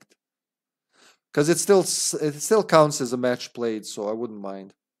reconnect. Because it still counts as a match played, so I wouldn't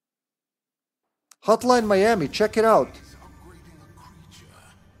mind. Hotline Miami, check it out.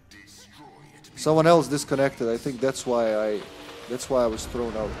 Someone else disconnected. I think that's why I was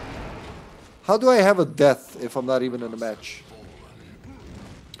thrown out. How do I have a death if I'm not even in a match?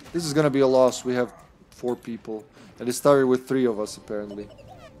 This is gonna be a loss. We have 4 people, and it started with 3 of us apparently.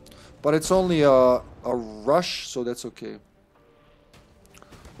 But it's only a rush, so that's okay.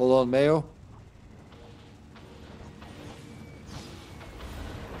 Hold on, Mayo.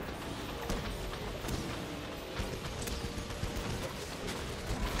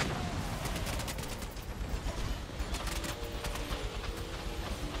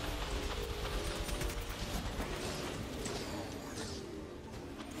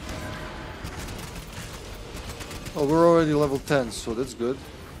 Oh, we're already level 10, so that's good.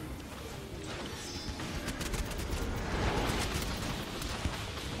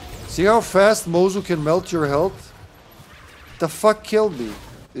 See how fast Mozu can melt your health? The fuck killed me?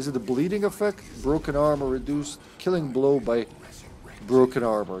 Is it the bleeding effect? Broken armor reduced. Killing blow by broken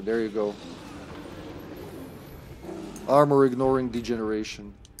armor. There you go. Armor ignoring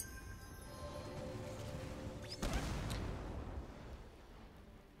degeneration.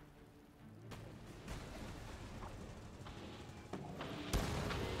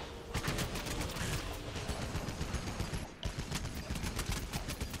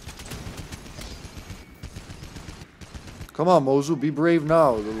 Come on, Mozu, be brave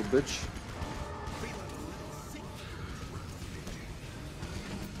now, little bitch.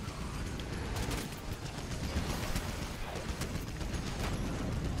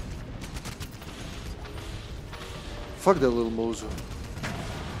 Fuck that little Mozu.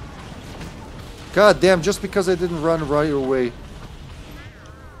 God damn, just because I didn't run right away.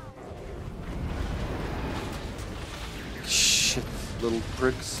 Shit, little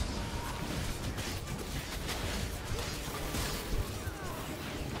pricks.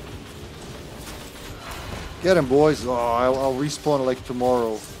 Get him, boys. Oh, I'll respawn like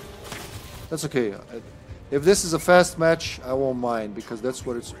tomorrow. That's okay. If this is a fast match, I won't mind, because that's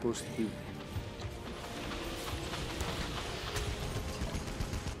what it's supposed to be.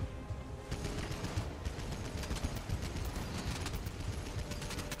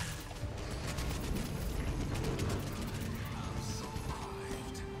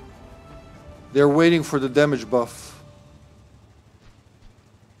 They're waiting for the damage buff.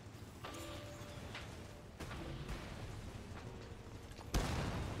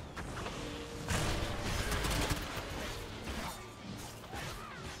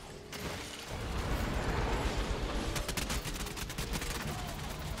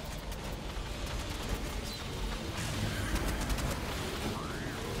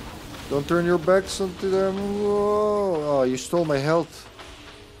 Don't turn your backs onto them. Whoa. Oh, you stole my health.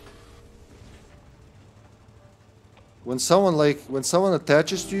 When someone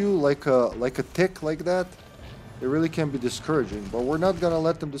attaches to you like a tick like that, it really can be discouraging. But we're not gonna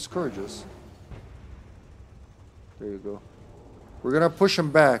let them discourage us. There you go. We're gonna push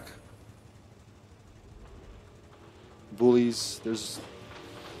them back. Bullies. There's.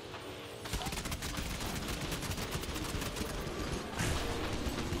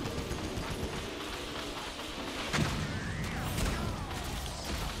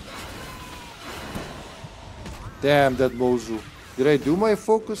 Damn, that Mozu. Did I do my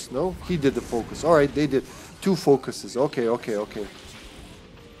focus? No, he did the focus. Alright, they did 2 focuses. Okay.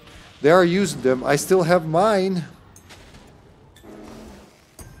 They are using them. I still have mine.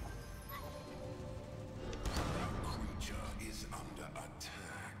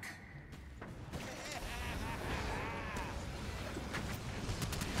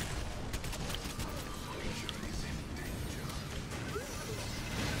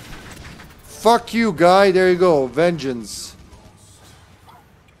 Fuck you, guy. There you go. Vengeance.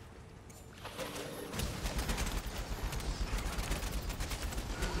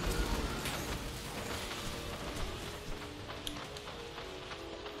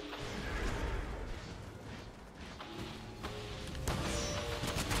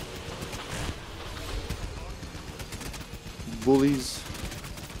 Bullies.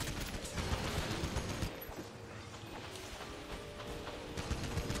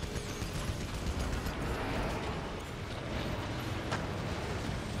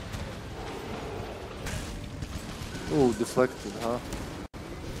 Oh, deflected, huh?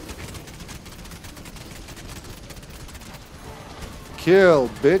 Kill,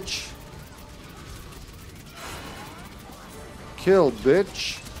 bitch. Kill,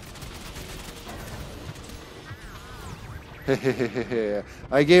 bitch.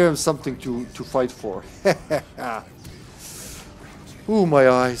 I gave him something to fight for. Ooh, my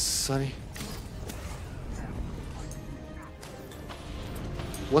eyes, Sonny.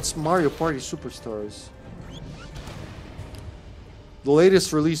 What's Mario Party Superstars? The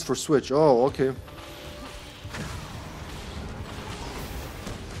latest release for Switch. Oh, okay.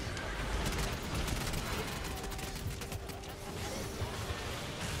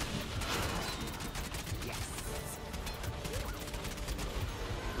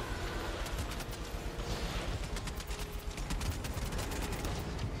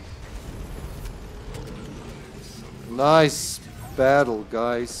 Nice battle,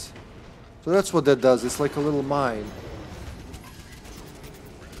 guys. So that's what that does. It's like a little mine.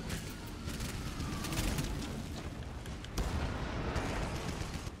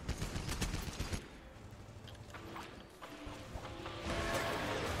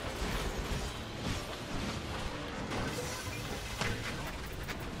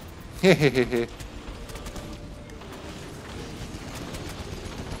 Hehehehe.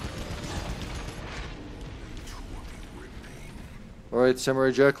 Alright, Samurai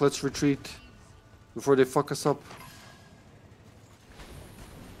Jack, let's retreat before they fuck us up.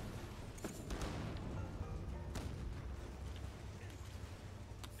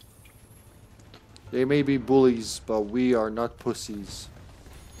 They may be bullies, but we are not pussies.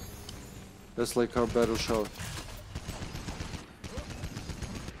 That's like our battle shout.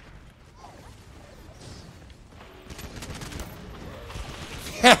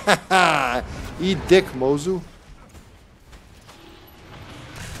 Eat dick, Mozu.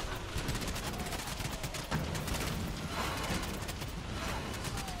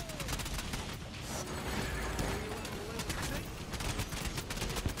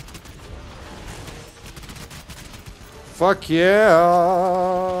 Fuck yeah!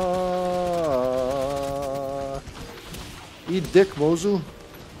 Eat dick, Mozu.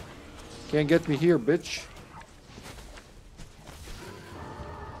 Can't get me here, bitch.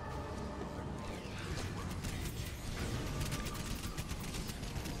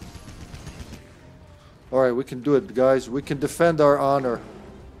 Alright, we can do it, guys. We can defend our honor.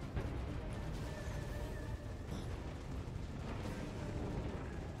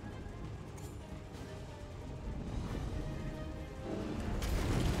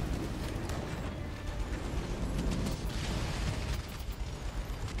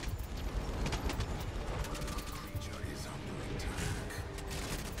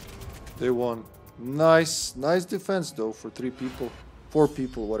 They won. Nice defense though for 3 people. 4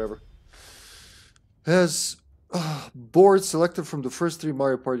 people, whatever. Has boards selected from the first 3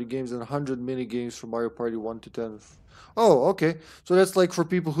 Mario Party games and 100 mini games from Mario Party 1 to 10. Oh, okay. So that's like for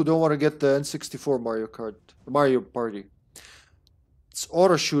people who don't want to get the N64 Mario Party. It's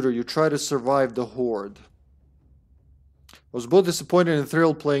auto shooter. You try to survive the horde. I was both disappointed and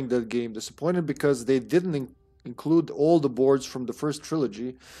thrilled playing that game. Disappointed because they didn't include all the boards from the first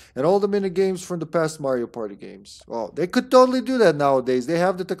trilogy and all the mini games from the past Mario Party games. Oh, they could totally do that nowadays. They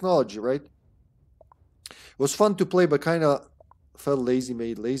have the technology, right? It was fun to play, but kind of felt lazy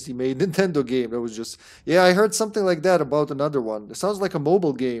made Nintendo game. That was just, yeah, I heard something like that about another one. It sounds like a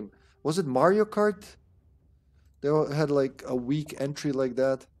mobile game. Was it Mario Kart? They had like a weak entry like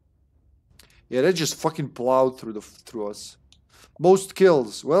that. Yeah, they just fucking plowed through us. Most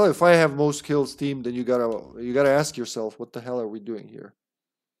kills. Well, if I have most kills team, then you gotta ask yourself, what the hell are we doing here?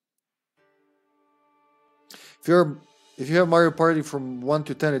 If you have Mario Party from 1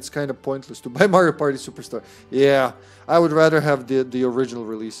 to 10, it's kind of pointless to buy Mario Party Superstar. Yeah, I would rather have the original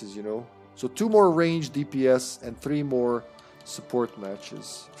releases, you know. So 2 more range DPS and 3 more support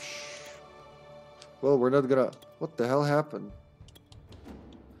matches. Well, we're not gonna... What the hell happened?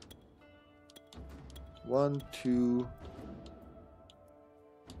 1, 2,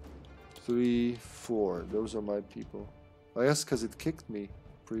 3, 4. Those are my people. I guess because it kicked me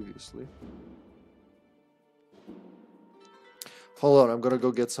previously. Hold on, I'm gonna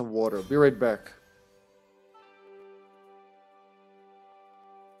go get some water. Be right back.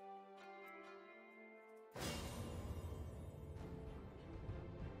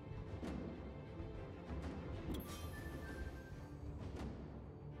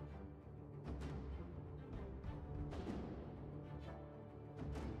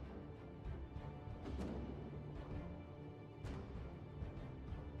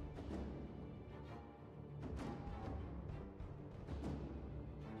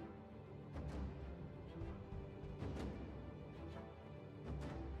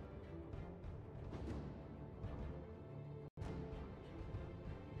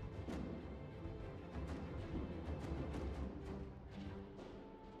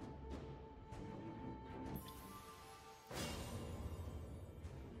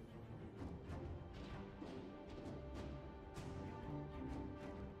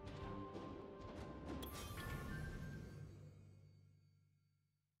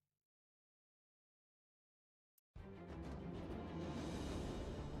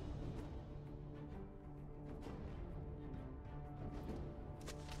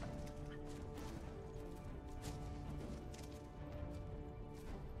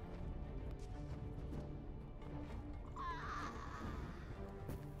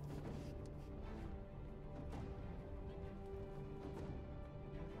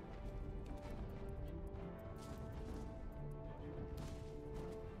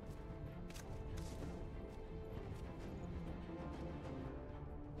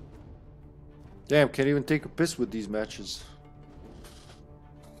 Damn, can't even take a piss with these matches.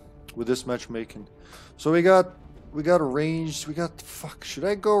 With this matchmaking. So we got ranged. Fuck, should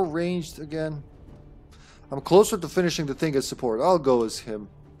I go ranged again? I'm closer to finishing the thing as support. I'll go as him.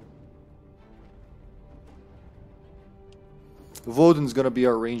 Voden's gonna be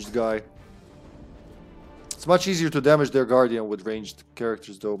our ranged guy. It's much easier to damage their guardian with ranged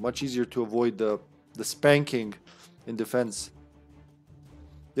characters though. Much easier to avoid the spanking in defense.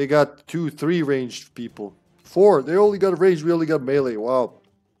 They got 2, 3 ranged people. 4. They only got ranged. We only got melee. Wow.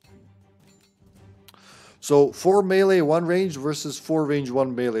 So 4 melee, 1 range versus 4 range,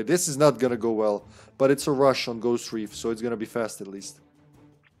 1 melee. This is not gonna go well. But it's a rush on Ghost Reef, so it's gonna be fast at least.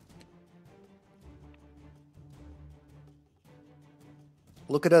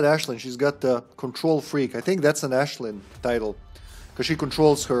 Look at that Ashlyn. She's got the Control Freak. I think that's an Ashlyn title. Because she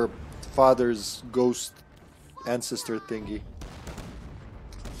controls her father's ghost ancestor thingy.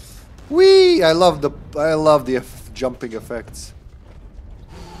 Whee! I love the jumping effects.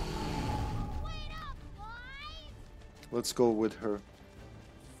 Let's go with her.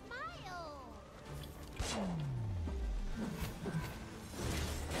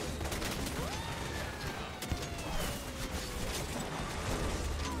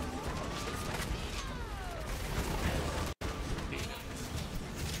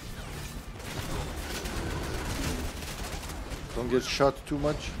 Don't get shot too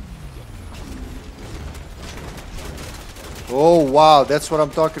much. Oh wow, that's what I'm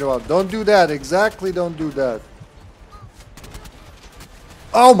talking about. Don't do that. Exactly, don't do that.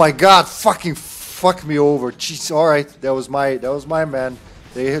 Oh my god, fuck me over. Jeez, alright, that was my man.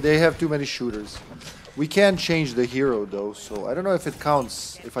 They have too many shooters. We can change the hero though, so I don't know if it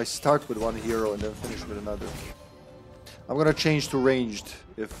counts if I start with one hero and then finish with another. I'm gonna change to ranged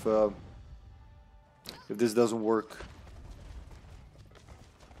if this doesn't work.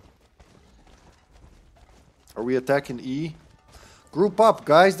 Are we attacking E? Group up,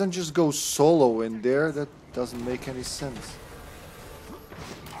 guys. Don't just go solo in there. That doesn't make any sense.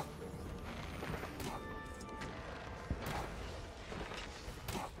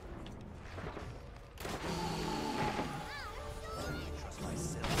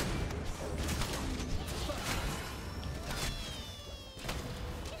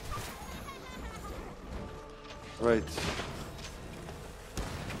 Right.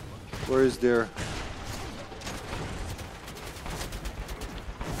 Where is their...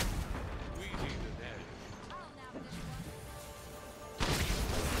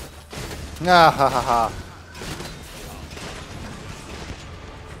 Ah, ha ha ha.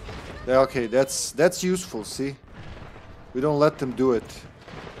 Yeah, okay, that's useful, see? We don't let them do it.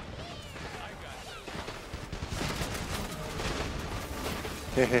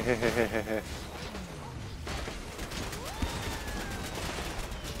 Hehehehehehe.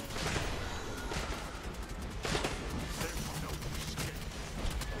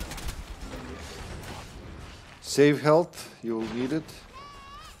 Save health, you'll need it.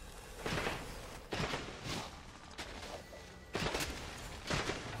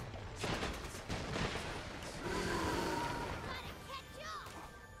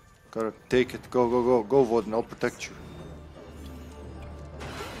 Gotta take it. Go, go, go. Go, Voden. I'll protect you.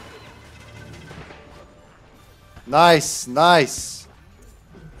 Nice, nice.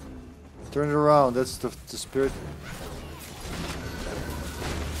 Turn it around. That's the spirit.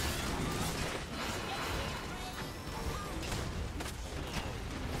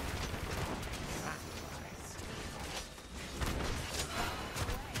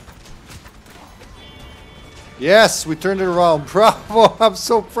 Yes, we turned it around. Bravo! I'm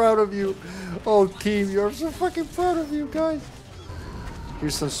so proud of you. Oh, team, you're so fucking proud of you guys.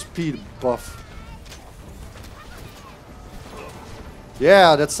 Here's some speed buff.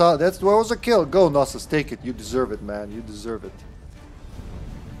 Yeah, that was a kill. Go, Knossos, take it. You deserve it, man. You deserve it.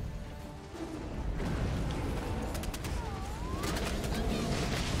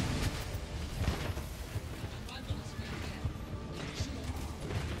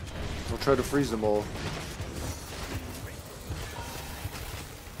 I'll try to freeze them all.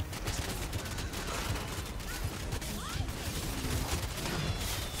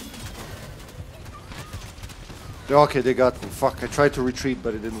 Okay, they got me. Fuck, I tried to retreat,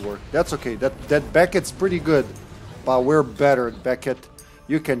 but it didn't work. That's okay. That Beckett's pretty good. But we're better at Beckett.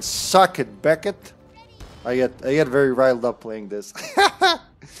 You can suck it, Beckett. I get very riled up playing this.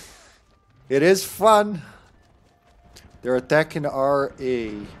 It is fun. They're attacking RA.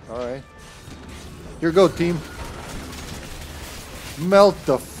 Alright. Here go, team. Melt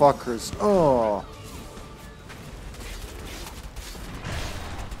the fuckers. Oh.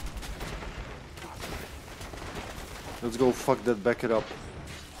 Let's go fuck that Beckett up.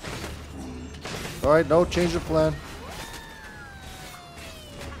 Alright, no, change the plan.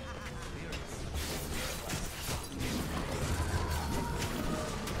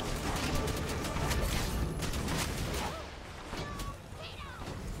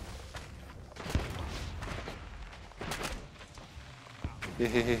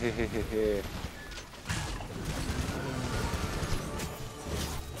 Hehehehehe.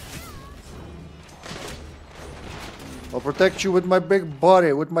 I'll protect you with my big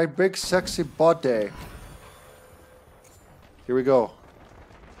body, with my big sexy body. Here we go.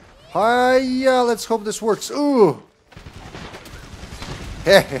 Hiya, let's hope this works. Ooh.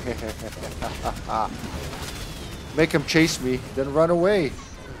 Make him chase me, then run away.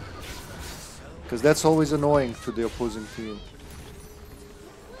 Because that's always annoying to the opposing team.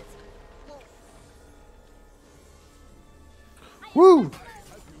 Woo!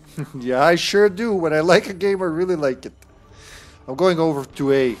 Yeah, I sure do. When I like a game, I really like it. I'm going over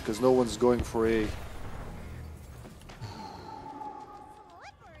to A, because no one's going for A.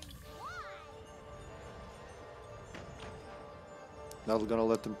 Not gonna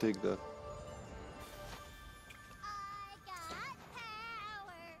let them take that.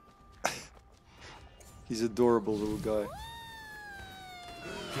 He's adorable little guy.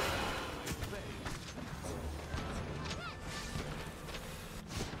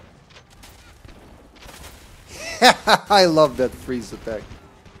 I love that freeze attack.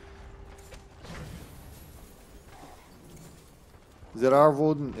 Is that our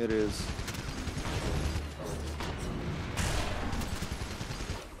Voden? It is.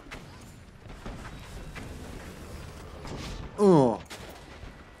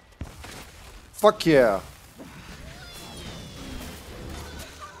 Fuck yeah.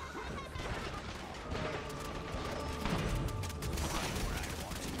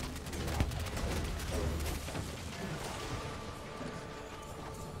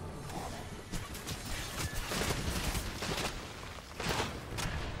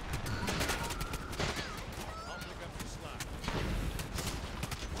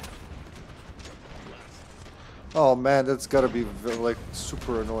 Oh man, that's gotta be like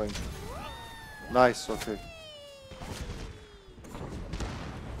super annoying. Nice, okay.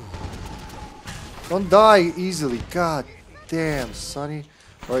 Don't die easily, god damn, Sonny.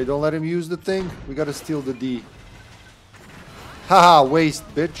 Alright, don't let him use the thing. We gotta steal the D. Haha, waste,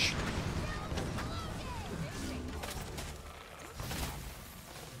 bitch.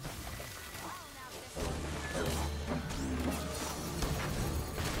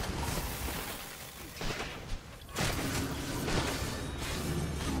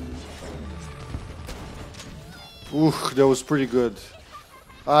 Ooh, that was pretty good.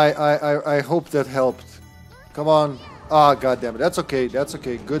 I hope that helped. Come on. Ah, goddammit. That's okay. That's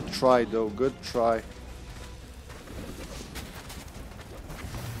okay. Good try, though. Good try.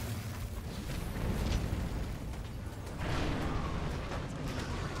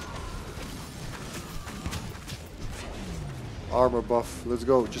 Armor buff. Let's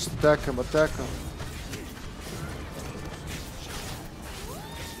go. Just attack him. Attack him.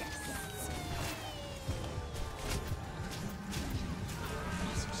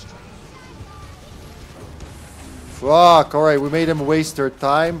 Fuck, alright, we made him waste their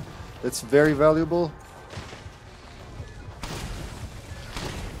time. That's very valuable.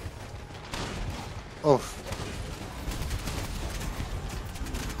 Oh.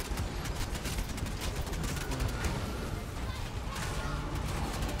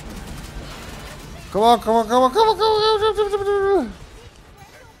 Come on, come on, come on, come on, come on.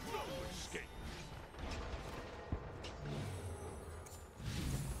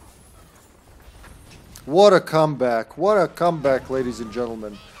 What a comeback. What a comeback, ladies and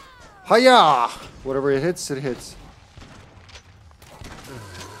gentlemen. Hiya! Whatever it hits, it hits.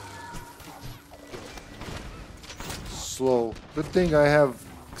 Slow. Good thing I have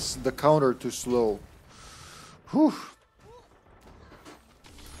the counter to slow. Whew.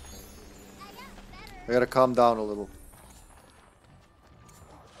 I gotta calm down a little.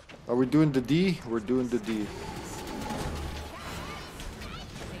 Are we doing the D? We're doing the D.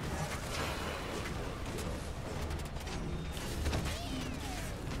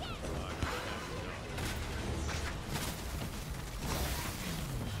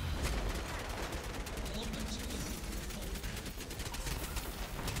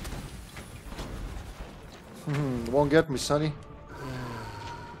 Won't get me, Sonny.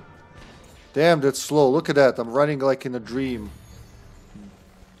 Damn, that's slow. Look at that. I'm running like in a dream.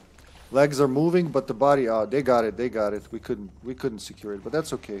 Legs are moving, but the body... Oh, they got it. They got it. We couldn't secure it, but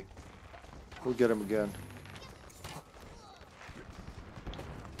that's okay. We'll get him again.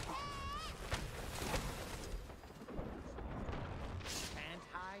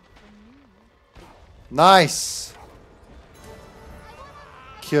 Nice.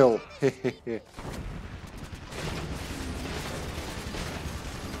 Kill.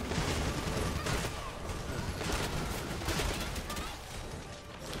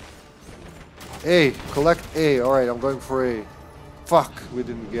 A, collect A. Alright, I'm going for A. Fuck, we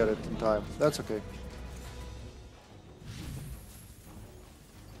didn't get it in time. That's okay.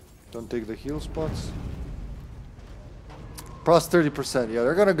 Don't take the heal spots. Plus 30%. Yeah,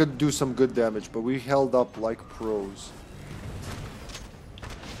 they're gonna do some good damage, but we held up like pros.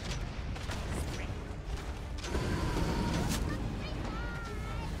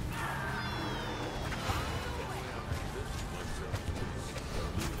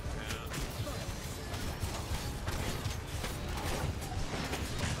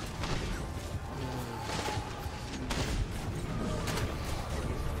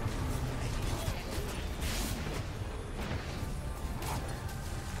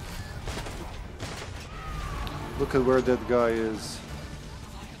 Look at where that guy is.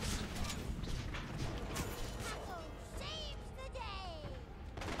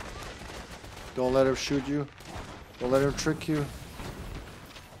 Don't let him shoot you. Don't let him trick you.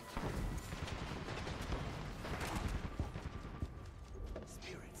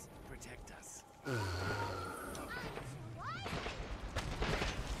 Spirits, protect us.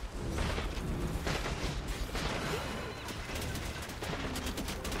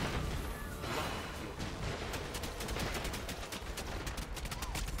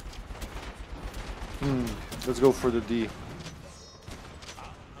 Let's go for the D.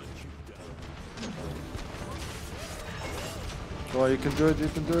 Come on, you can do it, you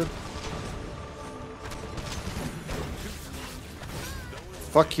can do it.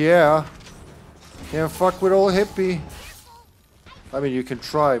 Fuck yeah. Can't fuck with old hippie. I mean, you can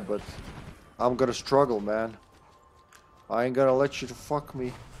try, but I'm gonna struggle, man. I ain't gonna let you to fuck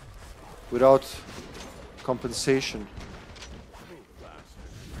me without compensation.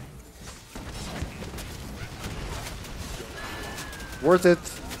 Worth it.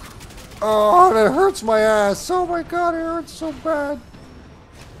 Oh, that hurts my ass. Oh my god, it hurts so bad.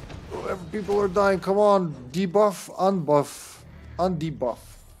 Oh, people are dying. Come on. Debuff, unbuff, undebuff.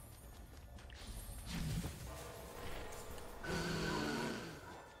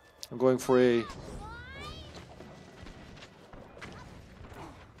 I'm going for A.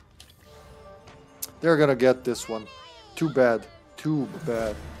 They're gonna get this one. Too bad. Too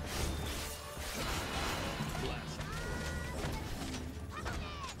bad.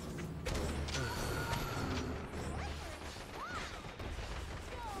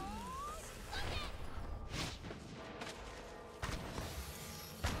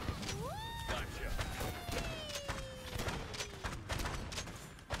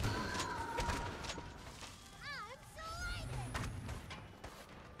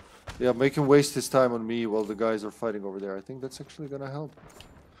 Yeah, make him waste his time on me while the guys are fighting over there. I think that's actually gonna help.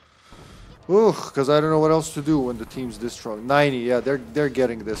 Ooh, because I don't know what else to do when the team's this strong. 90, yeah, they're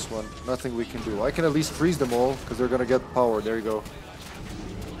getting this one. Nothing we can do. I can at least freeze them all, because they're gonna get power. There you go.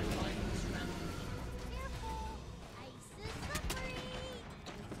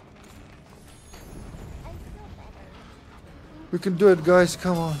 We can do it, guys.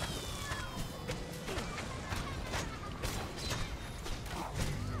 Come on.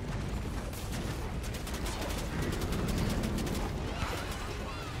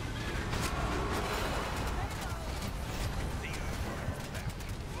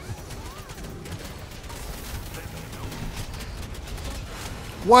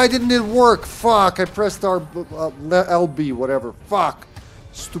 Why didn't it work? Fuck, I pressed LB, whatever. Fuck.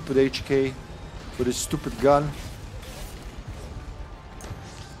 Stupid HK with his stupid gun.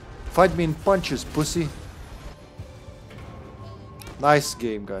 Fight me in punches, pussy. Nice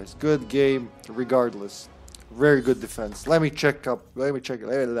game, guys. Good game, regardless. Very good defense. Let me check up. Let me check it.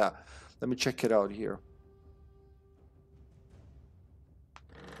 Let me check it out here.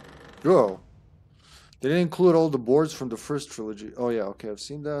 Oh. They didn't include all the boards from the first trilogy. Oh yeah, okay, I've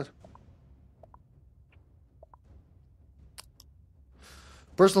seen that.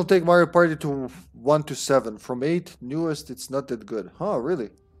 Personal take Mario Party to 1 to 7. From 8, newest, it's not that good. Huh, really?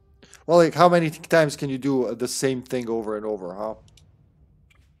 Well, like, how many times can you do the same thing over and over, huh?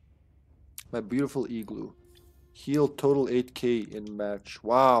 My beautiful igloo. Heal total 8k in match.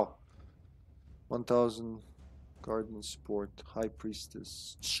 Wow. 1000 garden support. High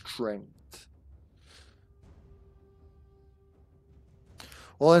priestess. Strength.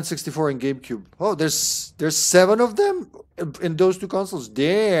 All N64 and GameCube. Oh, there's 7 of them in those two consoles.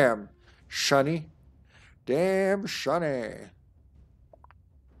 Damn, Shunny. Damn, Shunny.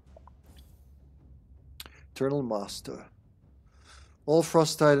 Eternal Master. All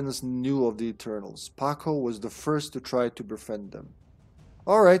Frost Titans knew of the Eternals. Pakko was the first to try to befriend them.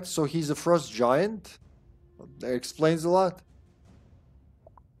 Alright, so he's a Frost Giant? That explains a lot.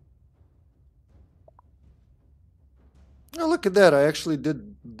 Oh, look at that. I actually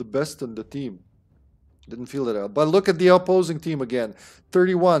did the best on the team. Didn't feel it out. But look at the opposing team again.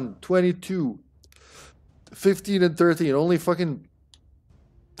 31, 22, 15 and 13. Only fucking...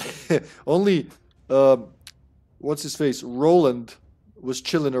 only... what's his face? Roland was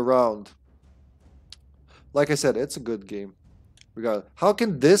chilling around. Like I said, it's a good game. We got... How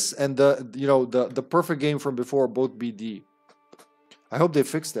can this and the perfect game from before both be D? I hope they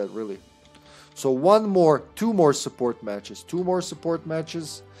fix that, really. So two more support matches. 2 more support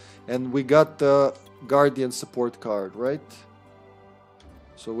matches. And we got the Guardian support card, right?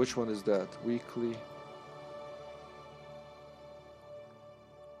 So which one is that? Weekly.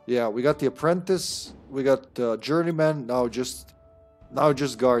 Yeah, we got the Apprentice. We got Journeyman. Now just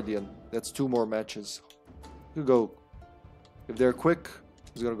Guardian. That's 2 more matches. You go. If they're quick,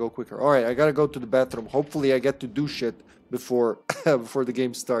 it's gonna go quicker. Alright, I gotta go to the bathroom. Hopefully I get to do shit before before the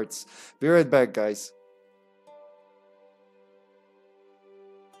game starts. Be right back, guys.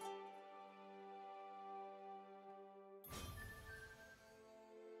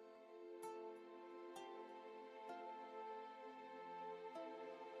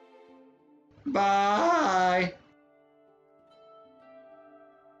 Bye.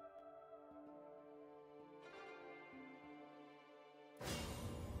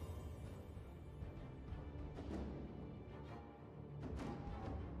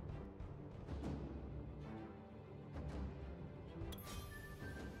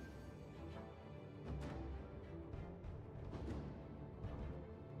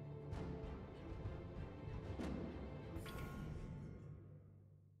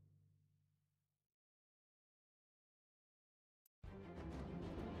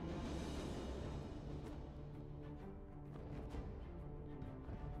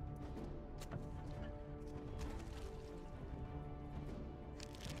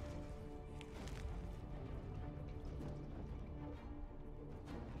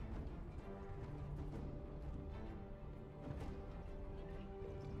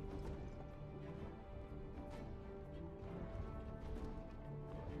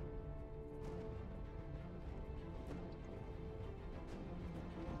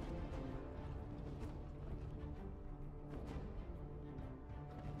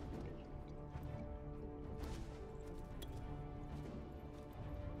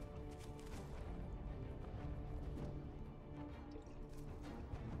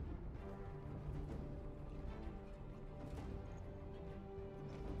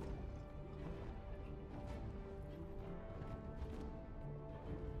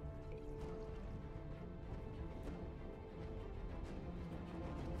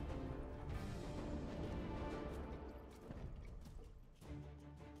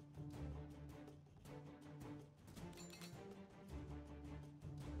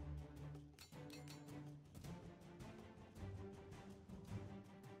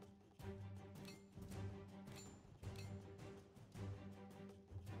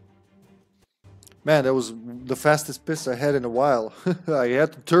 Man, that was the fastest piss I had in a while. I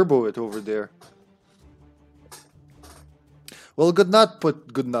had to turbo it over there. Well, good night,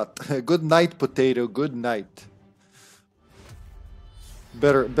 good night, potato. Good night.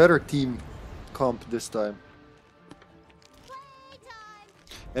 Better team comp this time.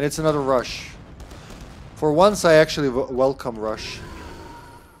 And it's another rush. For once, I actually welcome rush.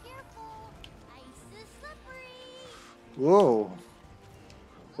 Whoa.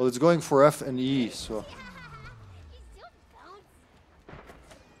 Well, it's going for F and E, so.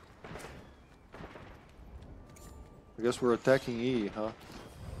 I guess we're attacking E, huh?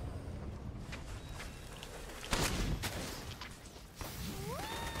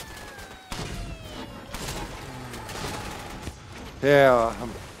 Yeah,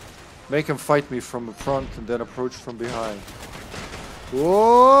 make him fight me from the front and then approach from behind.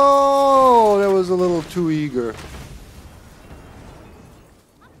 Whoa, that was a little too eager.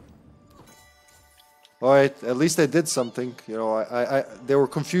 Alright, at least I did something. You know, they were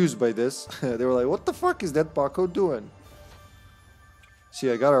confused by this. They were like, what the fuck is that Pakko doing?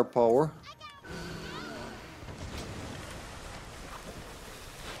 See, I got our power.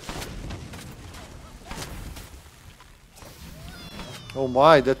 Oh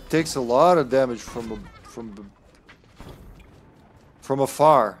my, that takes a lot of damage from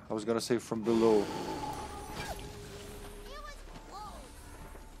afar. I was gonna say from below.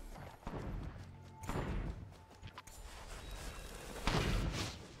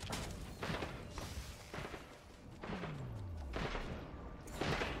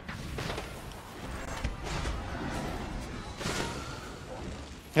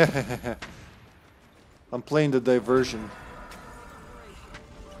 I'm playing the diversion.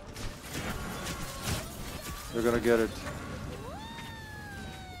 They're gonna get it.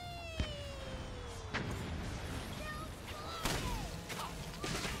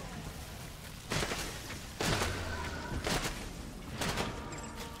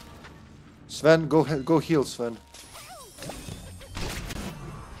 Sven, go heal, Sven.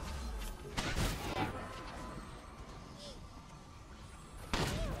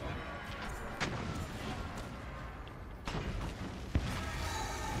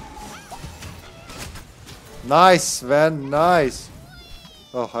 Nice, Sven, nice.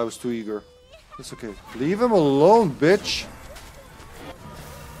 Oh, I was too eager. It's okay. Leave him alone, bitch.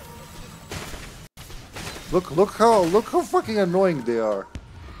 Look how fucking annoying they are.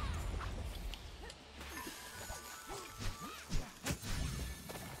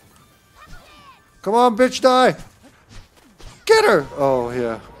 Come on, bitch, die. Get her. Oh,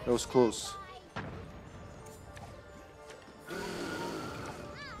 yeah, that was close.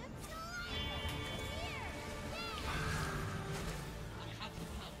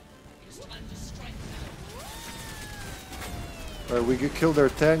 Alright, we killed their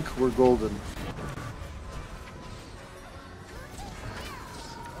tank, we're golden.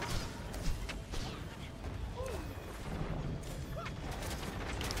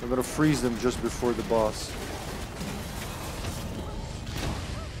 I'm gonna freeze them just before the boss.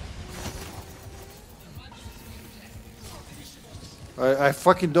 I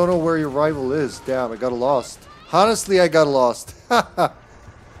fucking don't know where your rival is. Damn, I got lost. Honestly, I got lost.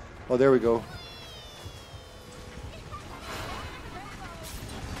 Oh, there we go.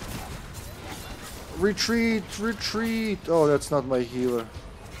 Retreat, retreat. Oh, that's not my healer.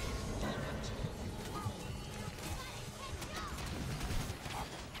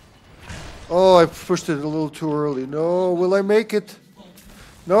 Oh, I pushed it a little too early. No, will I make it?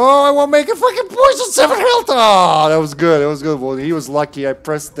 No, I won't make it. Fucking poison 7 health. Oh, that was good. That was good. Well, he was lucky. I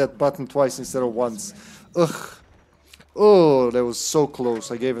pressed that button twice instead of once. Ugh. Oh, that was so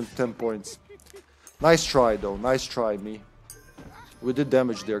close. I gave him 10 points. Nice try, though. Nice try, me. We did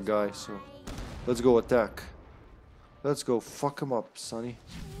damage there, guy, so... Let's go attack. Let's go fuck him up, Sonny.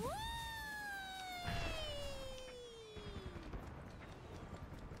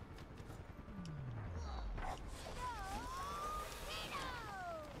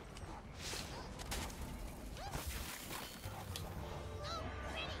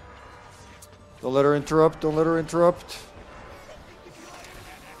 Don't let her interrupt. Don't let her interrupt.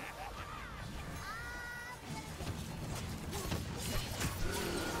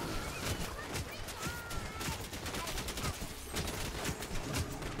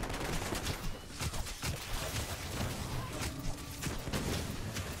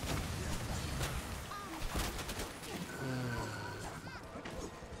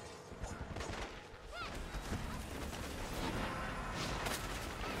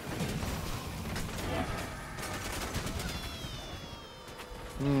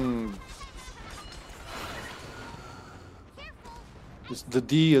 The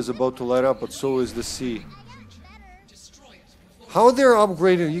D is about to light up, but so is the C. How they're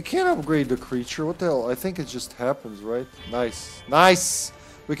upgrading? You can't upgrade the creature. What the hell? I think it just happens, right? Nice. Nice!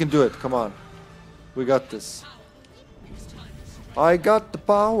 We can do it. Come on. We got this. I got the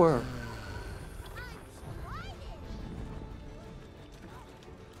power.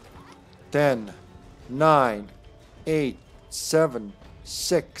 Ten, 9, 8, 7,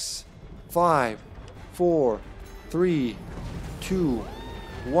 6, 5, 4, 3, 2,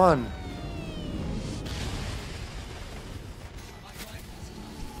 1.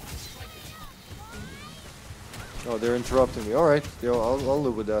 Oh, they're interrupting me. Alright, I'll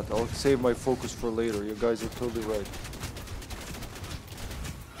live with that. I'll save my focus for later. You guys are totally right.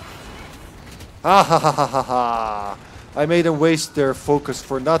 Ha ha ha ha ha ha! I made them waste their focus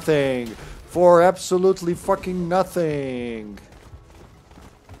for nothing! For absolutely fucking nothing!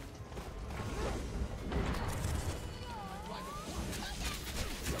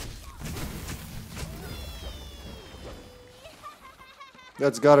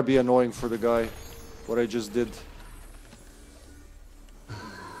 That's gotta be annoying for the guy. What I just did.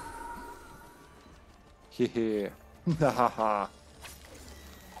 Hehe. Hahaha.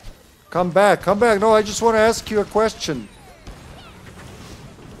 Come back, come back. No, I just want to ask you a question.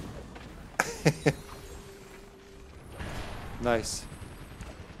 Nice.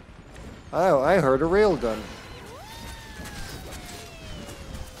 Oh, I heard a railgun.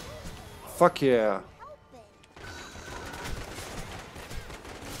 Fuck yeah.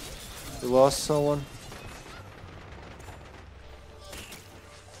 We lost someone.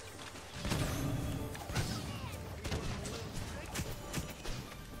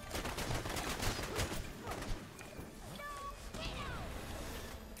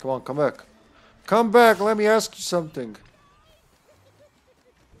 Come on, come back. Come back, let me ask you something.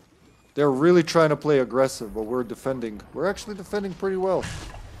 They're really trying to play aggressive, but we're defending. We're actually defending pretty well.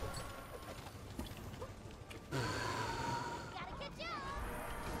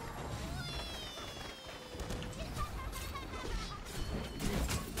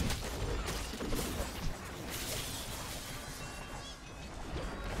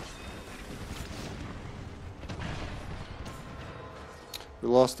 We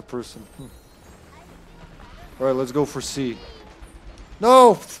lost the person. Alright, let's go for C.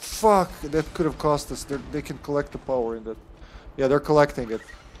 No! Fuck! That could have cost us. They can collect the power in that. Yeah, they're collecting it.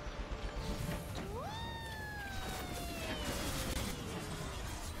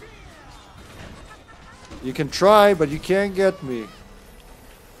 You can try, but you can't get me.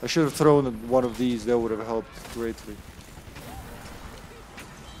 I should have thrown one of these. That would have helped greatly.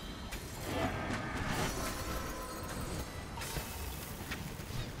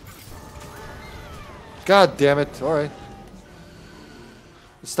 God damn it. Alright.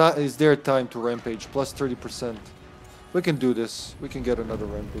 It's their time to rampage. Plus 30%. We can do this. We can get another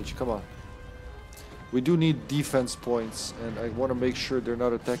rampage. Come on. We do need defense points. And I want to make sure they're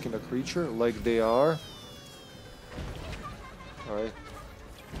not attacking a creature like they are. Alright.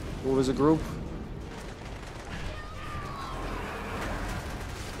 Move as a group.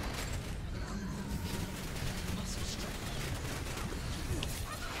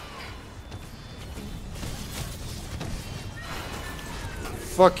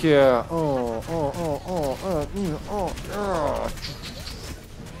 Fuck yeah.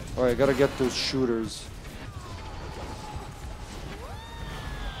 Alright, gotta get those shooters.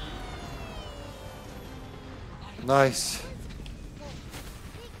 Nice.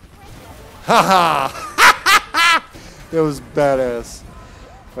 Haha! That was badass.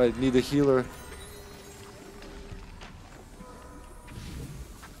 Right, need a healer.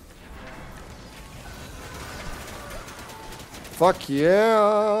 Fuck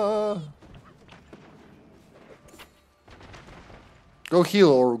yeah! Go heal,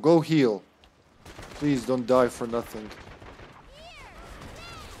 or go heal. Please don't die for nothing.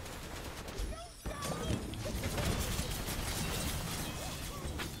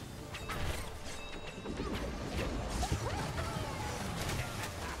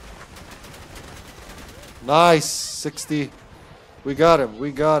 Nice! 60. We got him,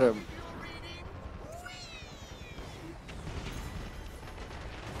 we got him.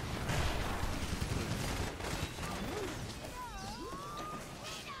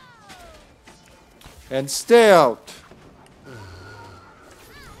 And stay out.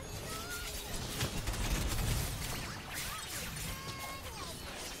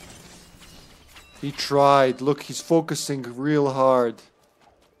 He tried. Look, he's focusing real hard.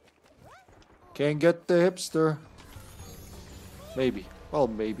 Can't get the hipster. Maybe. Well,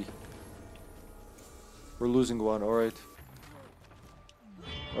 maybe. We're losing one, alright.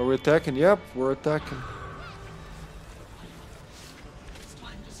 Are we attacking? Yep, we're attacking.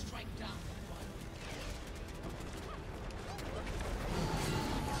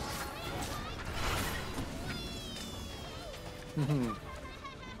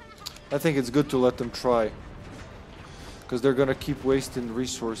 I think it's good to let them try. Because they're gonna keep wasting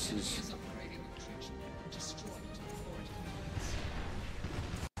resources. Is operating restriction. Destroyed Fort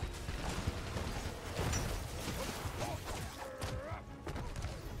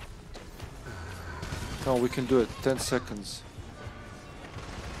Mines. No, we can do it. 10 seconds.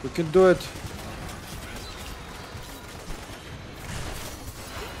 We can do it.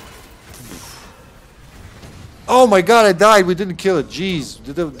 Oh my god, I died. We didn't kill it. Jeez.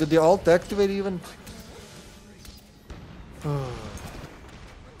 Did the ult activate even?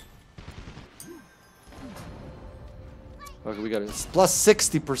 Okay, we got it. It's plus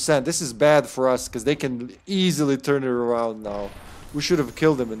 60%. This is bad for us because they can easily turn it around now. We should have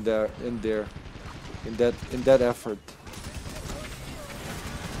killed them in that effort.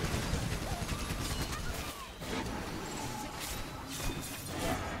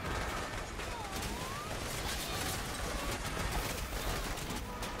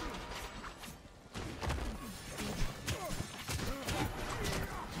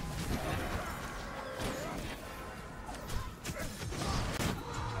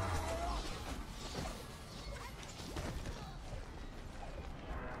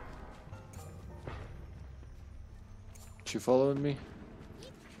 You following me?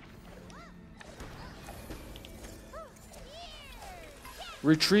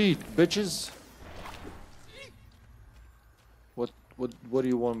 Retreat, bitches. What do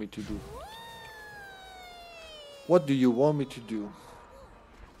you want me to do? What do you want me to do?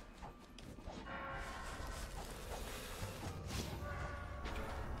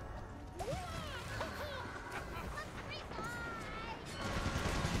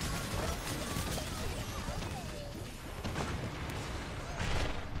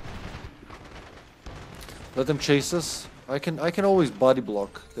 Let them chase us. I can always body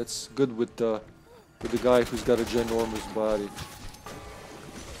block. That's good with the guy who's got a ginormous body.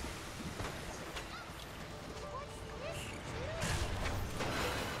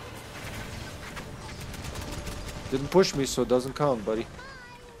 Didn't push me, so it doesn't count, buddy.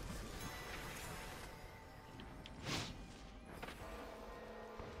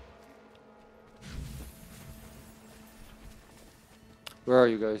 Where are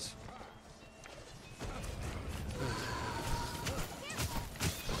you guys?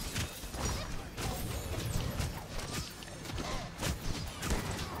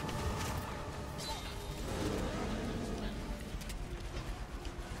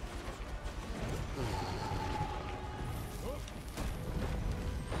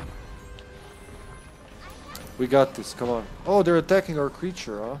 We got this, come on. Oh, they're attacking our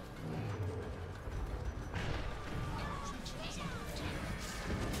creature, huh?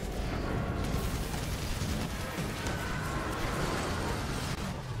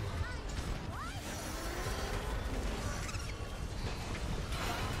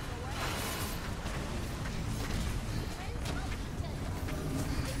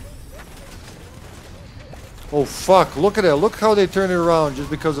 Oh fuck, look at that. Look how they turn it around just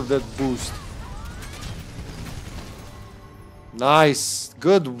because of that boost. Nice.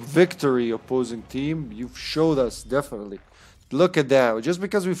 Good victory, opposing team. You've showed us, definitely. Look at that. Just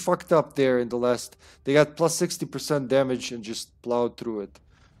because we fucked up there in the last... They got plus 60% damage and just plowed through it.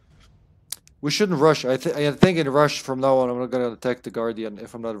 We shouldn't rush. I think in rush from now on, I'm not going to attack the Guardian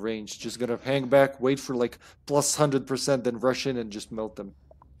if I'm not ranged. Just going to hang back, wait for like plus 100%, then rush in and just melt them.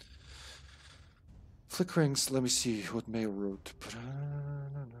 Flickerings, let me see what Mayo wrote.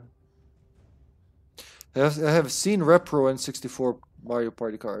 I have seen Repro and 64 Mario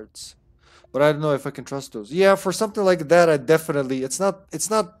Party cards, but I don't know if I can trust those. Yeah, for something like that, I definitely. It's not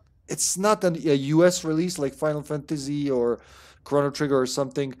a US release like Final Fantasy or Chrono Trigger or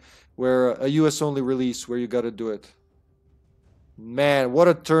something, where a US only release where you got to do it. Man, what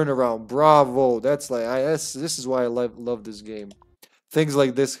a turnaround! Bravo! That's like this is why I love this game. Things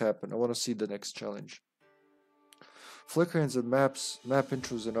like this happen. I want to see the next challenge. Flickerings and map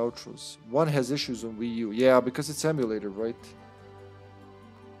intros and outros. One has issues on Wii U. Yeah, because it's emulated, right?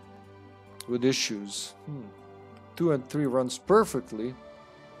 With issues. 2 and 3 runs perfectly.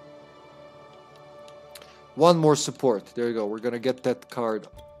 One more support. There you go. We're gonna get that card.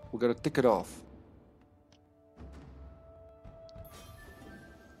 We're gonna tick it off.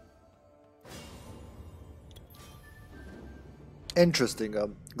 Interesting.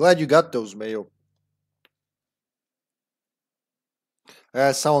 Glad you got those, Mayo. I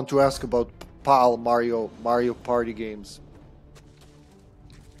asked someone to ask about PAL Mario Party games.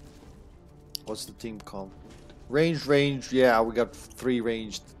 What's the team comp? Range. Yeah, we got 3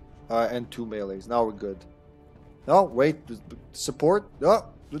 ranged and 2 melees. Now we're good. No, wait. Support? Oh,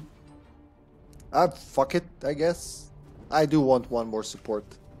 fuck it, I guess. I do want one more support.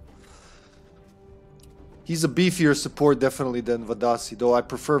 He's a beefier support definitely than Vadasi, though I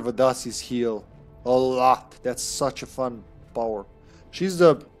prefer Vadasi's heal a lot. That's such a fun power. She's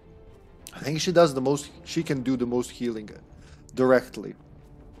the... I think she does the most... She can do the most healing directly.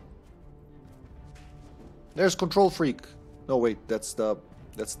 There's Control Freak. No, wait, that's the...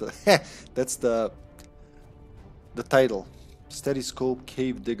 That's the title. Steady Scope,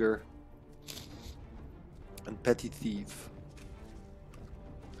 Cave Digger, and Petty Thief.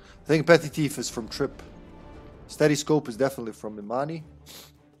 I think Petty Thief is from Trip. Steady Scope is definitely from Imani.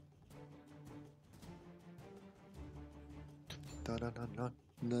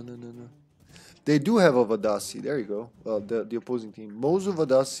 No. They do have a Vadasi. There you go. The opposing team. Mozu,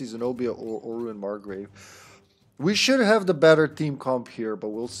 Vadasi, Zenobia, Oru, and Margrave. We should have the better team comp here, but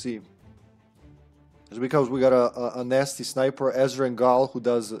we'll see. It's because we got a nasty sniper, Ezra and Gal, who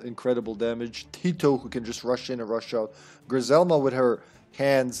does incredible damage. Tito, who can just rush in and rush out. Griselma with her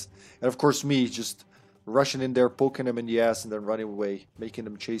hands. And of course me, just rushing in there, poking them in the ass, and then running away, making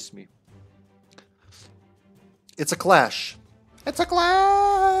them chase me. It's a clash. It's a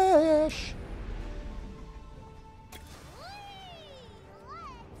clash!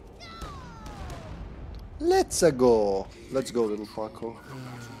 Let's go. Let's go, little Pakko.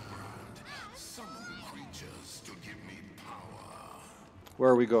 Where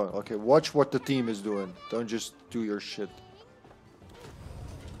are we going? Okay, watch what the team is doing. Don't just do your shit.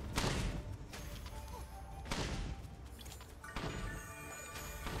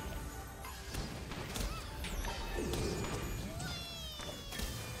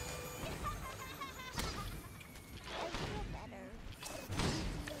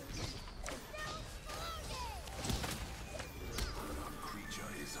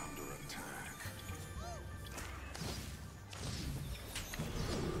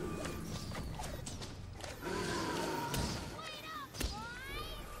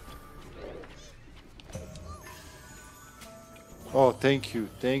 Oh, thank you,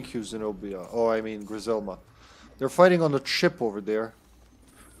 Zenobia. Oh, I mean Griselma. They're fighting on the ship over there.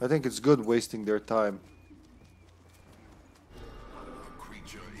 I think it's good wasting their time.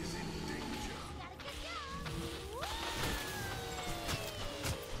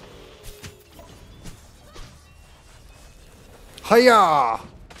 Hiya!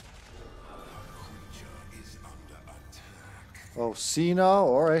 Oh, see now?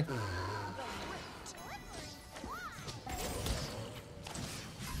 Alright.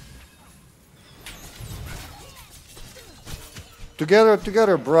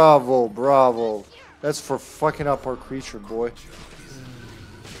 Together, bravo. That's for fucking up our creature, boy.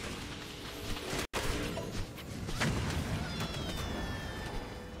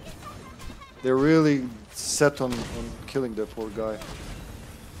 They're really set on killing that poor guy.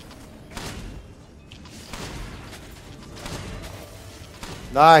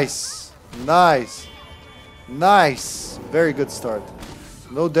 Nice. Very good start.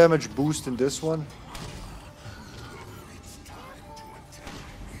 No damage boost in this one.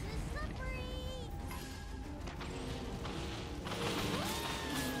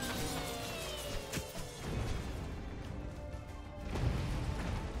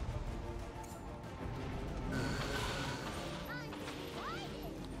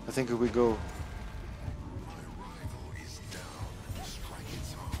 I think if we go...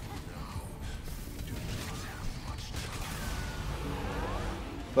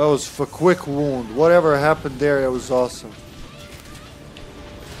 That was a quick wound. Whatever happened there, it was awesome.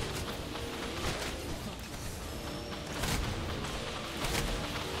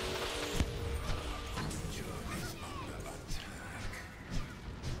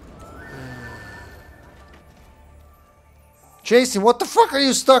 Jason, what the fuck are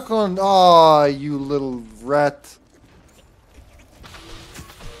you stuck on? Aw, you little rat.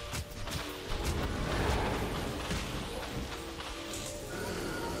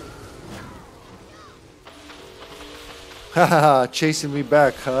 Haha, chasing me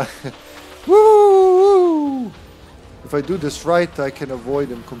back, huh? Woo! If I do this right, I can avoid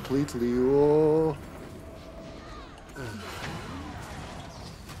him completely. Oh.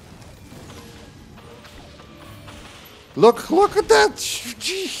 Look at that!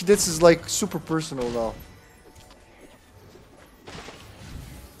 This is like super personal now.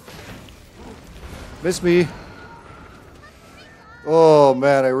 Miss me. Oh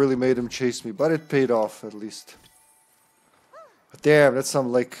man, I really made him chase me, but it paid off at least. But damn, that's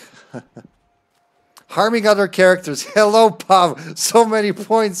some like harming other characters. Hello, Pav. So many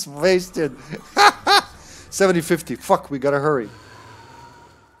points wasted. 70-50. Fuck, we gotta hurry.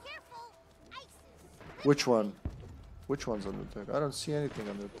 Which one? Which one's on the attack? I don't see anything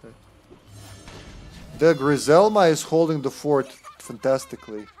on the attack. The Griselma is holding the fort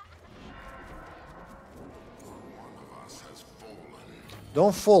fantastically.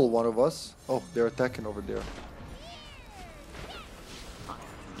 Don't fall, one of us. Oh, they're attacking over there.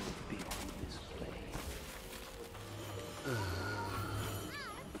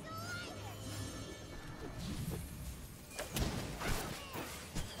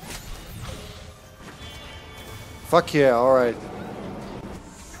 Fuck yeah, alright.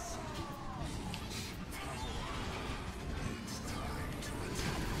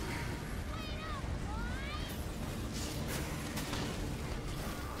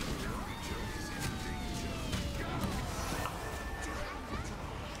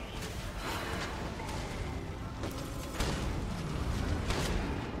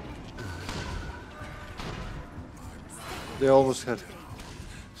 They almost had.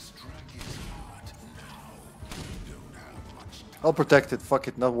 I'll protect it. Fuck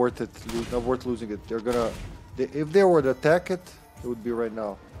it. Not worth it. Not worth losing it. They're gonna. If they were to attack it, it would be right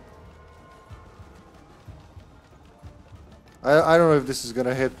now. I don't know if this is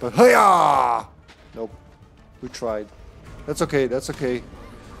gonna hit, but hiya! Nope. We tried. That's okay. That's okay.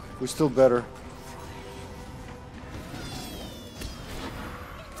 We're still better.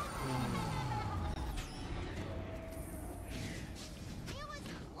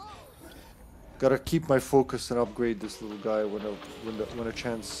 Gotta keep my focus and upgrade this little guy when a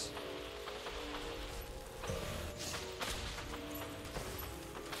chance.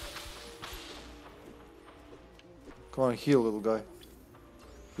 Come on, heal, little guy.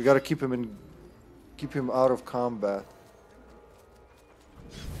 We gotta keep him out of combat.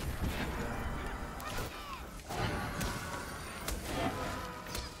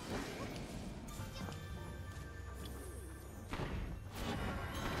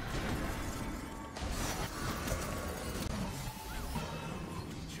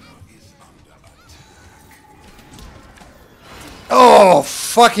 Oh,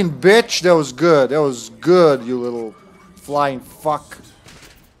 fucking bitch. That was good. That was good, you little flying fuck.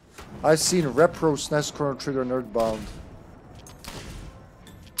 I've seen Repro, SNES, Chrono Trigger, and Earthbound.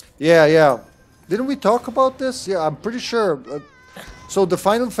 Yeah. Didn't we talk about this? Yeah, I'm pretty sure. So the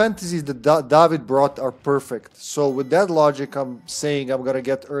Final Fantasies that David brought are perfect. So with that logic, I'm saying I'm gonna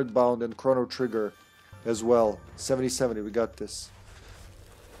get Earthbound and Chrono Trigger as well. 70-70, we got this.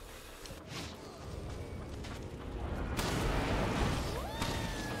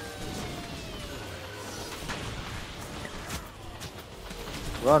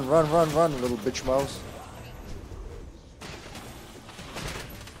 Run, little bitch mouse.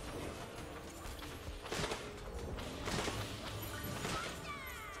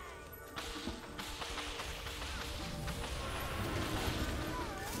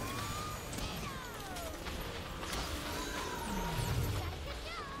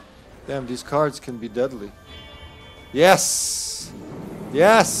 Damn, these cards can be deadly. Yes!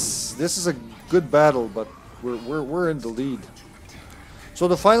 Yes! This is a good battle, but we're in the lead. So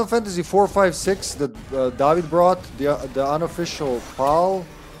the Final Fantasy 4, 5, 6 that David brought, the unofficial PAL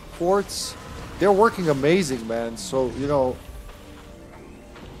ports, they're working amazing, man. So, you know,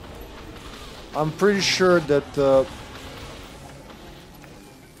 I'm pretty sure that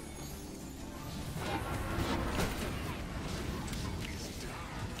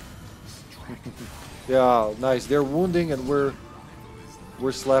yeah, nice. They're wounding and we're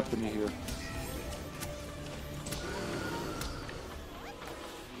slapping you here.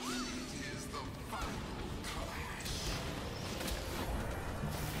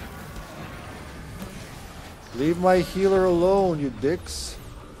 Leave my healer alone, you dicks.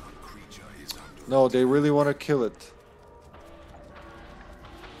 No, they really want to kill it.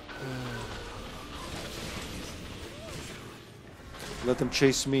 Let them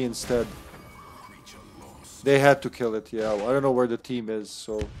chase me instead. They had to kill it, yeah. I don't know where the team is,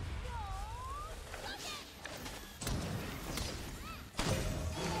 so...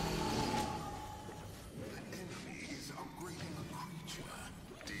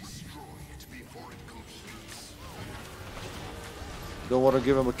 Don't want to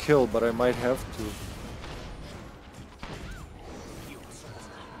give him a kill, but I might have to.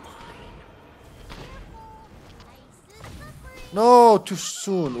 No, too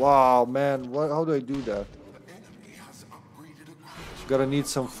soon. Wow, man. How do I do that? Gotta need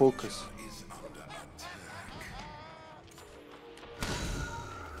some focus.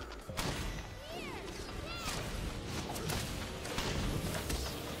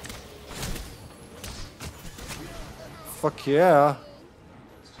 Fuck yeah.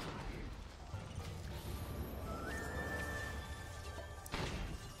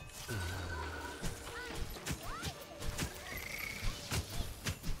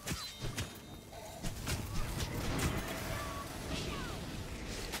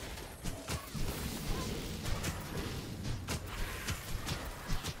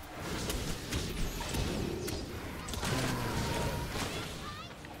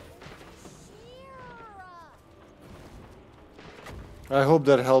 I hope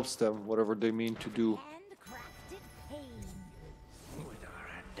that helps them, whatever they mean to do. Handcrafted pain.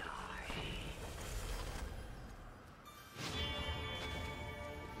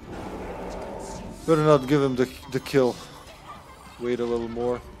 Better not give him the kill. Wait a little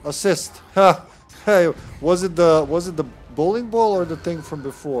more. Assist. Ha. Hey, was it the bowling ball or the thing from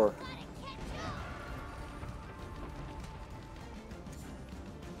before?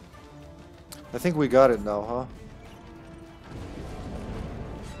 I think we got it now, huh?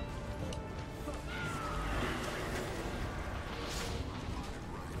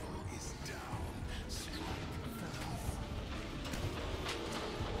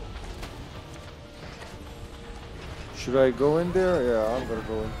 Should I go in there? Yeah, I'm gonna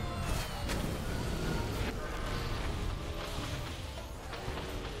go in.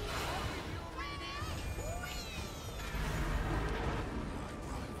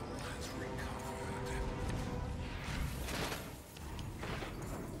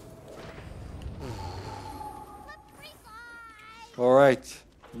 Alright,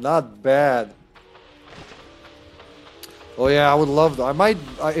 not bad. Oh yeah, I would love that. I might,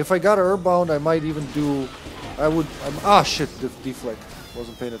 if I got Earthbound, I might even do, ah shit, deflect,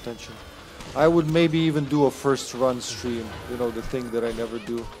 wasn't paying attention. I would maybe even do a first run stream, you know, the thing that I never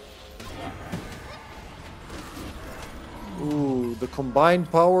do. Ooh, the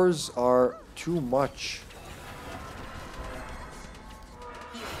combined powers are too much.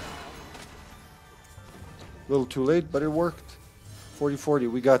 A little too late, but it worked.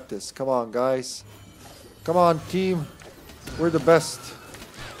 40-40, we got this. Come on, guys. Come on, team. We're the best.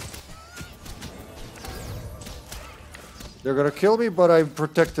 They're gonna kill me, but I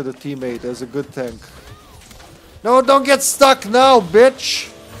protected a teammate as a good tank. No, don't get stuck now,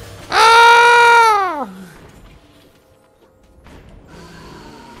 bitch! Ah!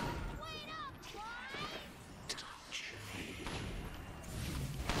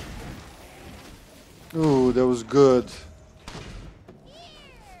 Ooh, that was good.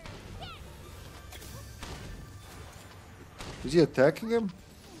 Is he attacking him?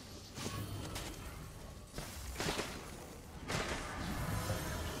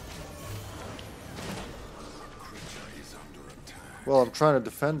 Well, I'm trying to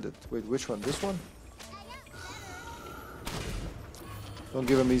defend it. Wait, which one? This one? Don't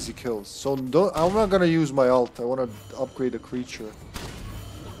give him easy kills. So I'm not gonna use my ult. I want to upgrade a creature.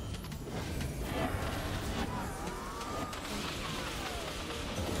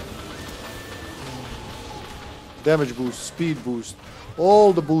 Damage boost, speed boost,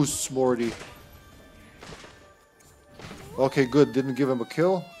 all the boosts, Morty. Okay, good. Didn't give him a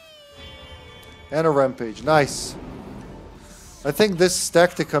kill. And a rampage. Nice. I think this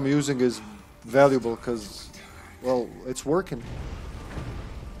tactic I'm using is valuable because, well, it's working.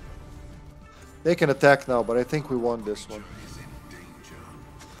 They can attack now, but I think we won this one.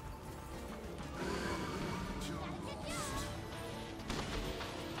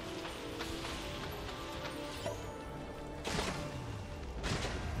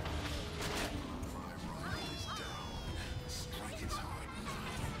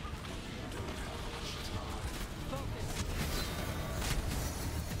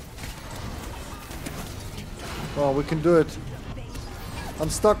 Oh, we can do it. I'm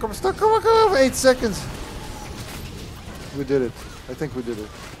stuck, come on, 8 seconds. We did it. I think we did it.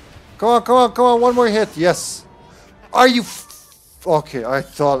 Come on, one more hit. Yes. Are you okay, I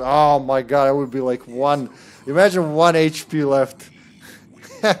thought, oh my god, I would be like imagine 1 HP left.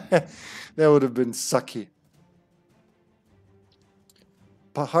 That would have been sucky.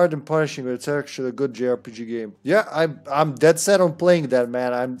 Hard and punishing, but it's actually a good JRPG game. Yeah, I'm dead set on playing that,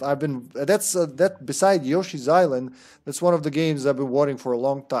 man. That beside Yoshi's Island, that's one of the games I've been wanting for a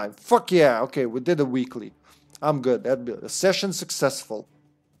long time. Fuck yeah, okay, we did a weekly. I'm good. A session successful.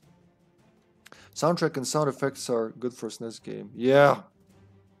 Soundtrack and sound effects are good for a SNES game. Yeah.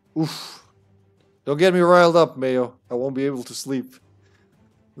 Oof. Don't get me riled up, Mayo. I won't be able to sleep.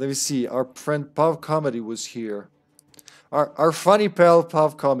 Let me see. Our friend Pav Comedy was here. Our funny pal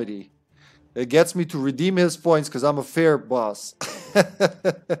Pav Comedy. It gets me to redeem his points because I'm a fair boss.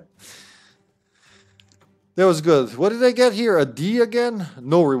 That was good. What did I get here? A D again?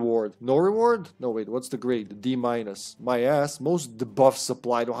 No reward. No reward? No, wait. What's the grade? D minus. My ass. Most debuffs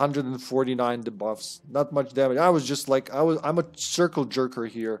applied. 149 debuffs. Not much damage. I was just like, I'm a circle jerker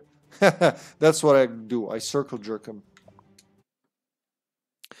here. That's what I do. I circle jerk him.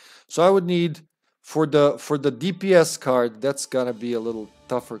 So I would need for the DPS card. That's gonna be a little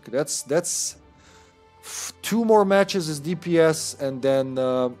tougher. That's 2 more matches as DPS, and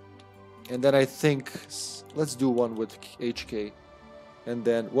then I think let's do one with HK, and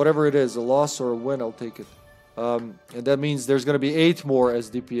then whatever it is, a loss or a win, I'll take it. And that means there's gonna be 8 more as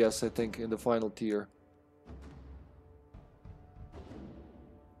DPS, I think, in the final tier.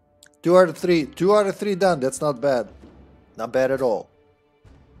 2 out of 3. 2 out of 3 done. That's not bad. Not bad at all.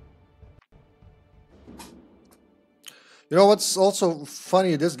 You know what's also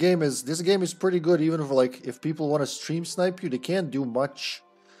funny? This game is pretty good. Even if people want to stream snipe you, they can't do much.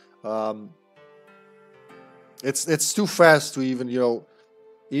 It's too fast to even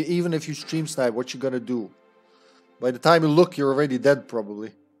even if you stream snipe, what you gonna do? By the time you look, you're already dead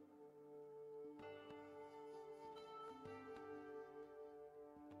probably.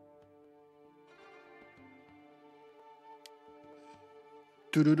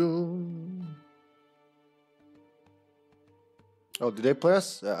 Oh, did they play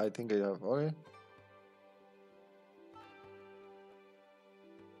us? I think they have. Okay.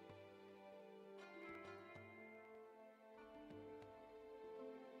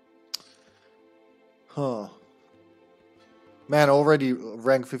 Huh. Man, already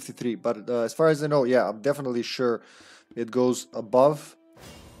rank 53. But as far as I know, yeah, I'm definitely sure it goes above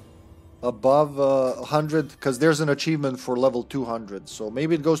 100, because there's an achievement for level 200. So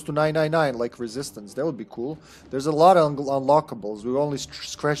maybe it goes to 999 like Resistance. That would be cool. There's a lot of unlockables. We've only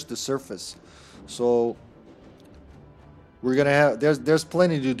scratched the surface. So we're gonna have there's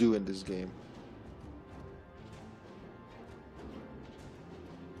plenty to do in this game.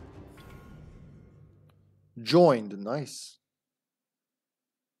 Joined, nice.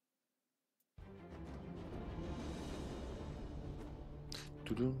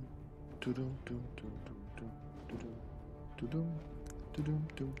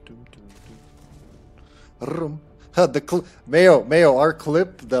 Mayo, our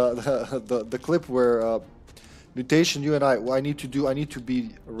clip, the clip where Mutation, you and I need to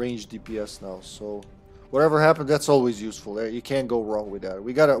be range DPS now. So whatever happens, that's always useful. You can't go wrong with that.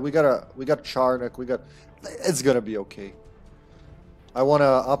 We got Charnock. It's gonna be okay. I wanna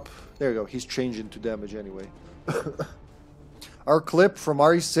up. There you go. He's changing to damage anyway. Our clip from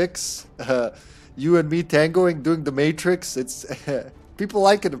RE6, you and me tangoing, doing the Matrix. It's people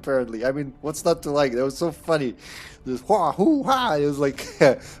like it apparently. I mean, what's not to like? That was so funny. This wah hoo ha. It was like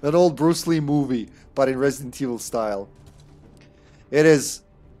an old Bruce Lee movie, but in Resident Evil style. It is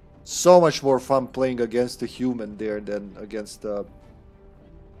so much more fun playing against a human there than against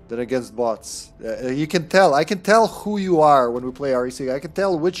bots. You can tell. I can tell who you are when we play RE6. I can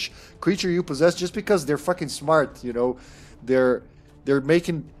tell which creature you possess just because they're fucking smart. You know, they're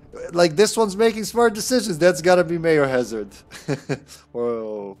making, like, this one's making smart decisions. That's gotta be Mayor Hazard.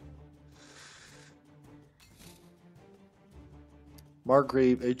 Whoa.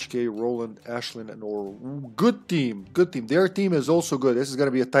 Margrave, HK, Roland, Ashlyn, and Oral. Good team. Good team. Their team is also good. This is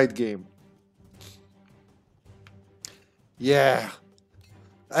gonna be a tight game. Yeah.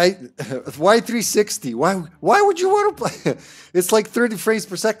 Why 360? Why would you want to play? It's like 30 frames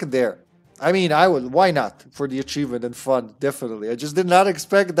per second there. I mean, I would. Why not? For the achievement and fun, definitely. I just did not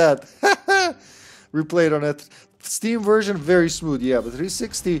expect that. Replayed on it. Steam version, very smooth, yeah. But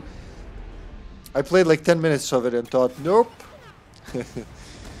 360, I played like 10 minutes of it and thought, nope.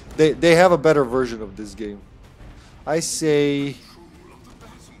 They have a better version of this game. I say.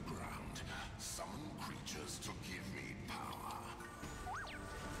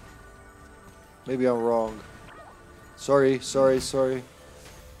 Maybe I'm wrong. Sorry.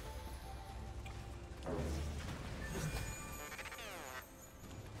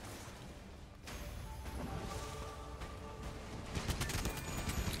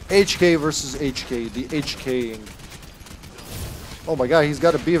 HK versus HK, the HKing. Oh my god, he's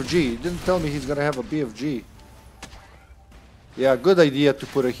got a BFG. He didn't tell me he's gonna have a BFG. Yeah, good idea to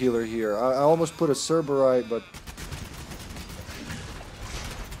put a healer here. I almost put a Cerberite, but...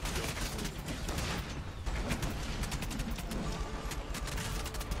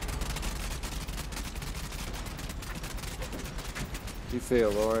 he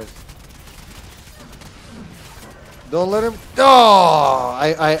failed, alright. Don't let him... Oh!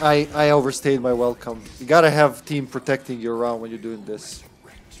 I overstayed my welcome. You gotta have team protecting you around when you're doing this.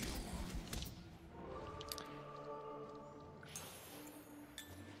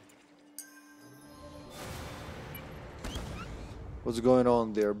 What's going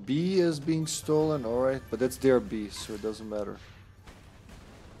on there? B is being stolen, alright. But that's their B, so it doesn't matter.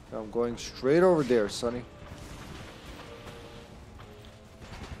 I'm going straight over there, Sonny.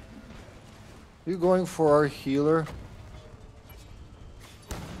 You going for our healer?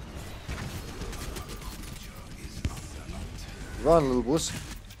 Run, little wuss.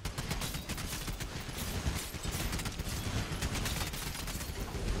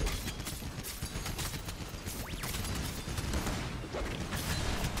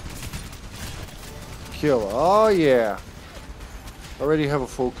 Kill. Oh yeah. Already have a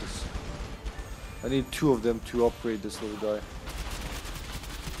focus. I need 2 of them to upgrade this little guy.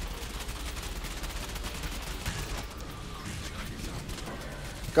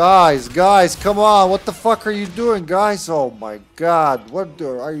 Guys, come on. What the fuck are you doing, guys? Oh my god.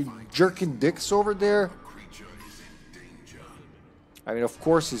 Are you jerking dicks over there? I mean, of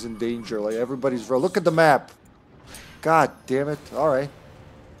course he's in danger. Like, everybody's... Look at the map. God damn it. Alright.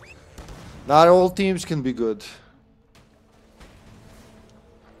 Not all teams can be good.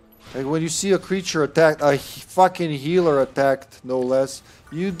 Like, when you see a creature attacked, a fucking healer attacked, no less,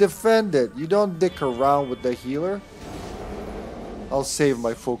 you defend it. You don't dick around with the healer. I'll save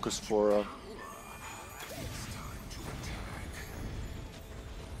my focus for...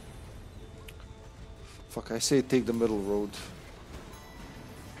 Fuck, I say take the middle road.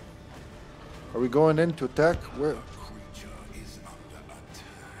 Are we going in to attack? Where?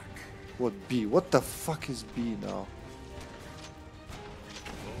 What, B? What the fuck is B now?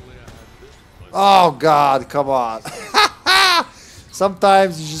 Oh god, come on.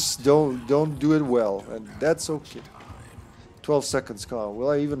 Sometimes you just don't do it well, and that's okay. 12 seconds, come on. Will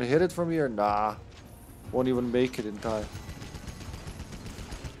I even hit it from here? Nah. Won't even make it in time.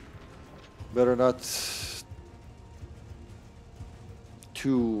 Better not.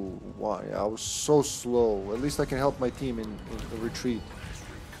 2, 1. Yeah, I was so slow. At least I can help my team in retreat.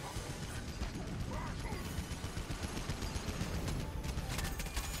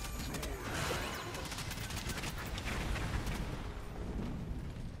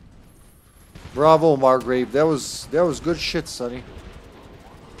 Bravo, Margrave. That was good shit, Sonny.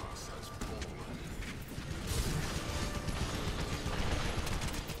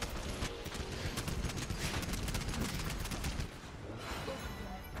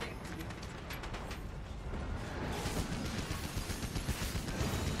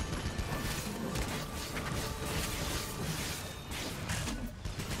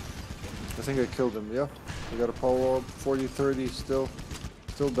 I think I killed him, yeah. I got a power orb, 40-30, still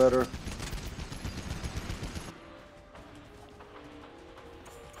better.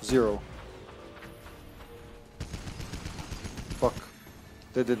 0. Fuck.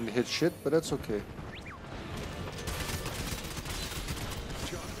 That didn't hit shit, but that's okay.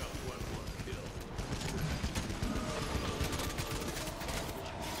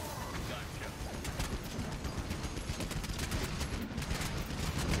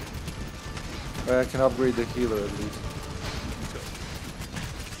 I can upgrade the healer at least.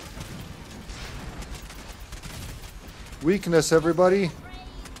 Weakness, everybody.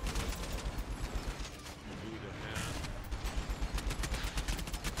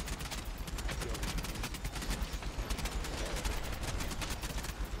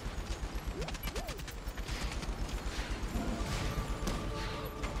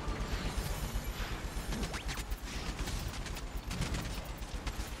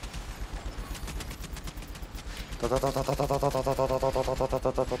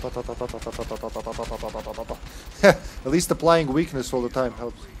 At least applying weakness all the time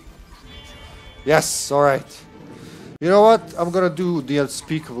helps. Yes, alright. You know what? I'm gonna do the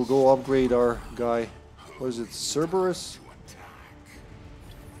unspeakable. Go upgrade our guy. What is it? Cerberus?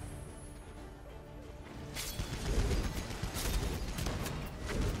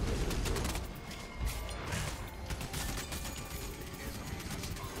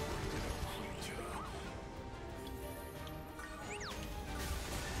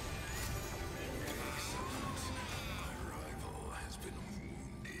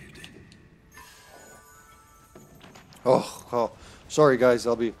 Oh, sorry guys,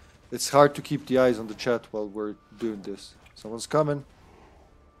 it's hard to keep the eyes on the chat while we're doing this. Someone's coming.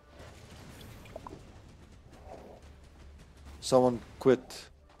 Someone quit.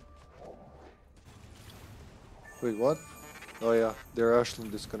 Wait, what? Oh yeah, they're actually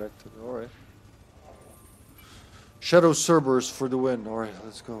disconnected. Alright. Shadow Cerberus for the win. Alright,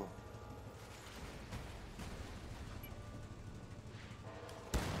 let's go.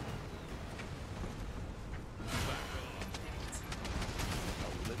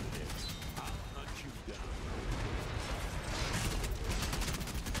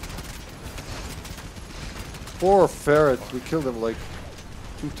 Poor ferret, we killed him like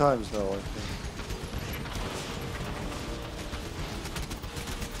 2 times now, I think.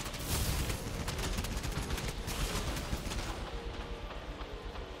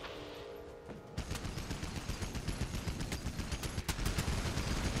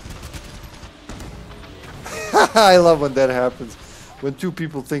 I love when that happens. When 2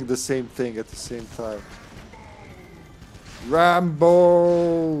 people think the same thing at the same time.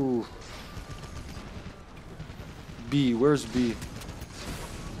 Rambo! B, where's B?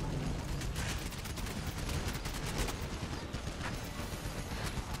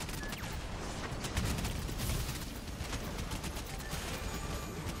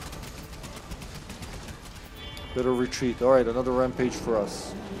 Better retreat. Alright, another rampage for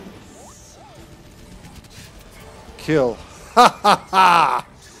us. Kill. Ha ha ha!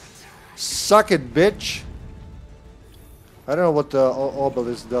 Suck it, bitch! I don't know what the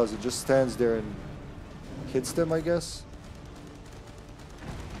obelisk does. It just stands there and hits them, I guess.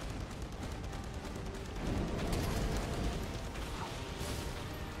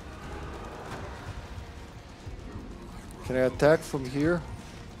 Can I attack from here?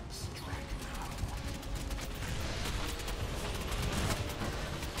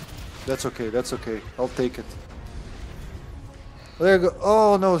 That's okay, that's okay. I'll take it. There you go.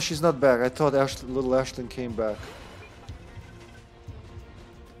 Oh no, she's not back. I thought little Ashlyn came back.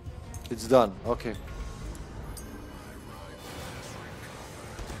 It's done. Okay.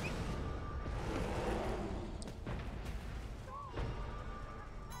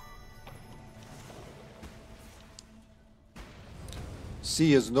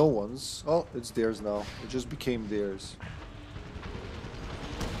 C is no one's. Oh, it's theirs now. It just became theirs.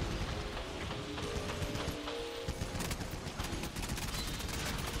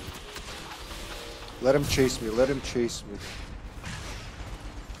 Let him chase me. Let him chase me.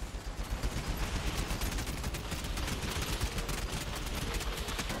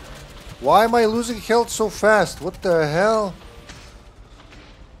 Why am I losing health so fast? What the hell?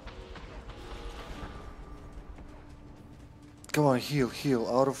 Come on, heal, heal.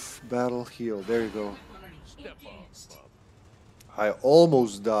 Out of battle, heal. There you go. I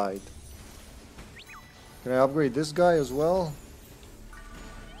almost died. Can I upgrade this guy as well?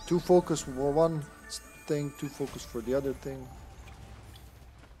 2 focus for one thing, 2 focus for the other thing.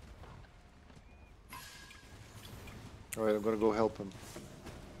 Alright, I'm gonna go help him.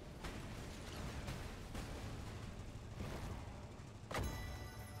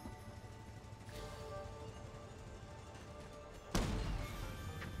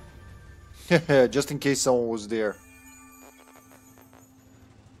 Just in case someone was there.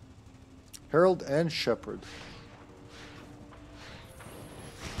 Herald and Shepherd.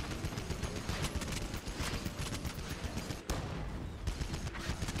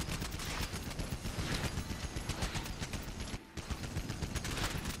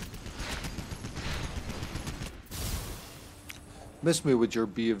 Miss me with your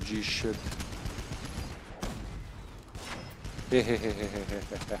BFG shit.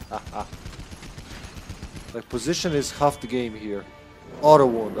 Like, position is half the game here. Auto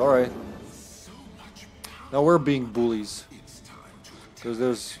wound, alright. Now we're being bullies.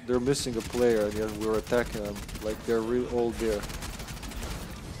 Because they're missing a player and yet we're attacking them like they're all there.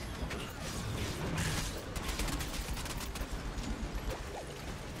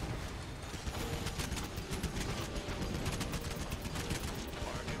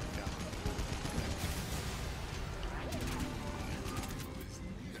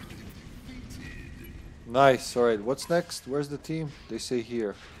 Nice, alright, what's next? Where's the team? They say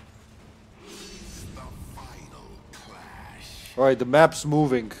here. Alright, the map's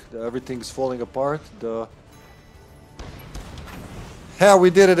moving. Everything's falling apart. Yeah, we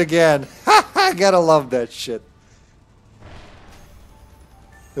did it again. I gotta love that shit.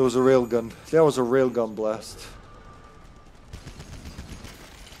 It was a railgun. That was a railgun blast.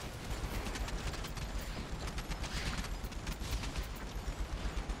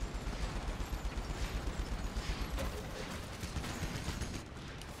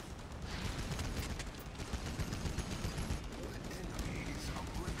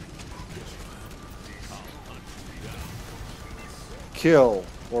 Kill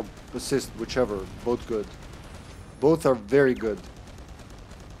or assist, whichever. Both good. Both are very good.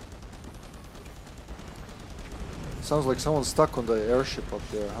 Sounds like someone's stuck on the airship up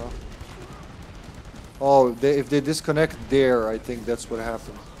there, huh? Oh, if they disconnect there, I think that's what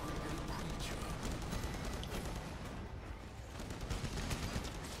happened.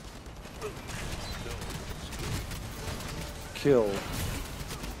 Kill.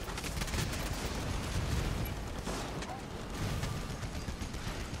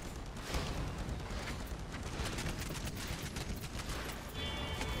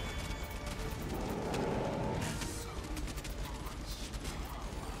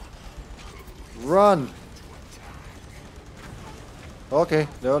 Run! Okay,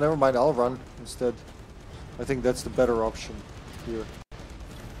 no, never mind, I'll run instead. I think that's the better option here.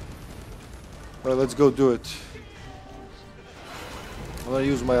 Alright, let's go do it. I'm gonna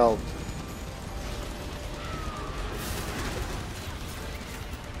use my ult.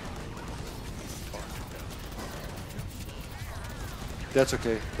 That's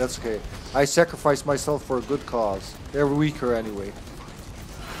okay, that's okay. I sacrificed myself for a good cause. They're weaker anyway.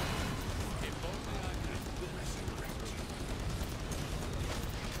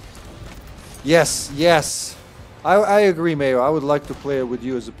 Yes, yes. I agree, Mayo. I would like to play it with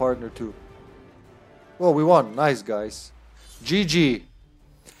you as a partner too. Well, we won. Nice, guys. GG.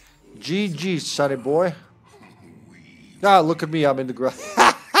 GG, sonny boy. Ah, look at me. I'm in the ground.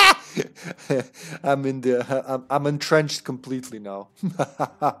 I'm entrenched completely now.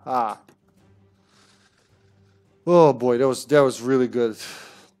 Oh boy, that was really good.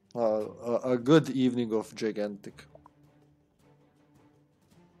 A good evening of gigantic.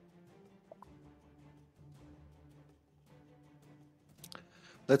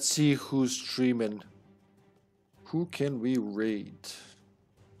 Let's see who's streaming. Who can we raid?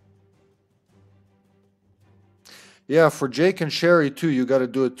 Yeah, for Jake and Sherry too, you got to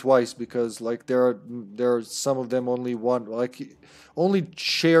do it twice because like there are some of them only one, like only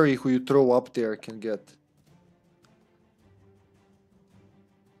Sherry who you throw up there can get.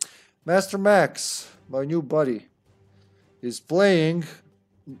 Master Max, my new buddy, is playing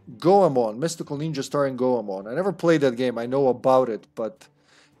Goemon, Mystical Ninja starring Goemon. I never played that game. I know about it, but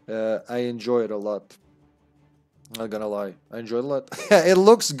I enjoy it a lot. Not gonna lie, I enjoy it a lot. It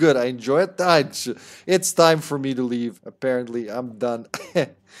looks good. I enjoy it. It's time for me to leave. Apparently, I'm done.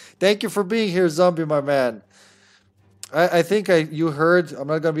 Thank you for being here, Zombie, my man. I think you heard I'm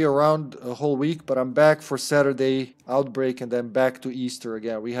not gonna be around a whole week, but I'm back for Saturday Outbreak and then back to Easter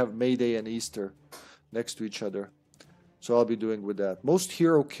again. We have May Day and Easter next to each other, so I'll be doing with that. Most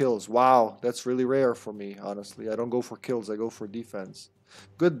hero kills. Wow, that's really rare for me. Honestly, I don't go for kills. I go for defense.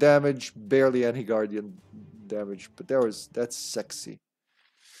 Good damage, barely any Guardian damage, but that's sexy.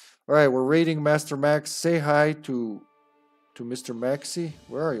 All right, we're raiding Master Max. Say hi to Mr. Maxi.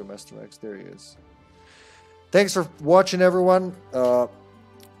 Where are you, Master Max? There he is. Thanks for watching, everyone.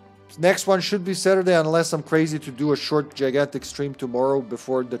 Next one should be Saturday, unless I'm crazy to do a short gigantic stream tomorrow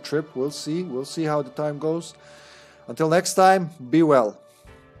before the trip. We'll see. We'll see how the time goes. Until next time, be well.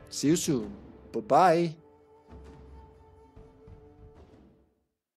 See you soon. Bye-bye.